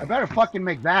at eagle. I better fucking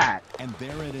make that. And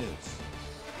there it is.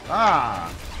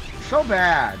 Ah, so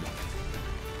bad.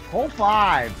 Hole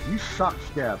 5. You suck,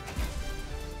 Skip.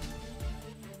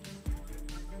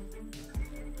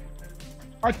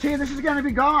 I tell you, this is gonna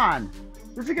be gone.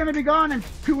 This is gonna be gone in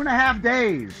 2.5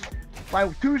 days. By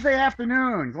Tuesday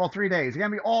afternoon. Well, 3 days. It's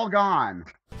gonna be all gone.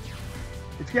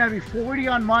 It's gonna be 40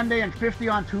 on Monday and 50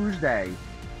 on Tuesday.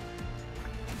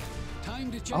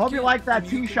 Time to check I hope you in, like that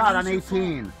and you tee can shot on use your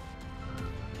 18.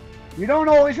 You don't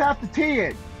always have to tee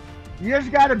it. You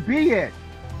just gotta be it.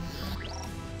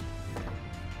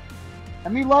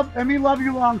 And me love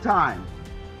you long time.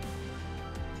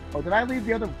 Oh, did I leave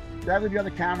the other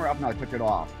camera up? No, I took it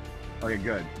off. Okay,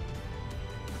 good.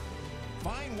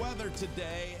 Fine weather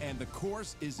today, and the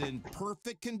course is in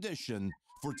perfect condition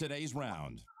for today's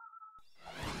round.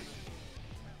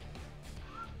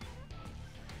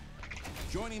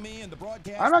 Joining me in the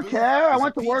broadcast I don't booth care. I is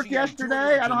went a to work PGA Tour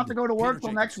yesterday. I don't have to legend, go to work Peter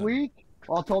till next Jacobsen. week.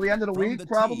 Well, till the end of the From week, the tee,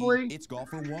 probably. it's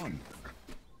Golfer 1.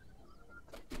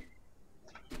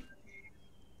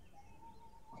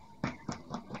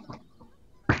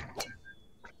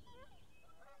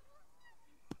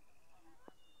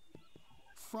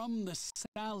 From the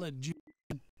salad juice.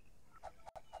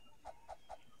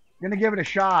 Gonna give it a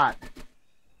shot.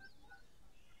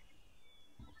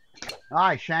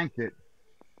 I shanked it.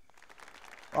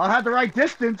 Well, I had the right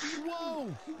distance. Whoa!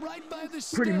 Right by the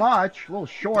stick. Pretty much. A little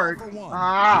short. Golfer 1.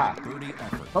 Ah. Birdie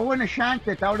effort. If I wouldn't have shanked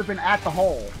it, that would have been at the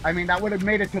hole. I mean, that would have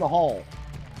made it to the hole.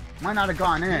 Might not have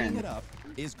gone Cleaning in. it up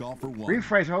is Golfer 1.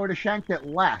 Rephrase, if I would have shanked it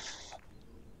less.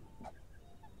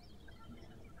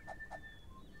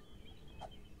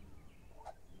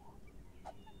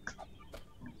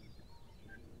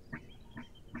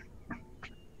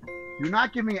 Do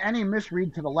not give me any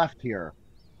misread to the left here.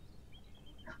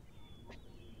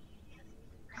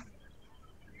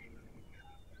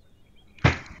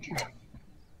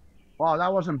 Wow,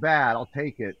 that wasn't bad. I'll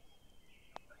take it.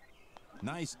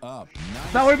 Nice up.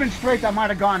 If that would have been straight, that might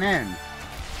have gone in.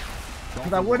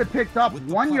 Because I would have picked up With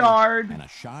the 1 putter yard, and a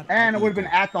shot and at it would have been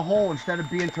eagle. at the hole instead of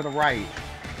being to the right.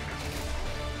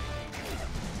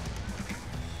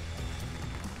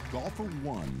 Golfer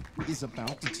 1 is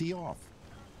about to tee off.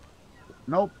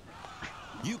 Nope.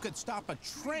 You could stop a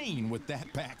train with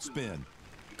that backspin.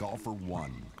 Golfer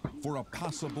 1 for a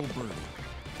possible birdie.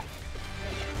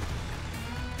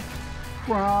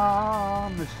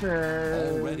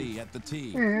 Promises. Already at the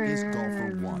tee is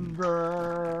Golfer 1.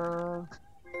 The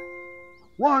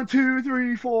 1, 2,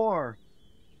 3, 4.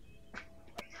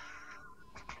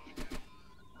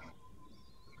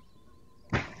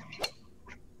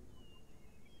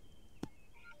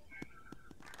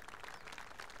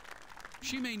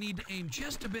 She may need to aim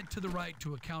just a bit to the right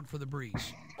to account for the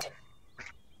breeze.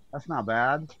 That's not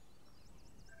bad.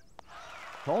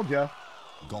 Told you.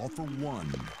 Golfer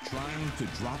 1 trying to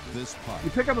drop this putt. You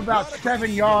pick up about What a 7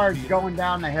 good yards Peter. going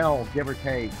down the hill, give or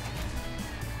take.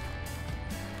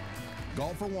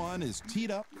 Golfer 1 is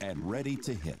teed up and ready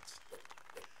to hit.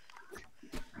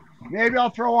 Maybe I'll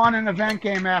throw on an event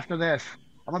game after this.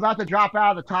 I'm about to drop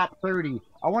out of the top 30.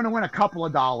 I want to win a couple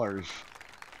of dollars.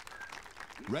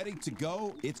 Ready to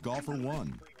go, it's Golfer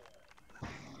 1.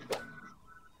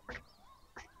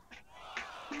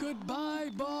 Goodbye,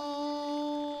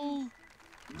 ball.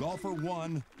 Golfer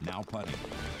 1 now putting.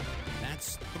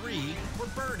 That's 3 for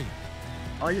birdie.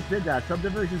 Oh, I just did that.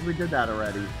 Subdivisions, we did that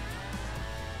already.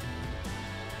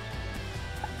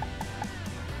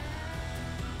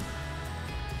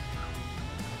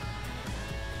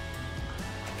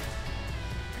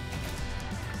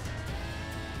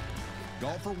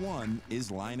 Golfer 1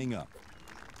 is lining up.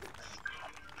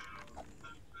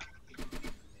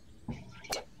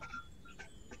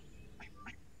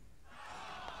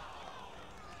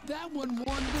 That one wanted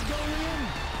to go in.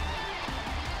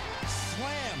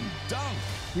 Slam dunk.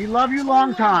 We love you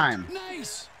long time.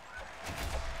 Nice.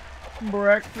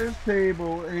 Breakfast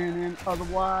table in an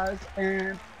otherwise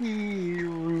empty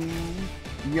room.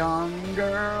 Young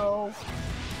girl,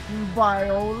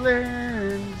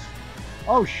 violins.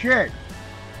 Oh shit!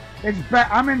 It's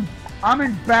I'm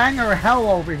in banger hell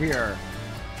over here.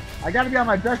 I got to be on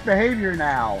my best behavior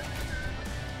now.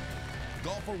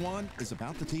 Golfer one is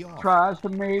about to tee off. Tries to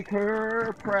make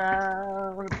her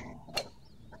proud.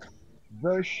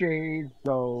 The shades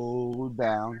go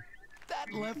down.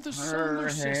 That left the Her solar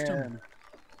system hand.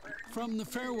 from the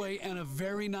fairway, and a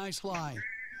very nice lie.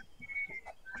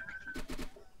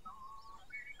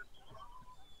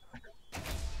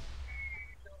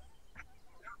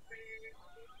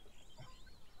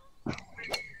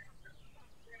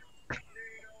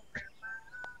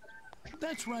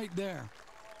 That's right there.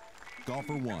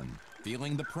 Golfer one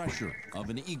feeling the pressure of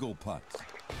an eagle putt.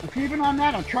 It's even on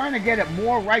that. I'm trying to get it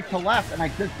more right to left, and I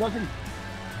just doesn't.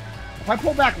 If I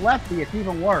pull back lefty, it's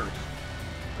even worse.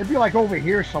 It'd be like over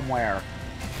here somewhere.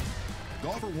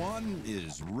 Golfer one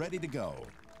is ready to go.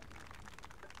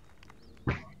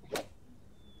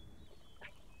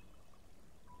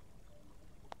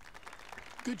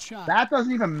 Good shot. That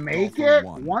doesn't even make Golfer it.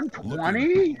 one 120?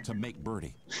 looking to make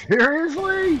birdie.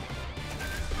 Seriously?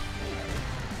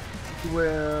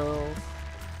 Will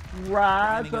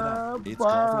rise Lining it up. above. It's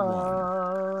golfer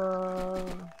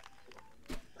one.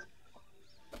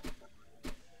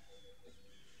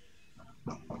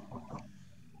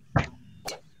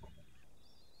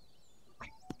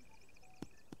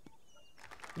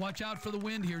 Watch out for the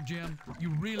wind here, Jim. You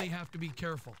really have to be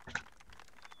careful.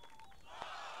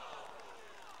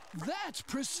 That's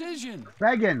precision.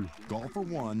 Begging. Golfer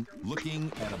one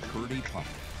looking at a birdie putt.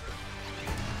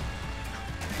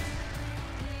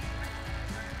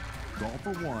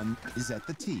 Golfer one is at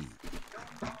the tee.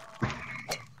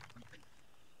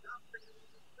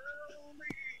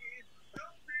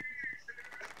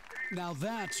 Now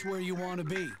that's where you want to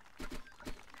be.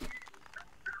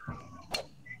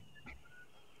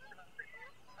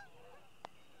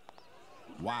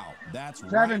 Wow, that's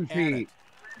 7 right at feet. it.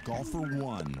 Golfer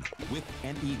one with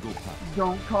an eagle putt.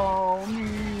 Don't call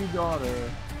me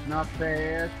daughter. Not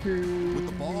fair to With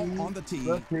the ball on the tee,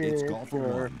 the it's golfer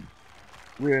picture one.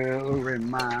 will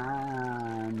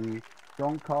remind me.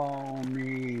 Don't call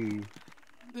me.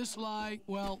 This lie,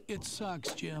 well, it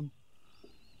sucks, Jim.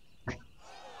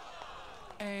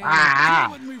 And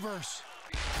Ah. in reverse.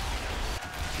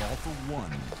 Golfer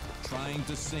one trying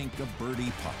to sink a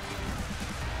birdie putt.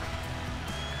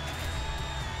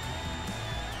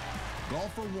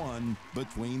 Golfer one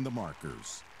between the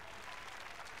markers.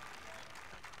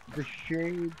 The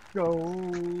shades go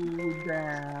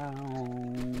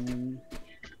down.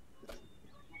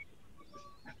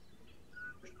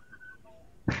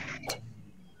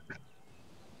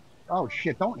 Oh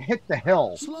shit, don't hit the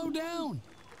hill. Slow down.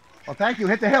 Oh, thank you.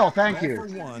 Hit the hill. Thank you.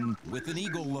 Golfer one with an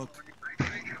eagle look.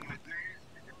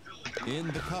 In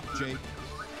the cup, Jake.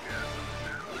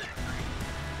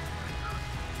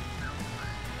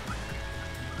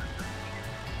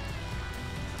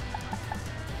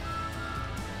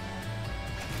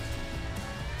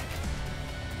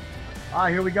 Ah,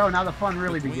 here we go. Now the fun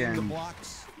really Between begins. the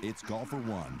blocks, it's golfer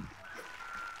one.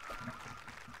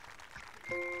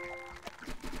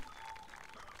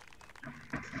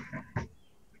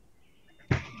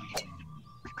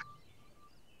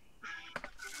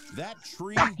 That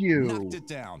tree Fuck you. knocked it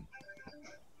down.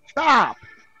 Stop.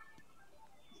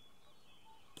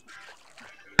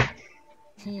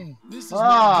 This is not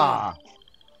Ah.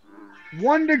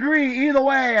 1 degree either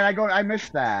way, and I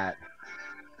missed that.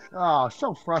 Oh,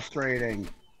 so frustrating.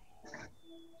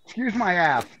 Excuse my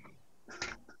ass.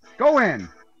 Go in.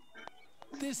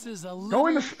 good. This is a little Go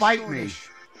in to spite me. shortish.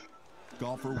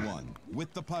 Golfer one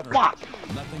with the putter. Fuck.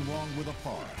 Nothing wrong with a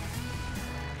par.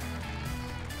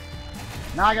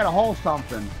 Now I gotta hold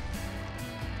something.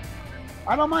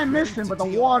 I don't mind Ready missing, to but the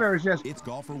tee water off. is just It's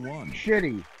golfer one.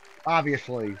 shitty,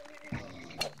 obviously.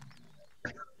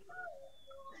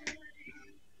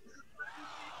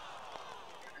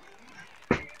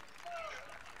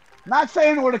 Not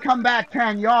saying it would have come back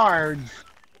 10 yards,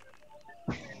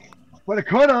 but it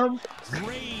could have.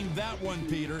 Drained that one,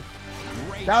 Peter.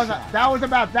 Great That shot. was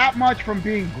about that much from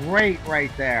being great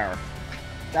right there.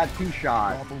 That tee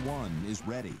shot. Golfer one is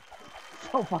ready.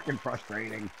 So fucking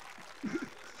frustrating.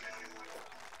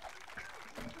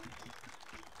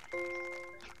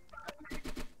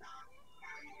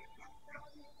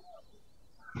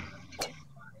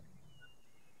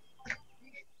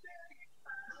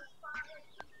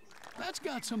 That's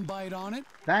got got some bite on it.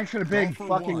 Thanks for the big Golfer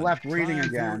fucking one, left reading trying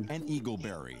for again. an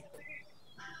eagleberry.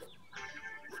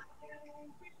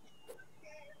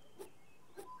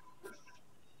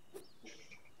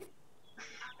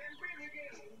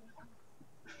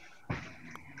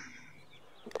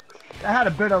 I had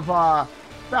a bit of about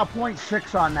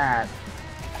 0.6 on that.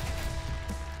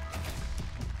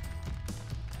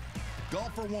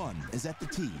 Golfer one is at the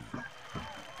tee.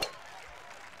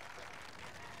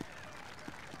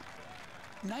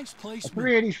 Nice A placement.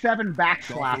 387 back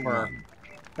Golfer slapper. one.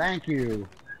 Thank you.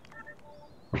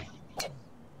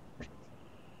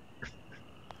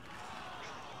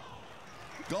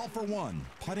 Golfer one,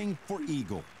 putting for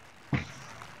eagle.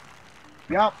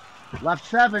 Yep. Left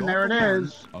 7, there it Golfer one,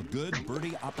 is. a good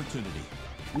birdie opportunity.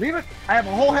 Leave it. I have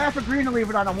a whole half a green to leave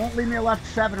it on. It won't leave me a left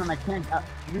 7, and I can't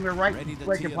leave it right Ready to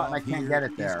break tee it, it putt, and I off can't here get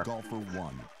it is there. golfer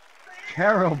one.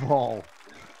 Terrible.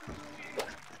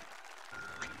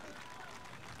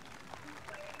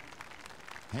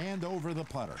 Hand over the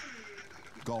putter.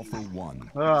 Golfer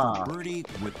one. Ugh. For birdie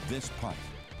with this putt.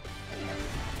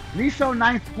 Niso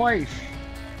 9th place.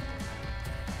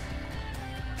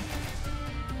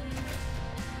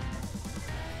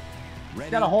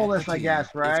 Ready Gotta hold at this, the I tee guess,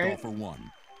 is right? Golfer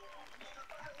one.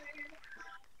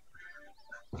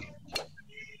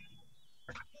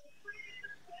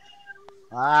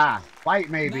 Ah, fight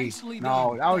maybe. Nicely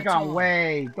No, done. I was That's going all.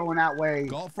 way, going that way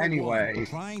Golfer anyway. one,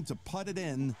 trying to putt it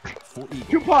in for eagle.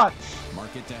 2 putts.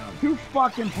 Mark it down. 2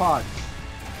 fucking putts.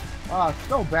 Oh,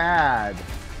 so bad.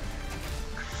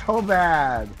 So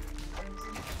bad.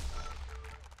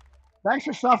 Thanks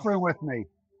for suffering with me.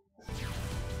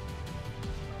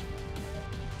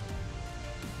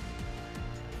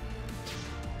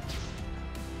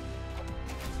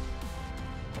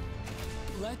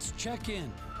 Let's check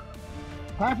in.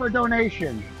 Time for a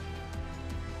donation.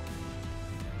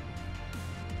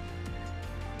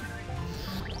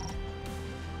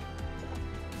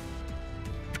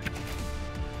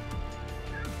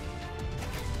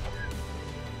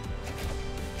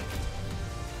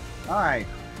 Alright.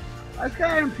 I just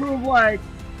gotta improve, like,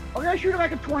 I'm gonna shoot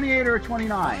like a 28 or a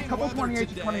 29. A couple of 28s,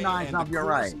 29s, and I'll be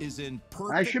alright.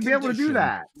 I should be able to do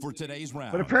that. For today's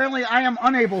round. But apparently I am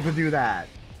unable to do that.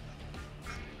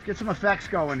 Let's get some effects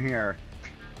going here.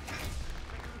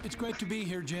 It's great to be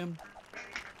here, Jim.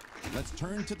 Let's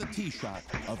turn to the tee shot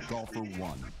of golfer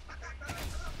one.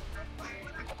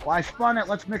 Well, I spun it.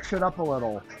 Let's mix it up a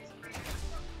little.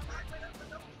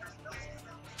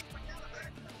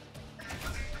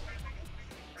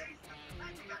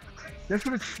 This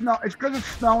when it's snow. It's because it's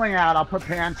snowing out. I'll put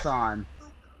pants on.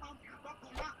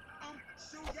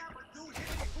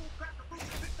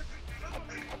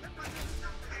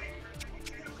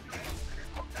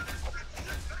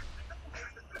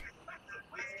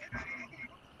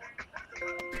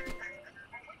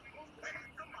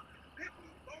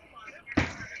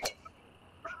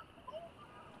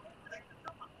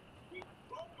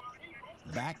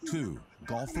 Back to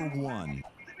golfer one.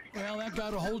 Well, that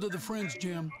got a hold of the friends,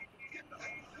 Jim.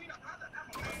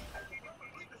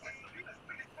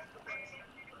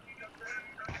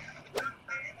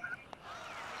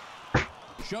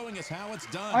 Showing us how it's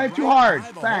done. All right, too right hard.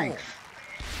 by the Thanks. hole.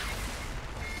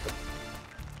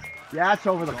 Yeah, it's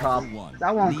over the cup. Golfer one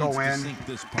That won't needs go to in. sink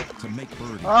this putt to make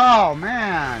birdie. Oh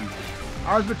man,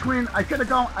 I was between. I should have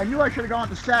gone. I knew I should have gone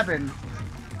to 7.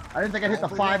 I didn't think I'd hit the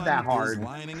Golfer 5 that one is hard.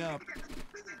 lining up.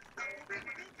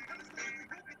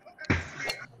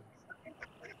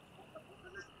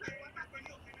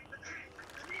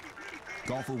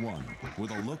 Golfer one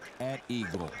with a look at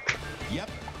eagle. Yep,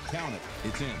 count it.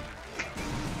 It's in.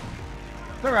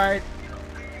 It's all right.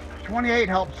 28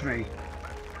 helps me.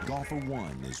 Golfer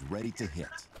one is ready to hit.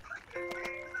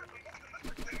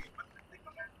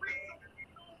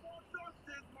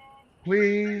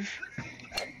 Please.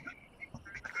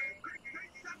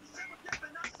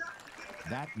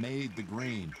 That made the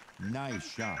green. Nice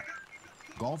shot.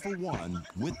 Golfer one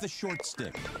with the short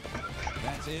stick.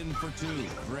 That's in for 2.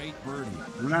 Great birdie.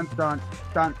 Dun dun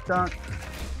dun dun.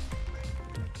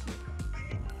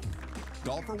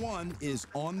 Golfer one is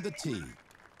on the tee.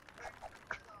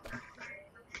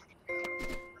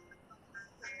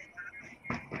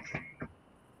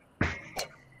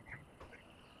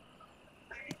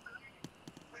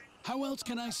 How else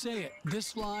can I say it?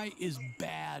 This lie is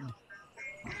bad.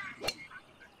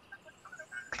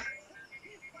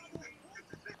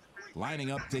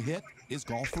 Lining up to hit is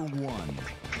golfer one.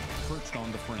 Perched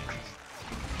on the fringe.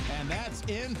 And that's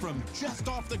in from just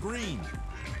off the green.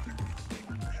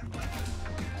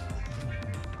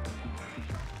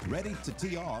 Ready to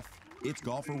tee off, it's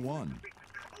golfer one.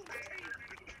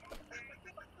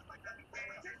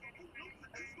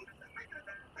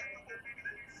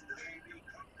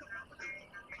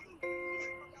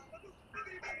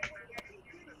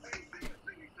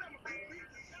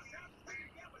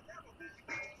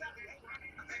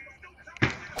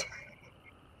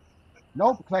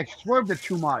 Nope, because I swerved it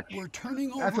too much. We're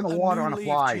turning over That's in the a water new on a leaf,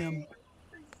 fly. Jim.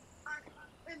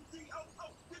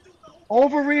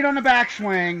 Overread on the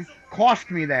backswing.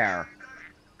 Cost me there.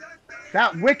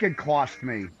 That wicked cost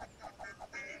me.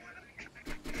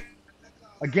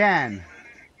 Again.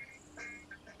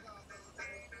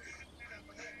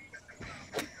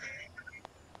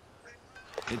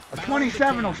 A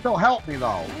 27 will still help me,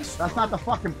 though. That's not the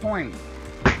fucking point.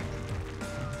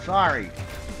 Sorry.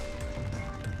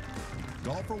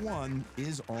 Golfer 1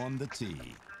 is on the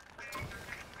tee.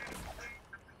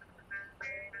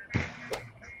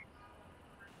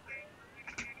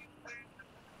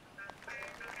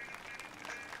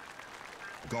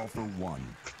 Golfer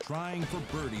 1 trying for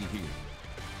birdie here.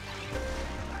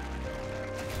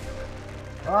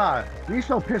 He's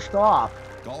so pissed off.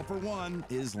 Golfer 1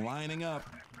 is lining up.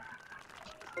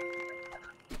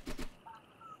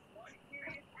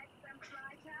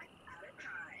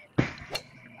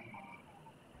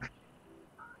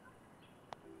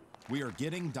 We are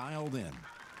getting dialed in.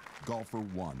 Golfer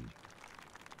 1.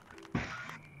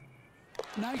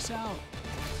 Nice out.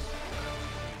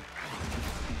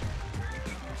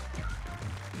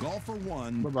 Golfer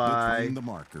 1 Bye-bye. between the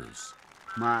markers.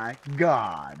 My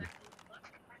God.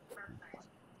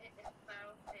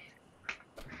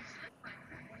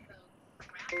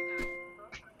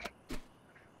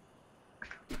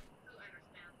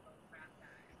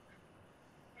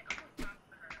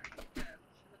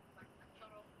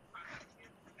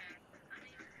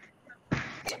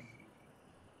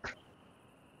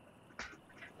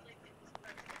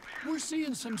 We're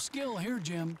seeing some skill here,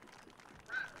 Jim.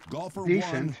 Golfer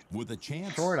Decent. 1 with a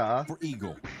chance Sorta. for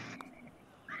eagle.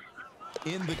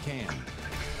 In the can.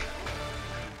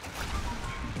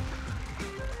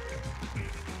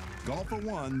 Golfer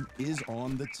 1 is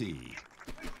on the tee.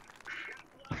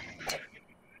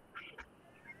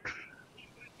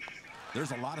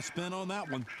 There's a lot of spin on that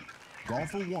one.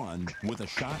 Golfer 1 with a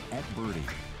shot at birdie.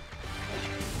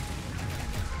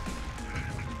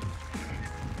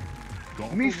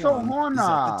 Golfer Me so 1 is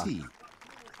hona. at the tee.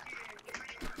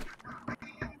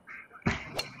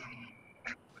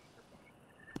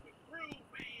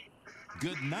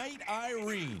 Good night,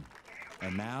 Irene.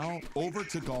 And now over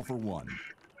to Golfer 1.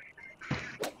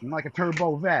 I'm like a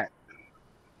turbo vet.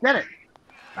 Get it.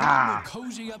 We'll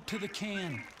cozy up to the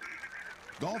can.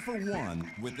 Golfer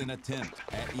 1 with an attempt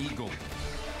at eagle.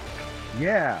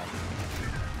 Yeah.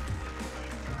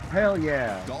 Hell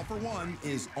yeah. Golfer 1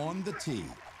 is on the tee.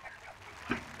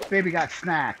 Baby got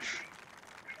snacks.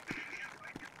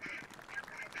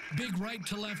 Big right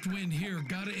to left wind here.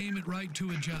 Got to aim it right to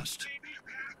adjust.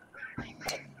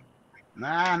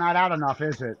 Nah, not out enough,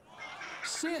 is it?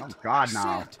 Sit. Oh, God,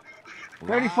 no. Sit.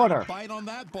 30-footer. Bite on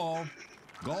that ball.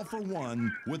 Golfer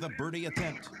 1 with a birdie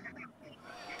attempt.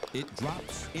 It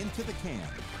drops into the can.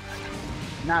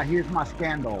 Now here's my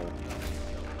scandal.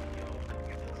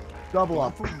 Double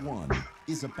up. Golfer 1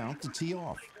 is about to tee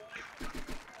off.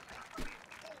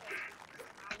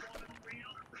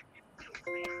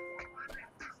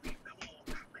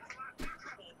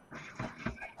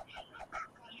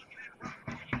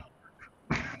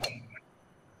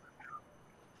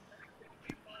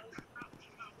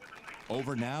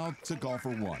 Over now to Golfer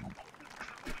 1.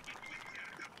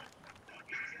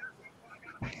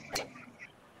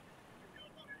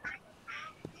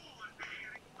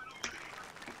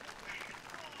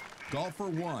 Golfer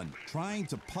 1 trying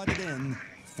to putt it in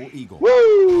for eagle.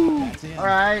 Woo! That's in. All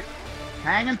right.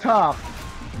 Hanging tough.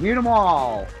 Need them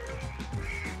all.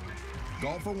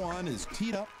 Golfer 1 is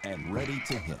teed up and ready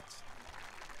to hit.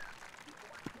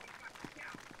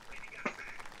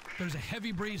 There's a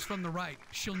heavy breeze from the right.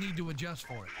 She'll need to adjust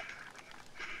for it.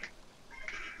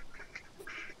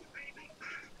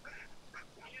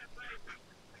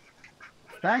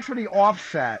 Thanks for the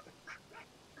offset.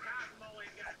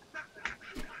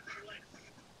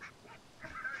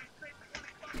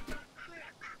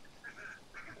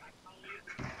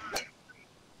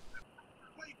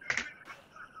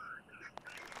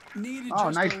 Needed Oh,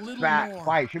 just nice a little back more.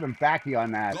 fight. Should have been backy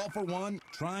on that. Golfer 1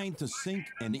 trying to sink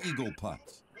an eagle putt.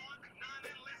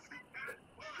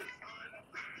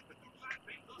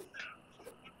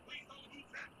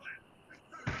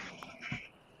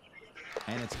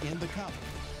 And it's in the cup.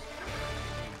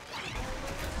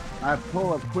 I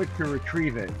pull it quick to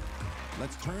retrieve it.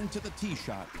 Let's turn to the tee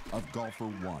shot of Golfer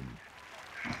 1.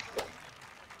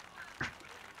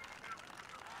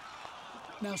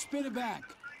 Now spin it back.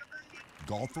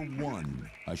 Golfer 1,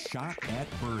 a shot at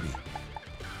birdie.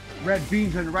 Red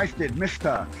beans and rice did,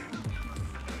 mister.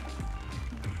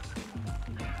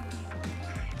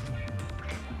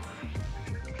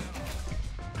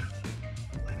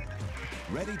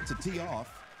 Ready to tee off,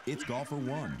 it's golfer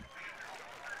one.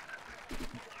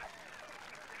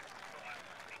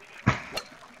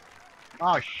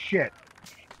 Oh, shit.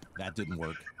 That didn't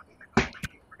work.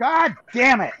 God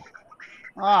damn it.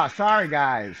 Oh, sorry,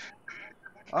 guys.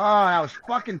 Oh, that was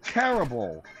fucking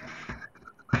terrible.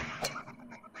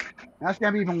 That's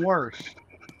gonna be even worse.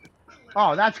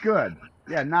 Oh, that's good.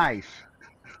 Yeah, nice.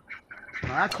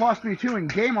 Well, that cost me 2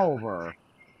 and game over.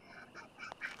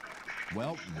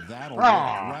 Well, that'll work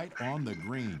Ah. right on the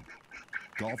green.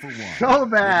 Golfer one. So with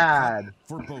a bad. putt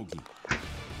for bogey.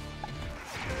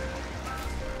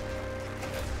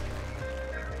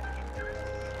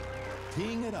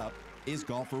 Teeing it up is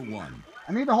golfer one.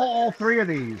 I need to hold all 3 of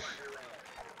these.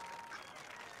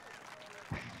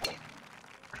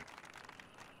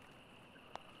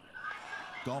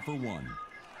 Golfer one.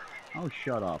 Oh,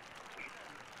 shut up.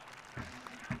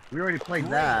 We already played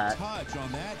Great that. touch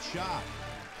on that shot.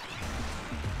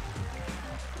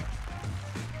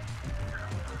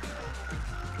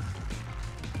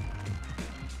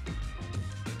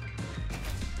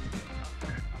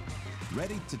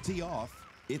 Ready to tee off,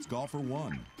 it's golfer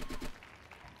one.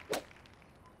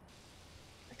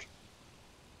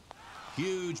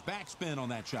 Huge backspin on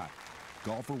that shot.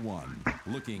 Golfer one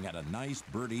looking at a nice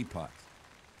birdie putt.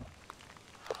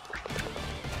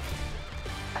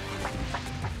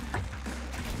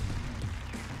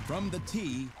 From the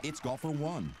tee, it's golfer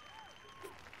one.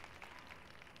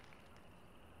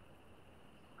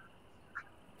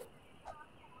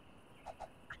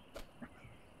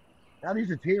 That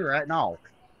needs a tee, right? No.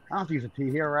 I don't use a tee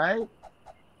here, right?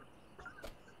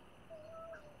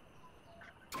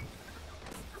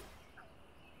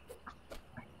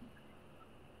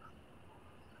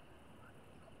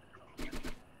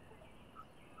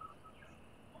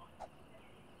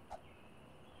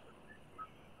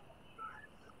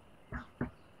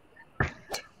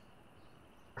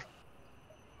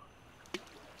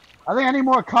 I think I need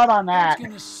more cut on that. That's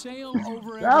gonna sail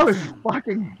over That was everything.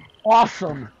 fucking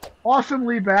awesome.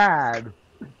 Awesomely bad.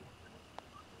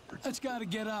 That's got to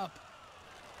get up.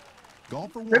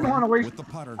 Golfer Didn't want to one waste. with the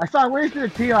putter. I thought I wasted a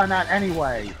tee on that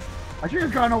anyway. I should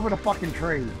have gone over the fucking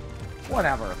tree.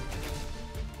 Whatever.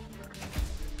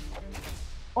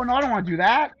 Oh no, I don't want to do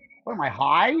that. What am I,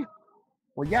 high?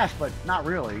 Well, yes, but not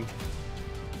really.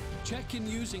 Check in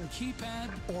using keypad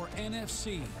or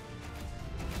NFC.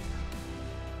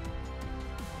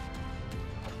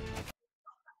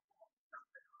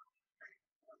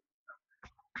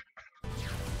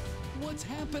 What's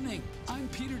happening? I'm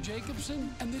Peter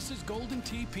Jacobsen, and this is Golden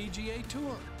Tee PGA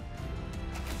Tour.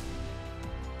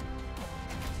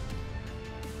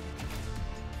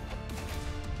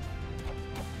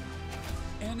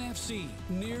 NFC,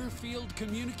 Near Field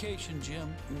Communication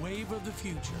Gym, wave of the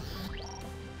future.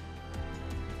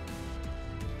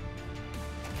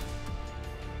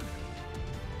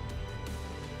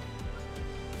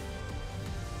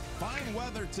 Fine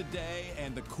weather today,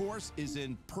 and the course is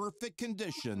in perfect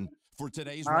condition for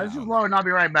today's All right, this is round. loading. I'll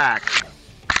be right back.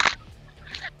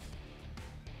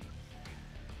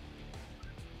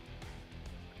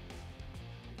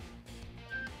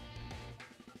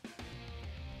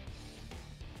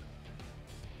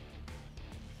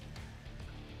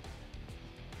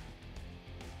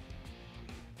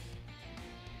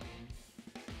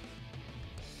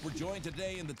 We're joined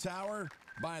today in the tower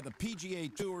by the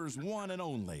PGA Tour's one and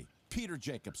only Peter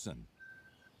Jacobsen.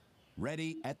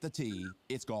 Ready at the tee,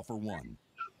 it's golfer one.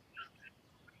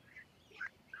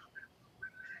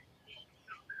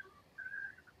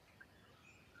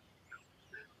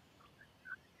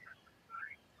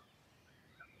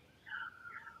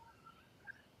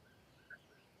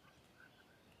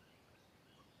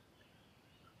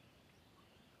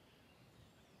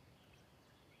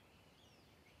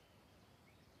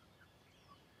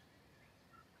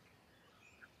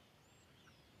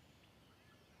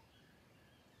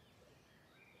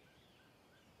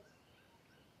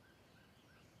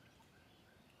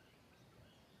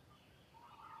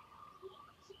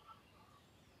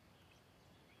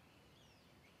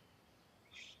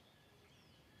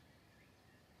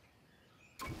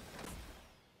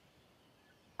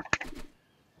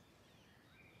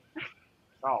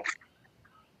 Oh.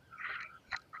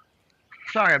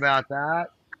 Sorry about that.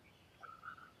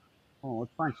 Oh,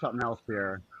 let's find something else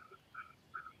here.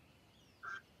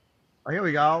 Oh, here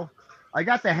we go. I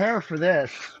got the hair for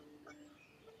this.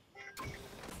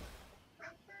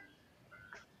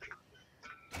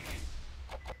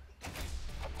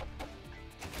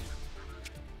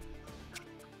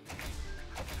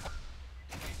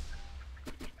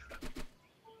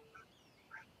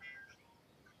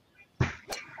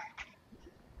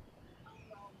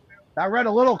 That read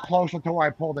a little closer to where I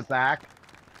pulled it back.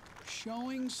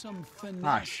 Showing some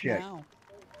finesse shit. now.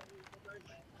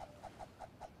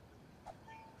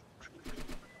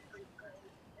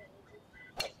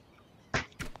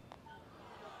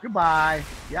 Goodbye.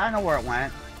 Yeah, I know where it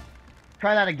went.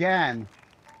 Try that again.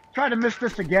 Try to miss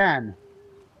this again.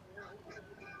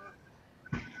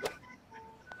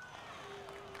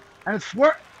 And it's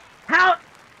where... How...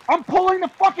 I'm pulling the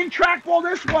fucking trackball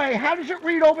this way. How does it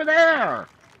read over there?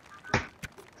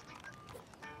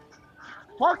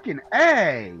 Fucking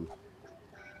A.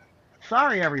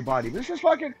 Sorry, everybody. This is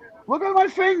fucking... Look at my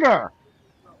finger.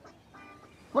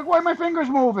 Look why my finger's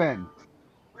moving.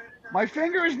 My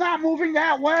finger is not moving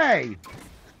that way.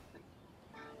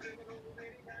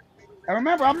 And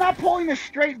remember, I'm not pulling this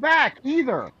straight back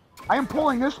either. I am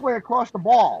pulling this way across the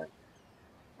ball.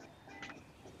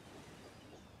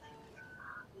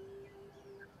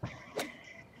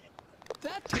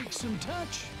 That takes some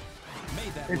touch.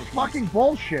 Made that It's look fucking easy.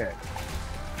 bullshit.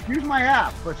 Excuse my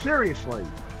app, but seriously.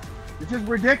 This is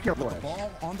ridiculous.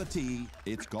 Ball on the tee.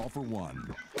 It's golfer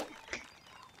one.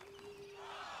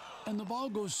 And the ball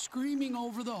goes screaming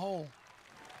over the hole.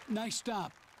 Nice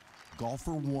stop.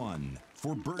 Golfer one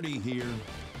for birdie here.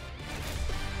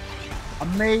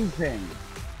 Amazing.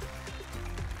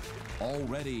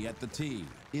 Already at the tee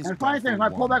is And the funny thing is, golfer when I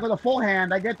pull one. back with a full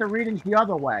hand, I get the readings the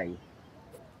other way.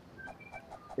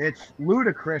 It's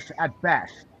ludicrous at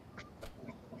best.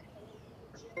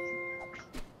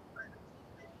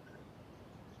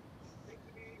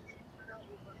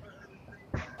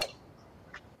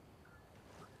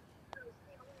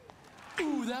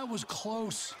 Ooh, that was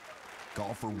close.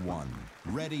 Golfer one.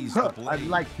 Ready's the blade. I'd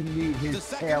like to meet The his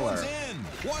second tailor. one's in.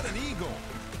 What an eagle.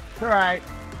 It's alright.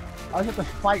 I just have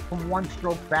to fight from one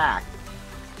stroke back.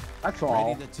 That's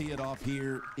all. Ready to tee it off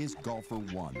here is golfer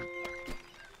one.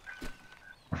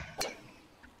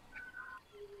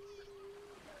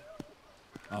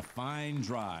 A fine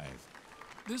drive.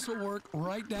 This will work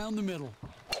right down the middle.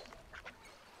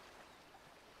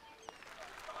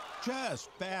 Just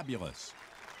fabulous.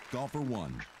 Golfer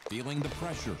one, feeling the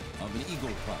pressure of an eagle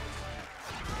putt.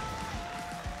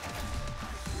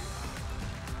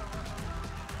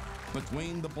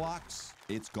 Between the blocks,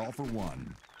 it's golfer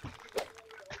one.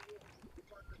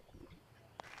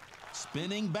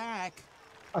 Spinning back.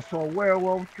 I saw a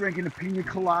werewolf drinking a pina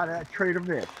colada at Trader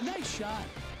Vic's. Nice shot.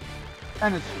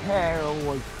 And his hair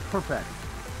was perfect.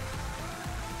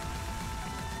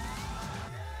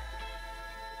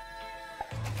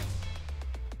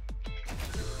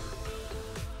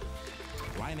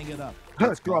 Lining it up.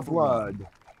 Draw golfer one.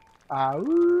 blood.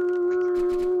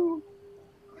 Ooh.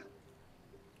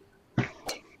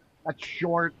 That's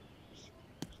short.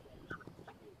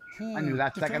 I knew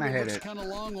that second I hit it. Kind of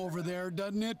long over there,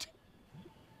 doesn't it?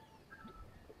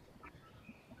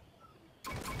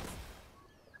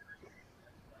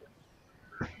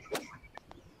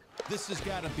 This has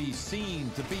got to be seen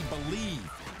to be believed.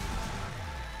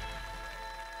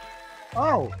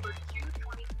 Oh.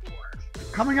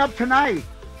 Coming up tonight.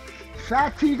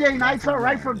 Saturday nights are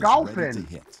right for Is ready to golfing.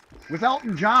 hit. With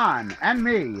Elton John and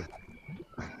me.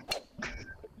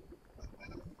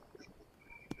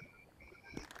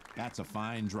 That's a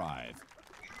fine drive.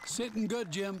 Sitting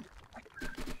good, Jim.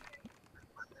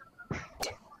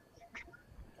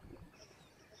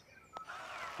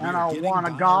 And We're I getting want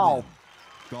to dialed golf. in.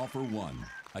 Golfer one.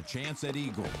 A chance at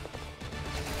eagle.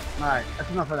 Alright, that's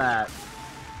enough of that.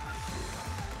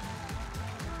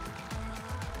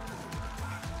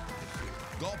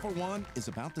 Golfer one is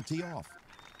about to tee off.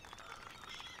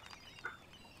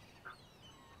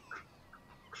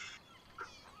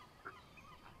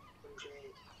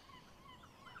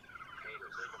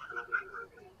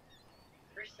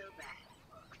 We're so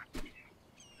bad.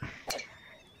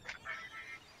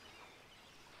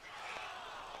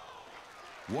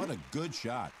 What a good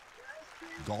shot.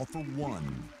 Golfer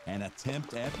one. An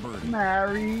attempt at birdie.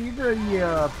 Marry the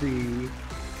yuppie.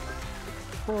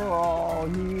 For all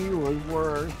he was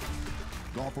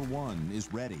worth. Golfer one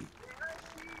is ready.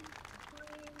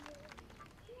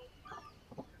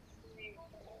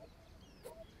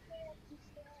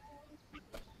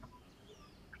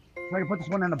 So I can put this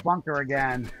one in the bunker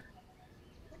again.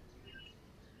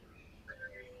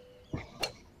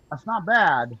 That's not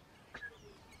bad.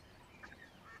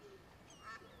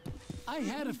 I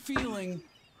had a feeling.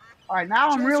 All right, now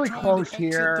I'm Just really trying to close exit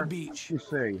here. the beach. Let's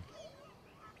see.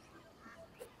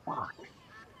 Fuck.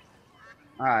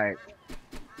 All right.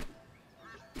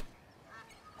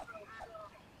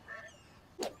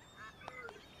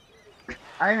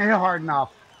 I didn't hit hard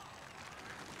enough.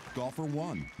 Golfer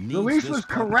one. Needs Luis this was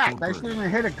putt for correct. I just birdie. didn't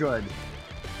hit it good.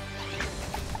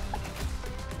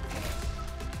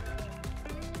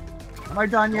 Am I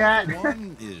done yet? Golfer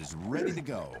one is ready to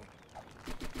go.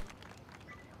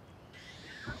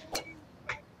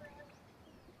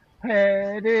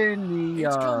 Head in the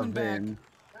It's coming back. oven.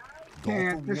 Golfer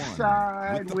Can't one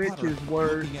decide with the which putter, is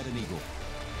worse. looking at an eagle.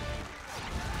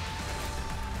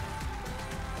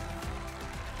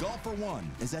 Golfer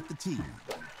one is at the tee.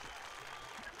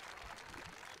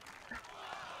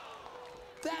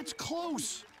 That's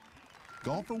close.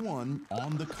 Golfer one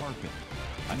on the carpet.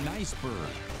 A nice bird.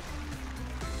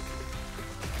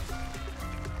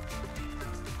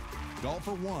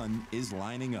 Golfer one is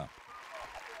lining up.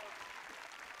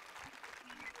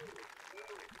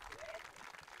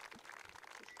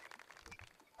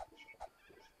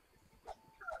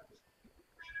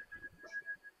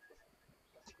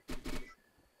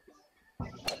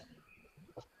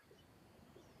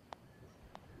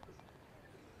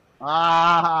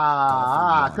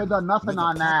 I could have done nothing With a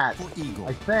on putt that. for eagle.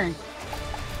 I think.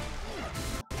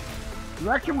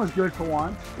 Direction was good for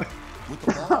once. With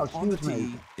the ball on the Excuse me.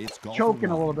 tee, it's golfer Choking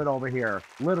a one. little bit over here.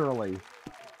 Literally.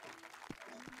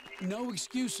 No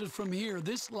excuses from here.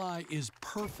 This lie is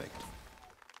perfect.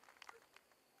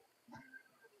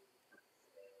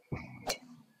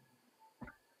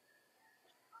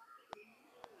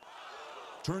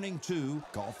 Turning two,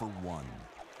 golfer one.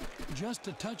 Just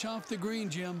a touch off the green,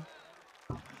 Jim.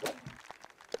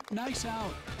 Nice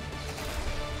out.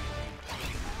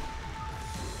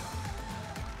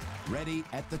 Ready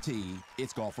at the tee,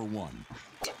 it's golfer one.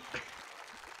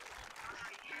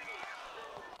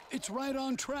 It's right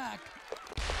on track.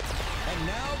 And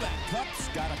now that cup's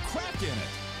got a crack in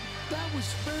it. That was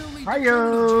fairly determined,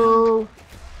 Hi-yo!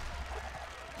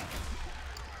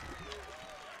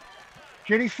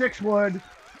 Shitty Sixwood.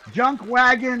 Junk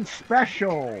Wagon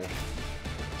Special.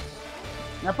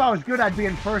 Now, if I was good, I'd be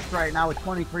in first right now with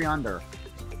 23 under.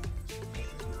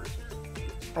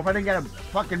 Or if I didn't get a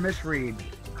fucking misread.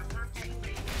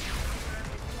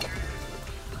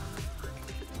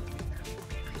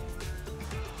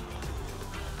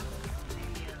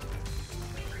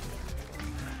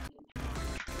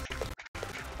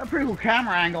 A pretty cool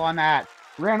camera angle on that.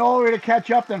 Ran all the way to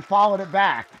catch up, then followed it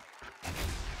back.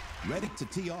 Ready to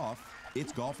tee off,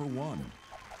 it's golfer one.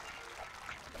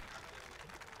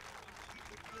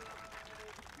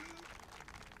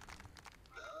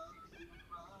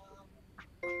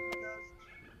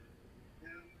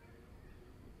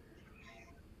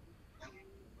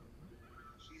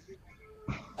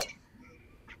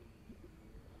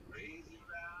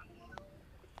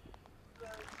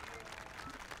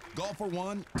 Golfer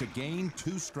one to gain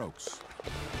 2 strokes.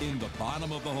 In the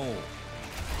bottom of the hole.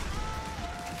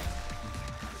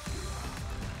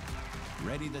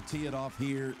 Ready to tee it off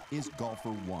here is golfer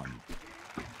one.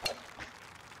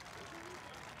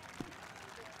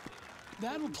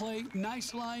 That'll play.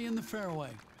 Nice lie in the fairway.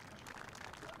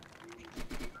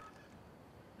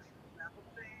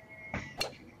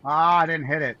 Ah, I didn't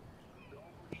hit it.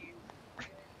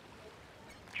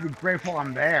 Should be grateful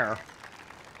I'm there.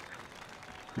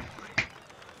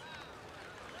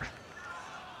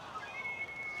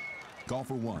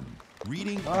 Golfer one.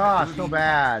 Reading. Ah, birdie. so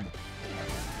bad.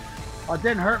 Oh, it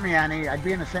didn't hurt me any. I'd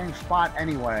be in the same spot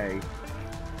anyway.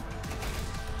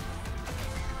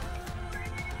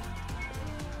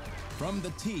 From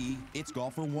the tee, it's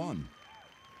golfer one.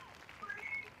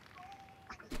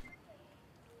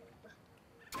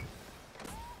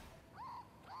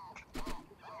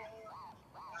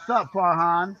 What's up,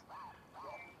 Farhan?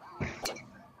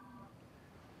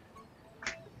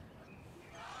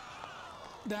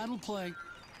 That'll play.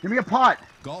 Give me a putt.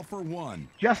 Golfer one.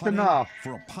 Just putting enough.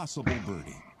 for a possible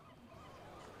birdie.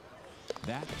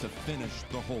 That to finish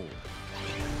the hole.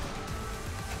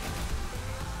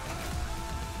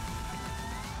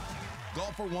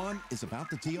 Golfer one is about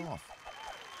to tee off.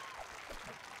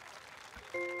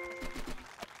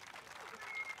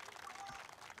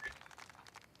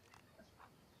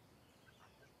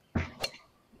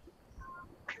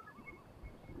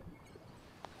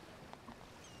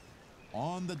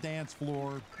 On the dance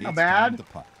floor, Not it's bad. time to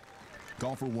putt.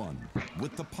 Golfer one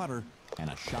with the putter and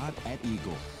a shot at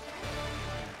eagle.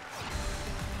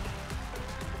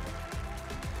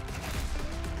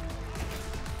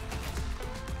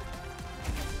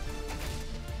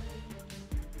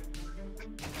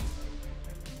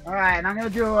 All right, and I'm gonna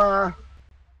do a.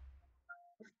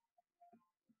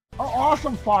 Oh,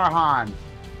 awesome, Farhan.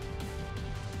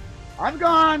 I've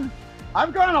gone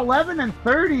 11 and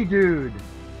 30, dude.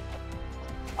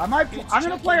 I'm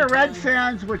gonna play a Red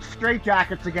Sands with Straight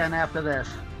Jackets again after this.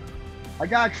 I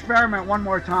gotta experiment one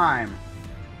more time.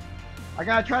 I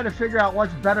gotta try to figure out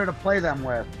what's better to play them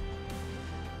with.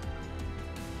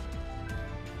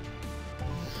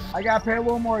 I gotta pay a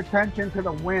little more attention to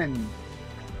the wind.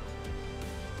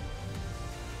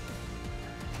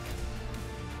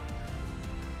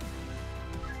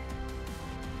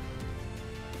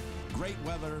 Great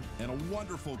weather and a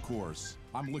wonderful course.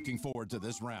 I'm looking forward to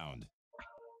this round.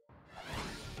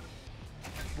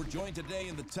 We're joined today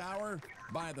in the tower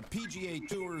by the PGA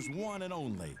Tour's one and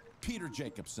only Peter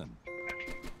Jacobsen.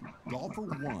 Golfer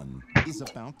 1 is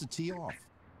about to tee off.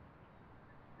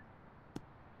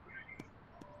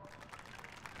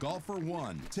 Golfer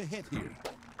 1 to hit here.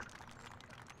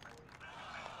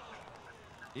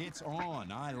 It's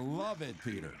on. I love it,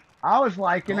 Peter. I was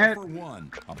liking it. Golfer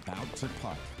 1 about to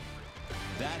putt.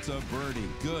 That's a birdie.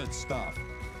 Good stuff.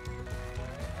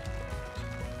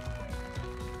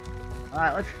 All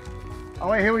right, let's. Oh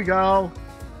wait, here we go.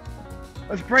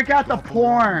 Let's break out the Golfer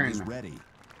 1 is porn. ready.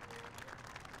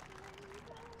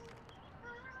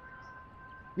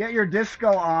 Get your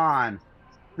disco on.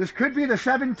 This could be the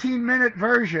 17-minute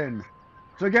version,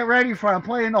 so get ready for it. I'm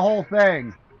playing the whole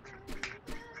thing.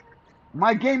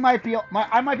 My game might be.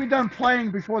 I might be done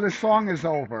playing before this song is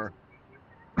over.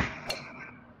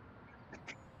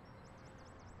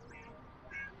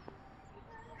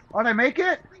 Oh, did I make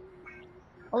it?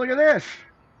 Oh, look at this.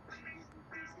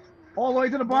 All the way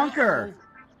to the bunker.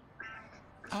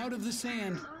 Out of the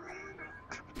sand.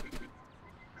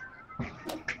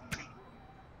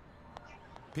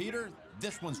 Peter,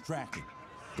 this one's tracking.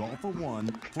 Golfer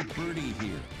 1 for birdie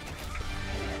here.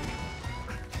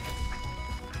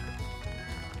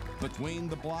 Between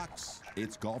the blocks,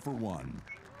 it's golfer 1.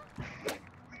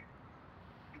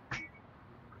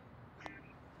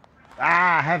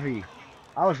 Ah, heavy.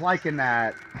 I was liking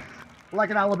that.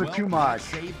 Liking that a little bit too much.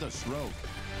 Saved the stroke.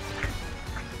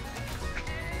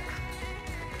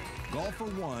 Golfer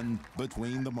 1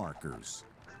 between the markers.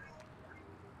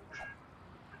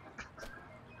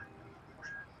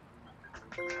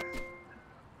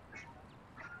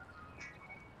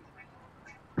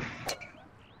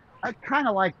 I kind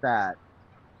of like that.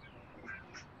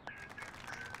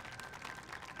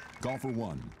 Golfer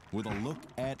 1 with a look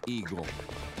at eagle.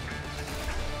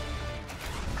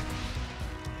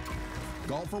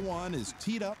 Golfer 1 is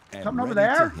teed up and Something over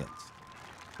ready there? to hit.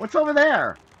 What's over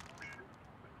there?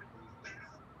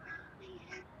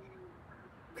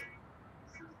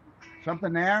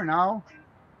 Something there? No?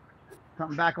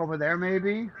 Something back over there,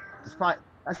 maybe?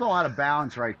 That's a lot of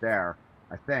bounds right there,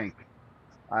 I think.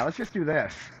 All right, let's just do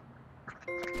this.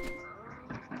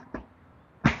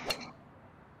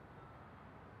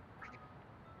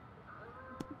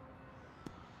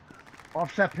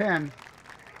 Offset pin.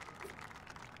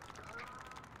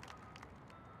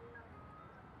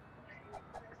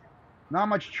 Not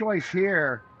much choice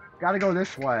here. Got to go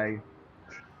this way.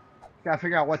 Got to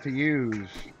figure out what to use.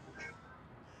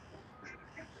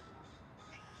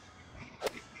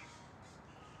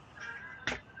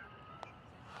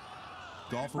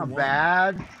 Golfer Not 1.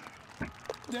 bad.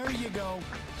 There you go.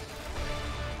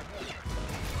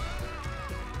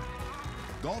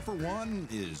 Golfer 1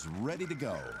 is ready to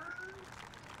go.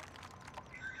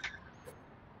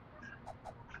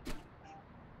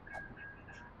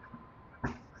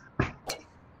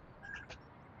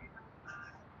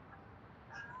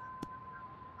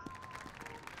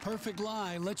 Perfect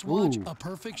lie. Let's watch Ooh. a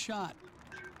perfect shot.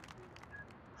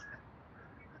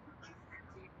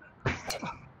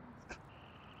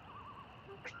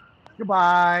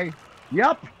 Goodbye.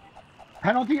 Yep.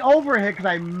 Penalty over hit because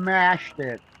I mashed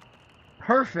it.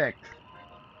 Perfect.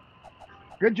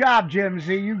 Good job, Jim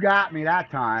Z. You got me that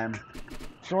time.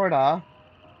 Sorta.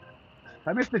 If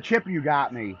I missed the chip, you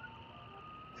got me.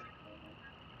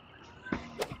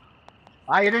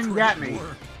 Ah, you didn't get me.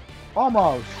 Work.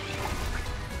 Almost.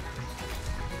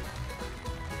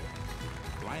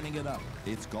 Lining it up.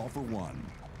 It's golfer 1.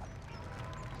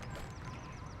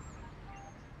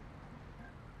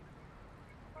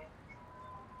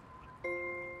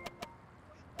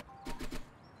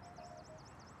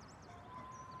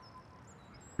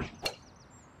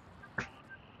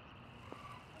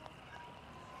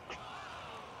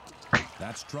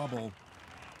 That's trouble.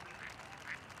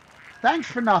 Thanks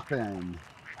for nothing.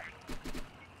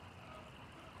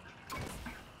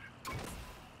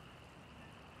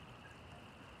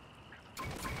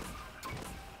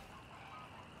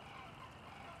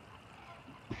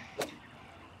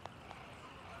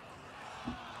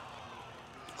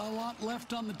 A lot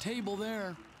left on the table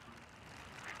there.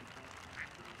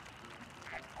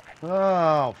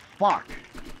 Oh, fuck.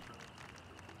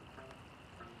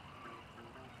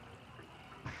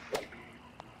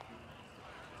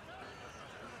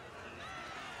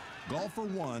 Golfer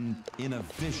 1 in a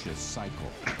vicious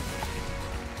cycle.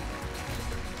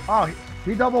 Oh,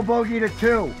 He double bogeyed it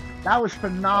too. That was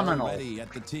phenomenal. Already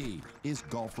at the tee is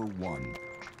golfer 1.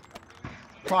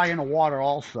 Probably in the water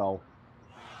also.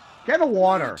 Get in the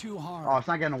water. Way too hard. Oh, it's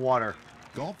not getting in the water.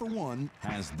 Golfer 1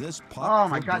 has this putt. Oh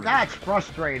my for God, birdie. that's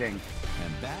frustrating.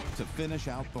 And back to finish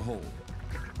out the hole.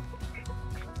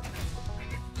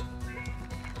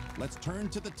 Let's turn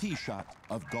to the tee shot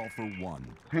of golfer 1.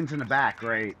 Pins in the back,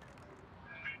 great.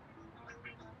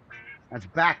 That's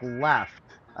back left.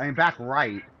 I mean, back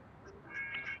right.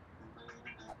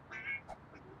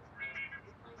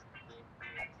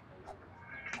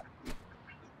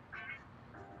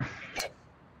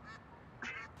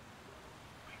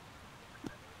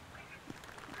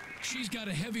 She's got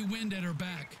a heavy wind at her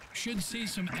back. Should see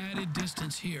some added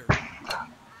distance here.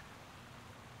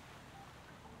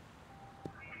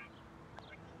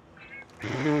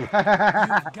 You've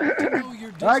got to know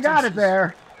your I got distances. it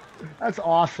there. That's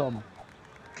awesome.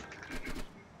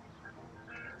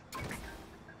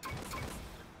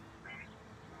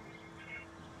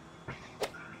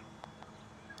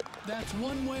 That's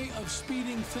one way of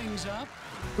speeding things up.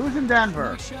 Who's in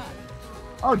Denver? Nice shot.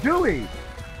 Oh, Dewey.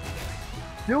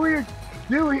 Dewey or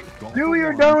Golfer Dewey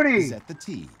or 1 Doney? is at the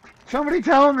tee. Somebody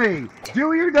tell me.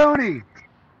 Dewey or Doney?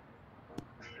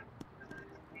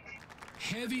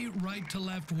 Heavy right to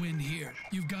left wind here.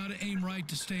 You've got to aim right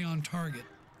to stay on target.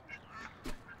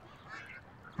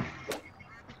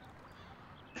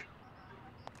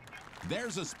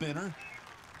 There's a spinner.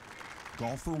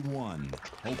 Golfer 1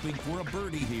 hoping for a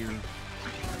birdie here.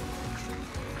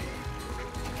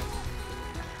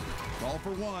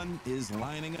 Golfer 1 is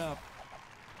lining up.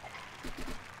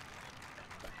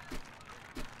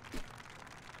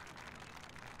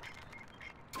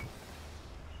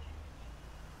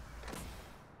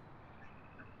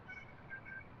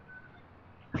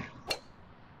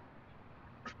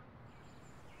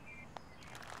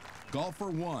 Golfer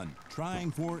 1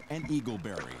 trying for an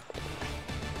eagleberry.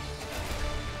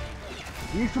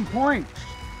 Need some points.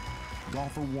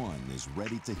 Golfer 1 is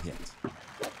ready to hit.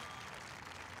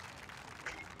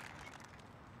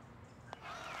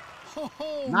 Ho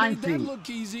ho! Nine Made that feet. look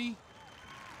easy.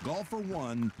 Golfer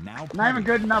 1 now Not even putting.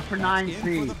 good enough for 9 In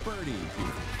feet. for the birdie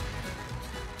here.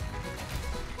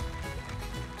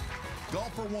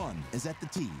 Golfer 1 is at the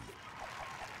tee.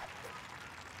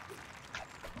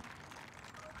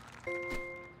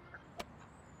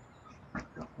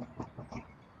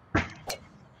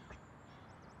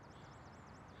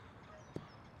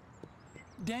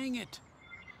 Dang it.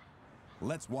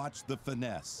 Let's watch the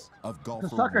finesse of golfer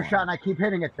It's a sucker 1. shot, and I keep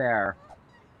hitting it there.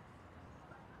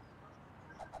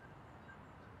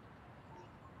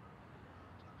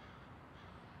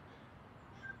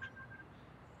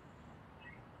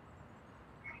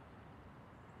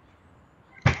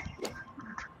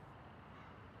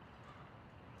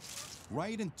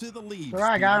 Right into the lead. All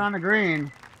right, I got it Steve. on the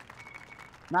green.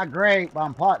 Not great, but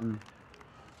I'm putting.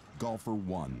 Golfer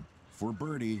 1 for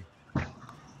birdie.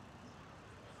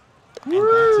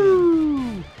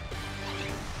 Woo!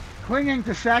 Clinging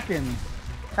to second.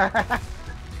 Golfer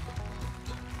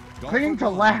Clinging to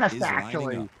 1 last, is lining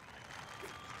actually. up.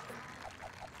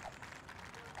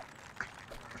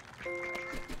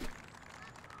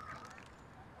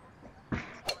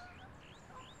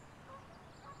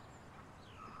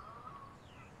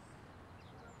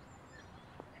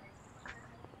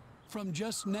 From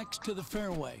just next to the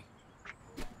fairway.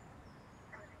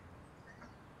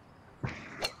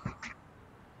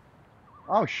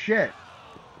 Oh, shit.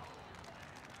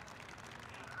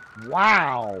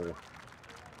 Wow.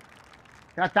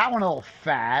 Got that one a little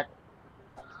fat.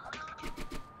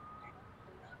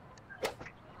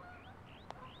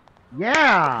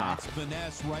 Yeah. That's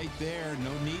finesse right there.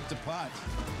 No need to putt.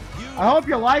 I hope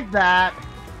you like that.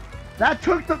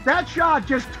 That shot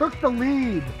just took the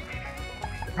lead.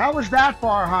 How was that,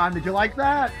 Farhan? Did you like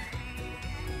that?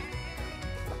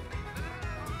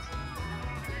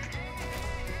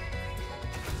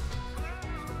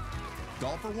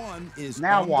 Golfer 1 is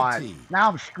Now on what? the tee. Now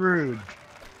I'm screwed.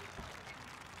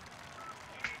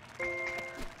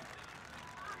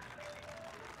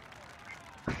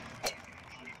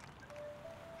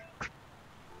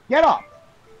 Get up.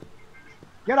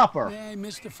 Get upper. Yeah, I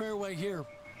missed the fairway here.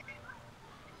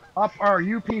 Upper,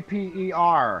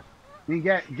 U-P-P-E-R. You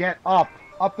get up.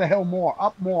 Up the hill more.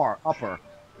 Up more. Upper.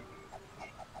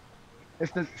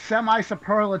 It's the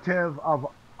semi-superlative of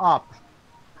up.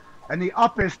 And the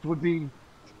uppest would be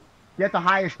get the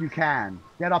highest you can.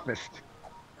 Get uppest.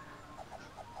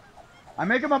 I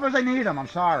make them up as I need them. I'm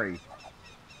sorry.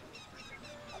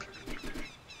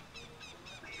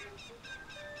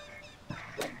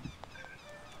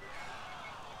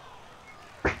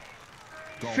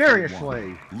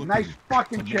 Seriously. Looking Nice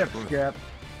fucking to chip, make Skip.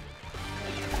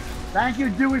 Thank you,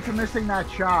 Dewey, for missing that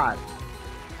shot.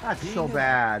 That's so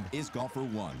bad. Is golfer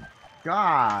 1.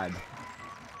 God.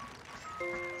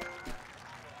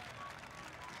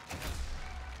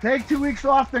 Take 2 weeks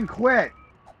off, then quit.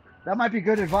 That might be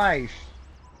good advice.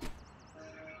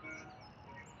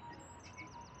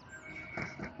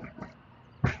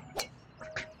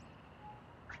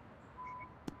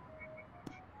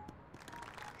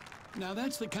 Now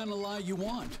that's the kind of lie you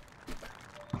want.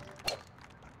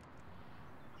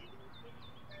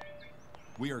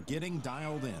 We are getting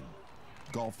dialed in.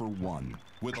 Golfer 1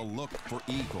 with a look for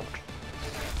eagle.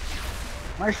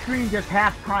 My screen just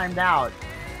half timed out.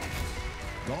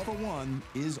 Golfer 1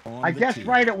 is on I the guess tee.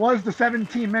 right, it was the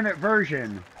 17-minute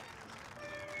version.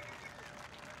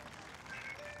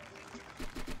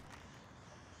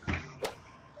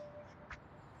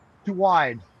 Too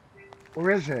wide.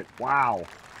 Or is it? Wow.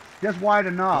 Just wide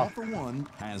enough. Golfer 1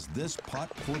 has this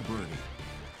putt for birdie.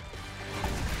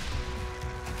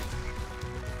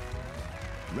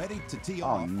 Ready to tee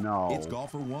off. No. It's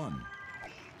golfer 1.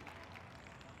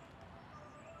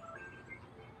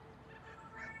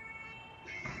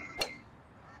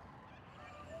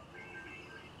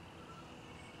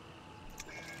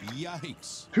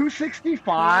 Yikes.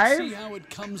 265? Let's see how it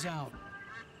comes out.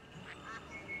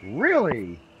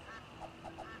 Really?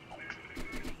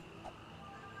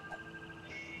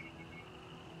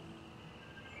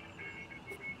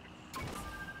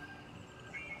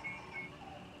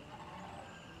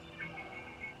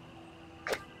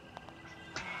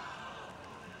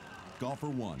 Golfer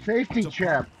 1. Safety to chip.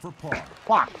 putt for par.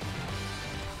 Fuck.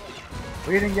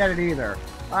 We didn't get it either.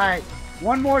 All right,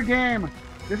 one more game.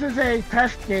 This is a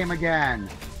test game again.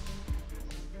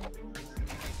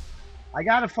 I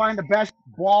gotta find the best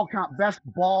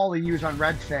ball to use on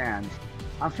red sands.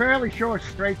 I'm fairly sure it's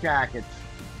straight jackets,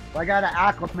 but I gotta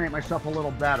acclimate myself a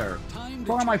little better. Time It's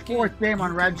to only my check in. 4th game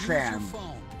on You red can use your sands. phone.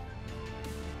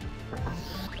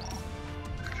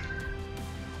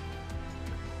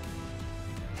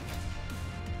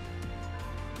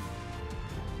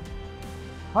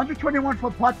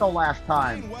 $121-foot putt though last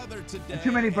time. Fine weather today,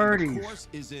 too many and birdies. the course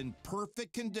is in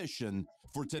perfect condition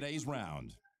for today's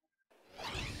round.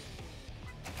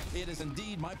 It is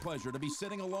indeed my pleasure to be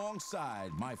sitting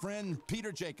alongside my friend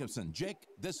Peter Jacobsen. Jake,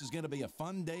 this is going to be a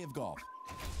fun day of golf.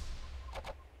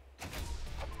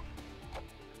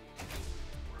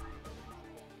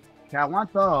 Okay, I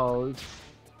want those.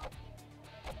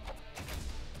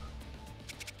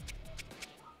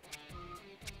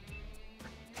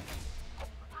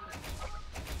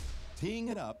 Teeing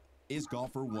it up is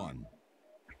golfer 1.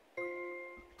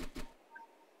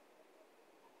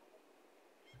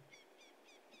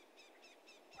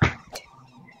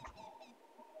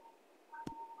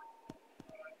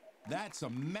 That's a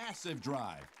massive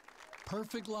drive.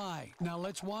 Perfect lie. Now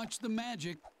let's watch the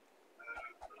magic.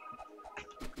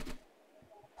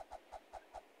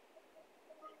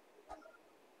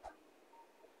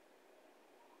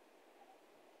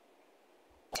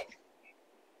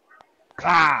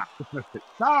 Ah!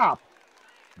 Stop!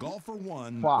 Golfer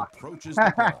 1 Fuck. approaches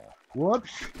the ball.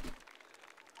 Whoops.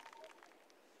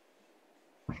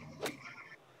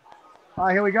 All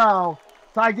right, here we go.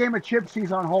 Side game of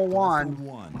Chipsies on hole Golfer 1.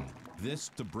 1. This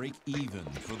to break even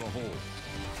for the hole.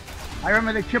 I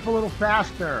remember they chip a little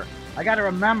faster. I got to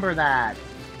remember that.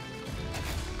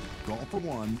 Golfer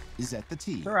 1 is at the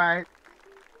tee. It's all right.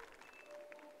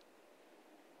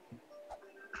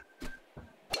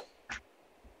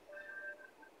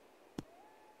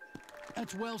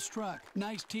 That's well struck.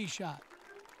 Nice tee shot.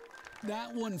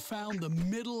 That one found the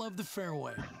middle of the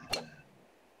fairway.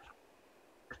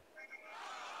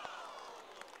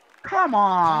 Come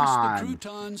Past the on.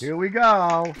 croutons. Here we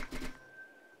go.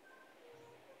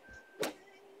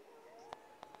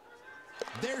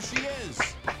 There she is.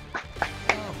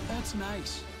 Oh, that's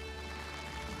nice.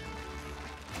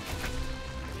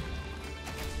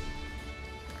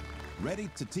 Ready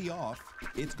to tee off,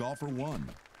 it's golfer 1.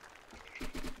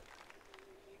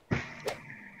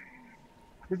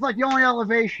 It's like the only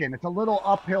elevation. It's a little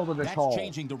uphill to this That's hole.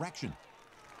 changing direction.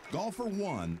 Golfer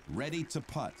 1 ready to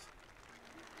putt.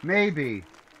 Maybe.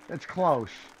 It's close.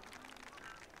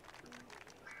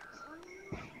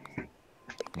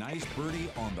 Nice birdie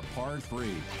on the par 3.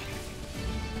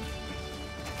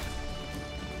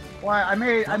 Well, I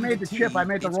made From the chip. tee, I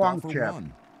made the it's wrong golfer chip.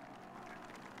 1.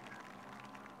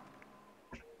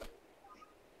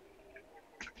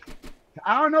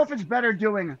 I don't know if it's better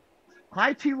doing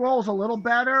high tee rolls a little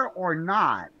better or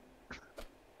not.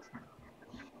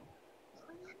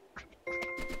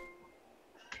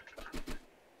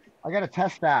 I got to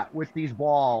test that with these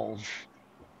balls.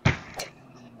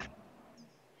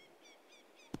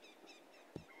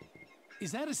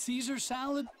 Is that a Caesar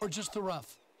salad or just the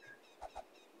rough?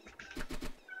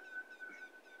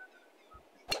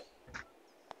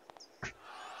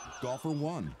 Golfer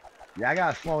 1. Yeah, I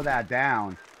gotta slow that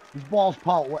down. These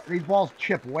balls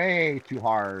chip way too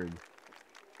hard.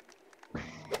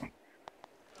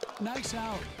 Nice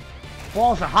out.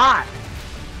 Balls are hot.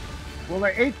 Well,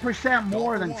 they're 8%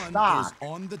 more Golfer than 1 stock. is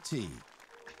on the tee.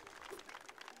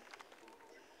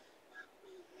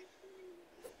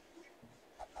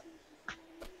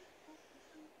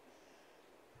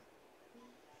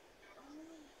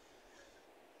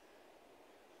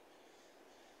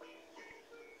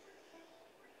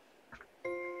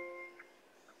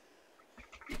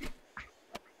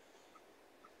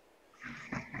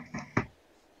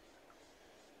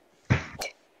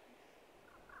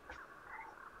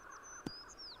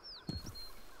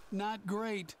 Not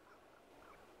great.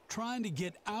 Trying to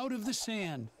get out of the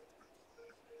sand.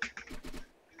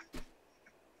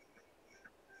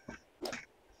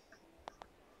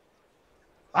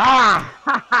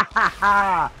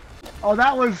 Ah! Oh,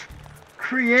 that was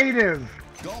creative.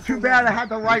 Too bad I had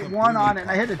the right one on it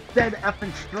and I hit it dead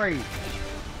effing straight.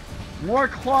 More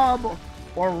club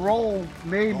or roll,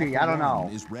 maybe. I don't know.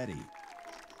 Is ready.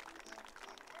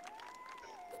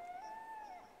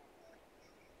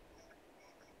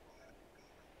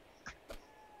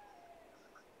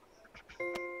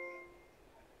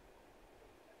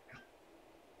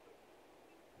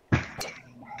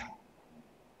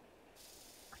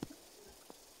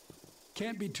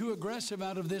 Can't be too aggressive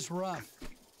out of this rough.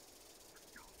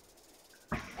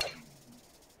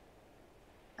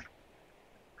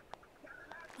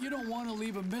 You don't want to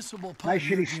leave a missable putt. Nice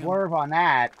here, shitty Jim. swerve on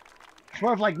that.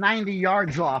 Swerve like 90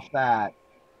 yards off that.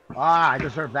 Ah, I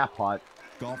deserve that putt.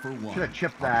 Golfer 1. Should have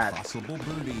chipped A that. possible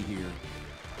birdie here.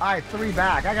 All right, 3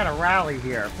 back. I got to rally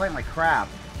here. Playing like crap.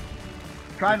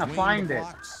 Trying to Between find the it.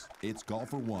 blocks, it's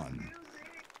Golfer 1.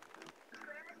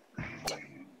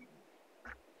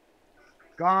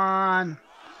 Gone.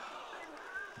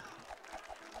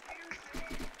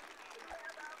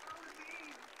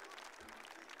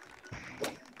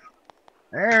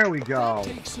 There we go.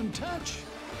 Take some touch.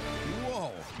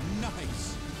 Whoa,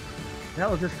 nice. The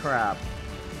hell is this crap?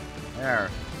 There.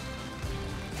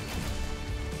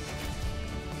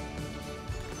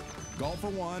 Golfer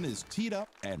 1 is teed up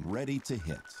and ready to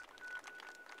hit.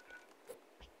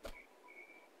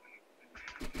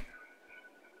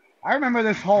 I remember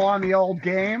this hole on the old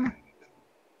game.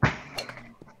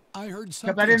 I heard something.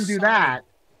 Except I didn't do solid. that.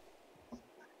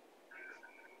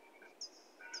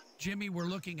 Jimmy, we're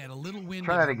looking at a little windy.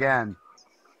 Try that again.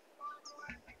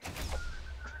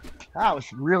 That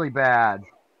was really bad.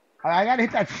 I got to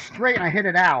hit that straight and I hit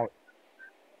it out.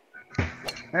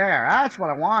 There, that's what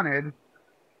I wanted.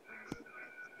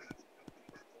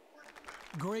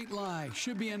 Great lie.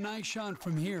 Should be a nice shot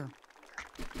from here.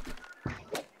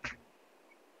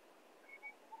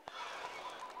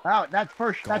 Oh, that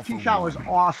tee shot was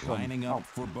awesome. Lining up Oh,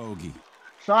 for bogey.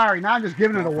 sorry, now I'm just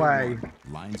giving it Golfer away.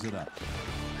 1 lines it up.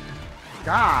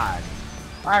 God.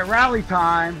 All right, rally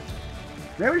time.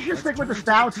 Maybe we should stick with the Let's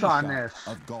stouts turn to the on tee this.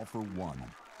 shot Of Golfer 1.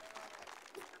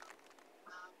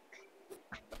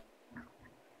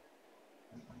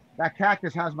 That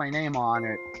cactus has my name on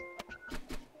it.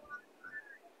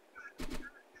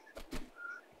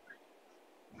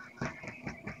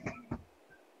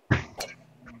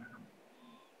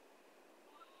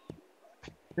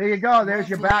 There you go. There's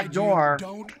your Rough lie, back door. Jim.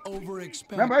 Don't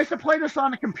over-expect. Remember, I used to play this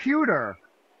on the computer,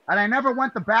 and I never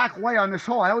went the back way on this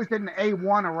hole. I always did an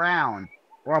A1 around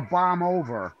or a bomb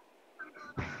over.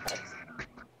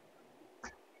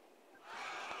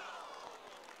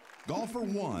 Golfer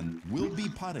 1 will be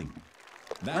putting.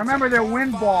 That's Remember, a they're par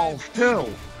wind 5 balls, too. eagle.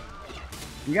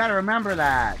 You got to remember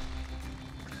that.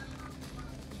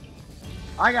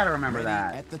 I got to remember Ready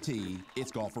that. At the tee,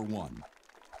 it's Golfer 1.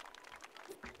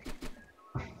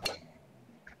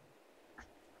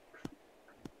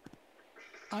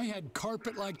 I had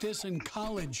carpet like this in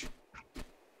college.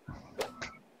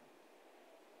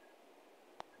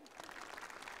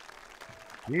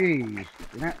 Jeez.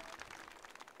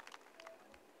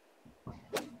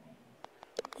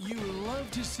 You love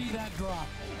to see that drop.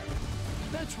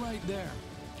 That's right there.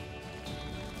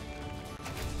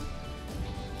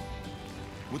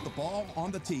 With the ball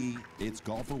on the tee, it's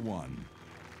Golfer 1.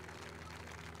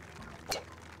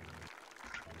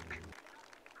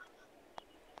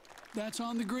 That's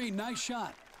on the green. Nice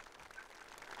shot.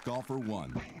 Golfer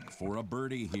 1 for a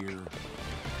birdie here.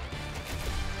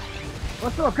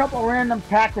 Let's do a couple random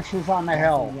cactuses on the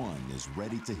hill. Golfer 1 is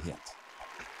ready to hit.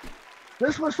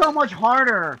 This was so much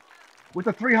harder with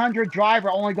the 300 driver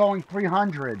only going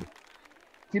 300.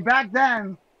 See, back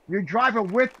then, Your driver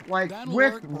with That'll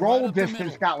with work right roll up the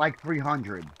distance middle. got like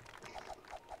 300.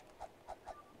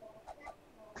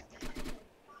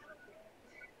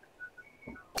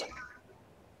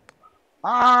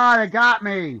 Ah, they got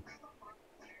me.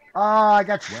 Ah, I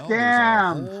got Well, there's a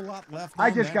scammed. whole lot left I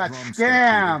on just that got drumstick, Peter.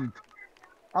 scammed.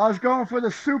 I was going for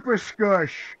the super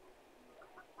scush.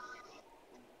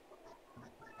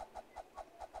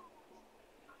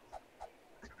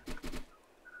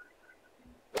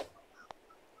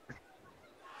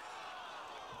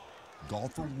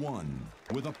 Golfer 1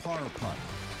 with a par putt.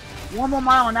 1 more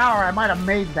mile an hour, I might have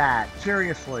made that.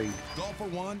 Seriously. Golfer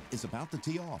 1 is about to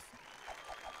tee off.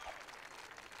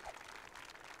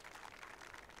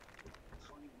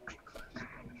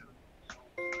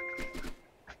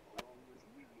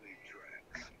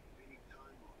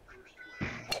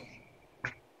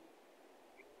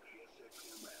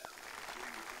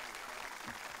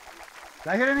 Did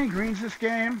I hit any greens this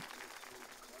game?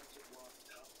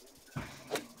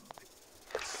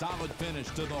 Solid finish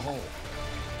to the hole.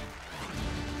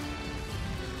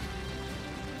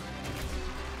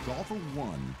 Golfer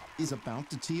 1 is about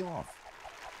to tee off.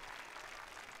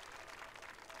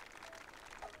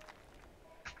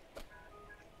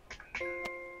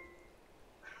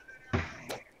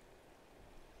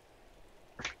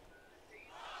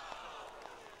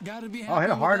 Gotta be happy Oh, hit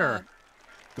it with harder.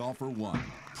 that. Golfer 1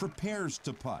 prepares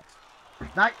to putt.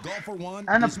 Not, Golfer 1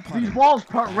 and is these putting. balls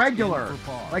putt That's regular. in for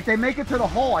par. Like they make it to the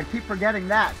hole. I keep forgetting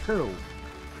that too.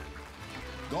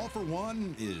 Golfer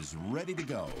 1 is ready to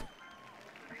go.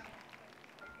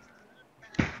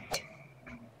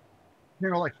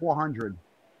 Here, like 400.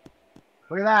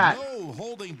 Look at that. No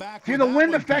holding back. See, with the that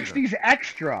wind one, affects Peter. these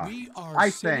extra. We are I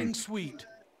sitting think. sweet.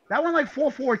 That one like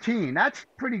 414. That's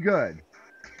pretty good.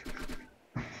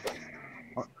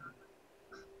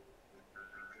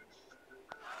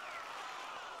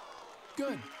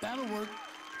 Good. That'll work.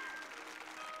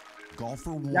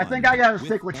 Golfer 1. Yeah, I think I gotta with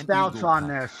stick with an stouts eagle on putt.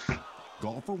 this.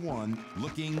 Golfer 1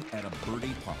 looking at a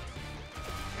birdie putt.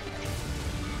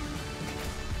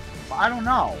 I don't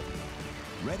know.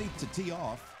 Ready to tee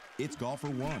off. It's Golfer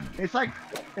 1. It's like,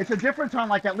 it's a difference on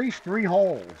like at least 3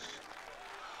 holes.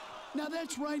 Now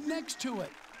that's right next to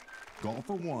it.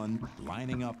 Golfer 1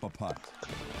 lining up a putt.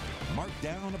 Mark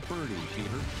down a birdie, Peter.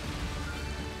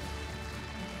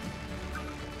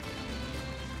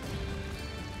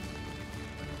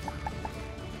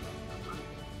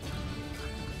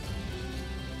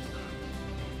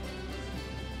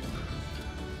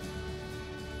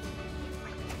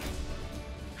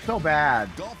 So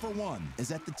bad. Golfer 1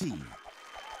 is at the tee.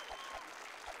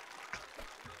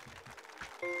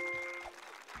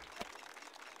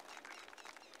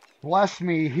 Bless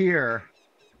me here.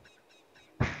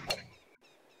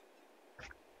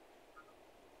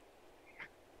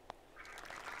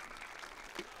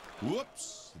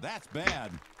 Whoops, that's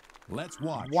bad. Let's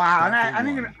watch. Wow, and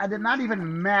Golfer 1. I did not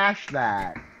even mash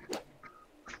that.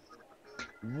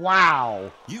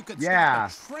 Wow. You could Yeah.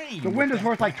 stop a train The with wind is that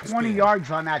worth like back 20 spin.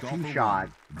 yards on that Golfer tee 1, shot.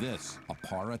 This a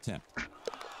par attempt.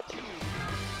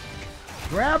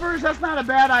 Grabbers, that's not a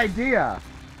bad idea.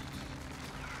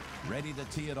 Ready to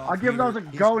tee it off. I'll give Peter, those a is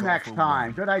go Golfer next time.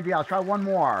 1. Good idea. I'll try one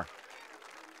more.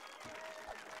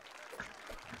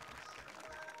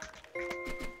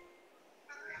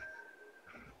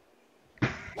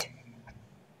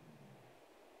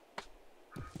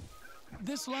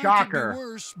 This line Shocker. could be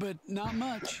worse, but not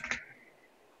much.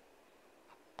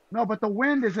 No, but the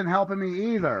wind isn't helping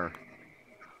me either.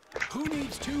 Who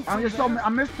needs 2 I'm from just there?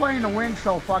 I'm misplaying the wind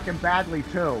so fucking badly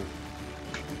too.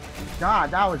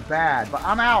 God, that was bad. But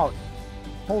I'm out.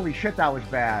 Holy shit, that was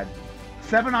bad.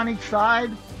 7 on each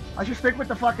side. I should stick with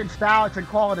the fucking stouts and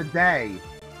call it a day.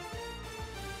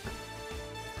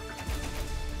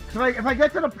 So if I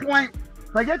get to the point,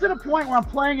 where I'm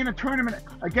playing in a tournament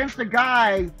against a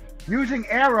guy using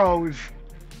arrows,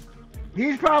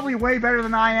 he's probably way better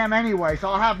than I am anyway. So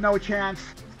I'll have no chance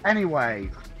anyway.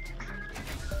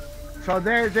 So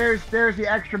there's the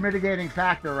extra mitigating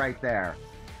factor right there.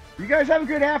 You guys have a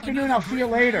good afternoon. Another I'll see you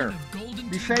great later. round of Golden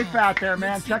Be Tee safe golf. out there,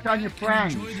 man. Let's Check sit on your back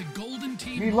and friends. enjoy the Golden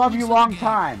Tee We love you moments of the long game.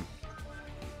 time.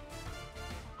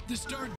 The start